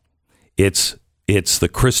 Yes. It's the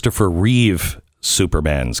Christopher Reeve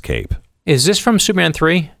Superman's cape. Is this from Superman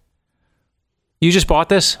 3? You just bought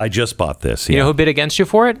this? I just bought this, You know who bid against you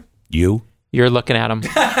for it? You? You're looking at him.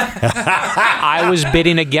 I was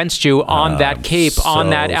bidding against you on that cape, on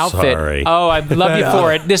that outfit. Sorry. Oh, I love you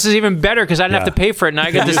for it. This is even better because I didn't have to pay for it, and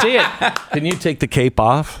I get to see it. Can you take the cape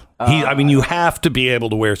off? You have to be able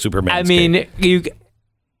to wear Superman's cape.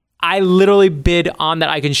 I literally bid on that.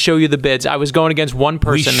 I can show you the bids. I was going against one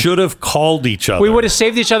person. We should have called each other. We would have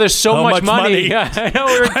saved each other so much money. Yeah, I know,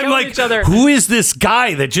 we were killing each other. Who is this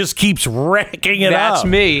guy that just keeps racking it up? That's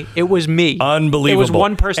me. It was me. Unbelievable. It was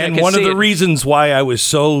one person. And one of the reasons why I was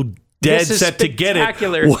so dead set to get it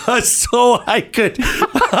was so I could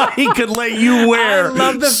let you wear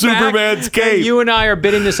Superman's cape. You and I are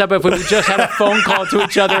bidding this up. If we just had a phone call to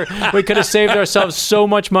each other, we could have saved ourselves so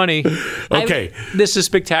much money. Okay, this is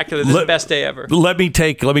spectacular. This is the best day ever. Let me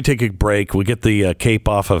take a break. We get the cape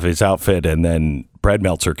off of his outfit, and then Brad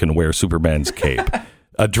Meltzer can wear Superman's cape.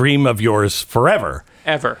 A dream of yours forever.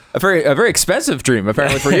 Ever. A very expensive dream,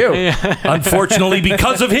 apparently, for you. Unfortunately,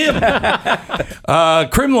 because of him.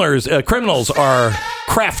 Criminals are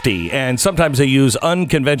crafty, and sometimes they use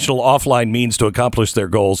unconventional offline means to accomplish their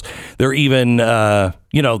goals. They're even,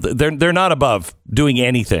 they're not above doing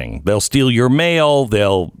anything. They'll steal your mail.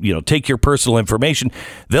 They'll, take your personal information.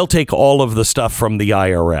 They'll take all of the stuff from the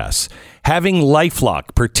IRS. Having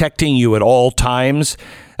LifeLock protecting you at all times,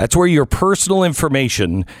 that's where your personal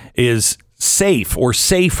information is safe or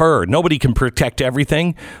safer. Nobody can protect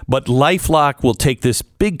everything, but LifeLock will take this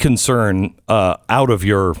big concern out of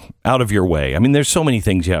your way. I mean, there's so many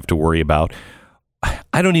things you have to worry about.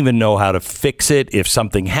 I don't even know how to fix it if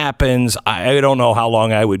something happens. I don't know how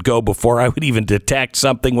long I would go before I would even detect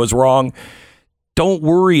something was wrong. Don't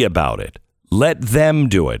worry about it. Let them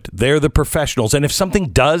do it. They're the professionals. And if something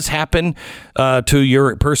does happen to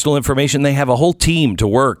your personal information, they have a whole team to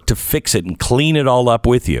work to fix it and clean it all up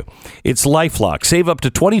with you. It's LifeLock. Save up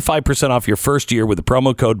to 25% off your first year with the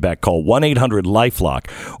promo code BECK. Call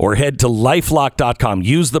 1-800-LifeLock or head to LifeLock.com.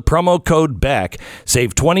 Use the promo code BECK.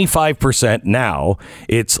 Save 25% now.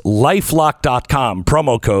 It's LifeLock.com.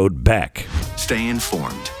 Promo code BECK. Stay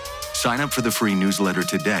informed. Sign up for the free newsletter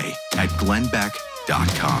today at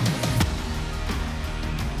glennbeck.com.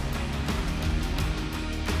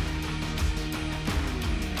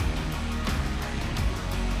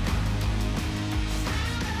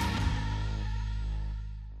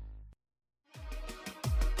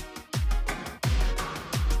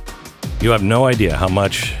 You have no idea how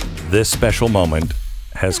much this special moment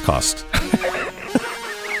has cost.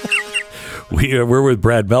 We're with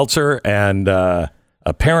Brad Meltzer, and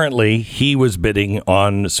apparently he was bidding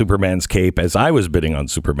on Superman's cape as I was bidding on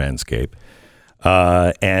Superman's cape.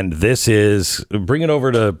 And this is bring it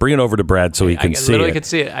over to Brad so he can see it. I literally can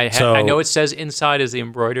see it. I know it says inside is the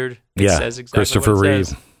embroidered. It says exactly Christopher what it Reeve.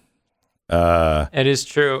 says. It is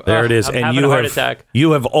true. There it is. I'm and having a heart attack.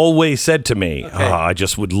 You have always said to me, I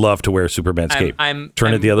just would love to wear Superman's cape.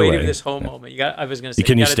 Turn it the other way. This whole moment. I was going to say,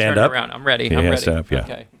 can you gotta stand turn it up? around. I'm ready. Yeah, I'm ready. stand up,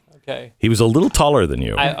 yeah. Okay. He was a little taller than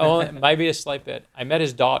you. Might be a slight bit. I met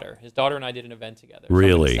his daughter. His daughter and I did an event together. So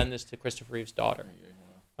Really? I'm gonna send this to Christopher Reeve's daughter.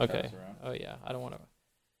 Okay. Oh yeah. I don't want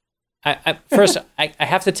to. First, I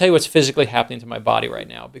have to tell you what's physically happening to my body right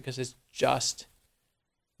now because it's just,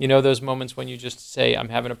 those moments when you just say, I'm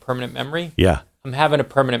having a permanent memory? Yeah. I'm having a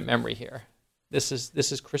permanent memory here. This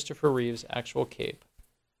is Christopher Reeve's actual cape.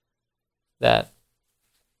 The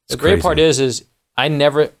great part is I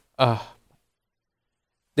never,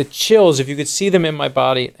 the chills, if you could see them in my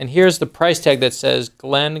body, and here's the price tag that says,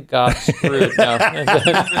 Glenn got screwed. No.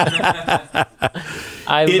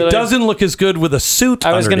 It doesn't look as good with a suit.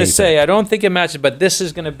 I was going to say, I don't think it matches, but this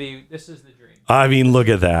is the dream. I mean, look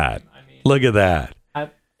at that. Look at that.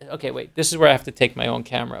 Okay, wait. This is where I have to take my own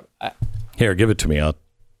camera. Here, give it to me. Do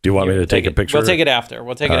you want me to take a picture? We'll take it after.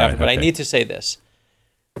 But I need to say this.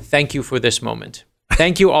 Thank you for this moment.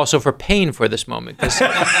 Thank you also for paying for this moment, because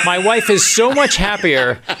my wife is so much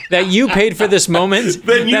happier that you paid for this moment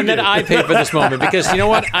than that I paid for this moment, because you know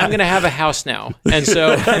what? I'm going to have a house now. And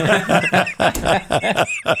so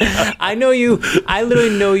I know you. I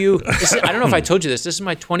literally know you. I don't know if I told you this. This is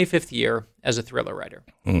my 25th year as a thriller writer.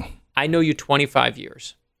 I know you 25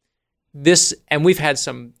 years. And we've had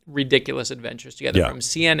some ridiculous adventures together, from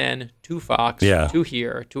CNN to Fox to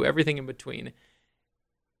here to everything in between.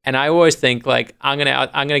 And I always think, like, I'm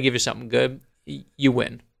gonna give you something good. You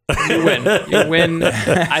win. You win. You win.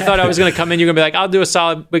 I thought I was gonna come in. You're gonna be like, I'll do a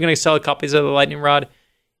solid. We're gonna sell copies of the Lightning Rod.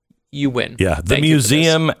 You win. Yeah, the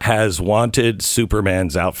museum has wanted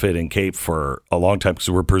Superman's outfit and cape for a long time because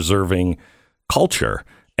we're preserving culture,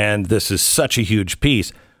 and this is such a huge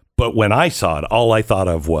piece. But when I saw it, all I thought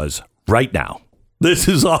of was right now. This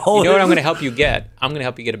is all. You know what I'm going to help you get? I'm going to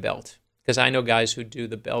help you get a belt, because I know guys who do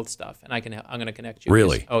the belt stuff, and I'm going to connect you.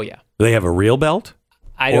 Really? Oh yeah. They have a real belt,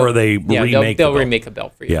 or they remake. They'll remake a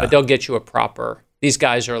belt for you, but they'll get you a proper. These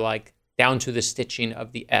guys are like down to the stitching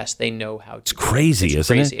of the S. They know how to. It's crazy,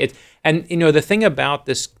 isn't it? And you know the thing about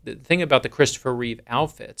the Christopher Reeve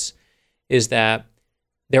outfits is that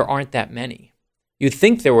there aren't that many. You'd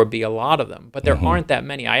think there would be a lot of them, but there aren't that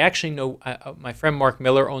many. I actually know my friend Mark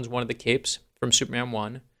Miller owns one of the capes from Superman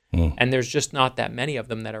 1, and there's just not that many of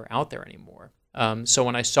them that are out there anymore. So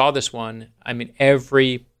when I saw this one, I mean,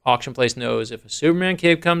 every auction place knows if a Superman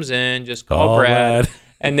cape comes in, just call Brad,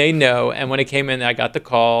 and they know. And when it came in, I got the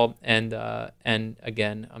call, and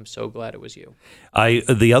again, I'm so glad it was you.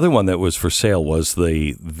 The other one that was for sale was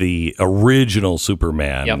the original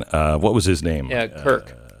Superman. Yep. What was his name? Yeah,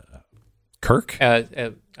 Kirk. Kirk? I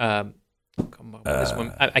can't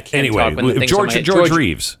anyway, talk. George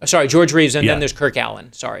Reeves. Sorry, George Reeves, and then there's Kirk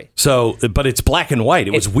Allen. Sorry. So, but it's black and white.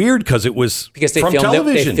 It was weird because it was from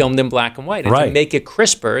television. They filmed in black and white. And to make it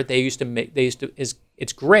crisper,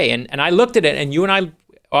 it's gray. And I looked at it, and you and I,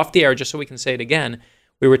 off the air, just so we can say it again,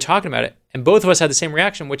 we were talking about it, and both of us had the same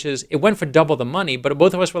reaction, which is it went for double the money, but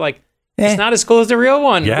both of us were like, it's not as cool as the real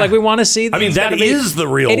one. Yeah. Like, we want to see. I mean, that is the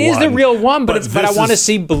real one. It is the real one, but I want to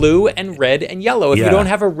see blue and red and yellow. If you don't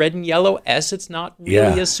have a red and yellow S, it's not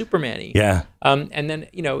really as Superman-y. Yeah. And then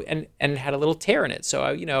and it had a little tear in it. So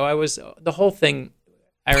I was the whole thing.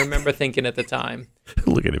 I remember thinking at the time.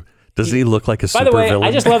 Look at him. Does he look like a supervillain? By the way,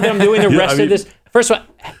 I just love that I'm doing the rest of this. First of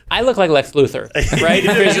all, I look like Lex Luthor, right?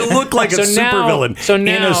 You look like a supervillain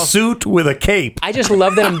in a suit with a cape. I just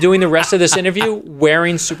love that I'm doing the rest of this interview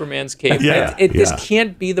wearing Superman's cape. This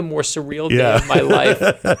can't be the more surreal day of my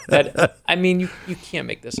life. I mean, you can't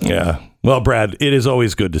make this up. Yeah. Well, Brad, it is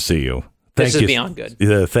always good to see you. This is beyond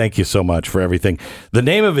good. Thank you so much for everything. The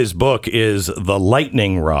name of his book is The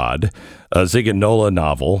Lightning Rod, a Zig and Nola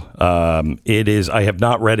novel. It is. I have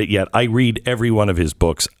not read it yet. I read every one of his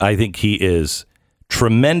books. I think he is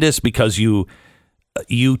tremendous because you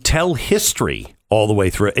tell history all the way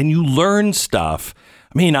through and you learn stuff.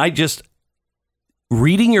 I mean,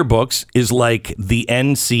 reading your books is like the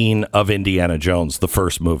end scene of Indiana Jones, the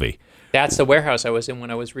first movie. That's the warehouse I was in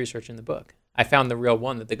when I was researching the book. I found the real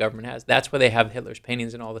one that the government has. That's where they have Hitler's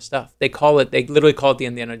paintings and all the stuff. They literally call it the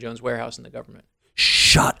Indiana Jones warehouse in the government.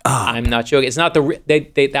 Shut up. I'm not joking. It's not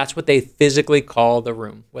that's what they physically call the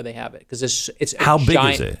room where they have it. Because it's how big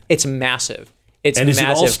is it? It's massive. Is it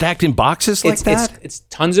all stacked in boxes like that? It's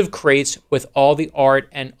tons of crates with all the art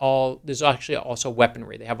and all. There's actually also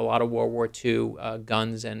weaponry. They have a lot of World War II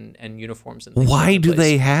guns and uniforms. And why do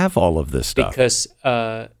they have all of this stuff? Because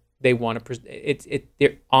they want to.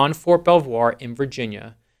 They're on Fort Belvoir in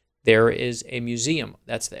Virginia. There is a museum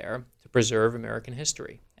that's there to preserve American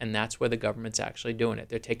history, and that's where the government's actually doing it.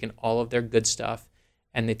 They're taking all of their good stuff,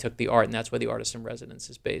 and they took the art, and that's where the artist in residence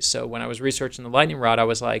is based. So when I was researching the Lightning Rod, I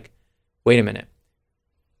was like, wait a minute.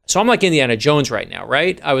 So I'm like Indiana Jones right now,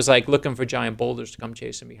 right? I was like looking for giant boulders to come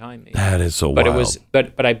chasing behind me. That is so wild.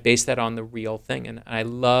 But I based that on the real thing, and I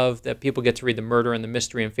love that people get to read the murder and the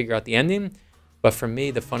mystery and figure out the ending. But for me,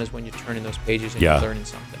 the fun is when you're turning those pages and you're learning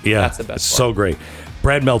something. Yeah, that's the best part. So great.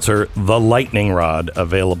 Brad Meltzer, The Lightning Rod,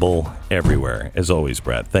 available everywhere. As always,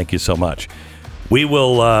 Brad, thank you so much. We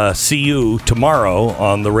will see you tomorrow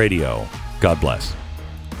on the radio. God bless.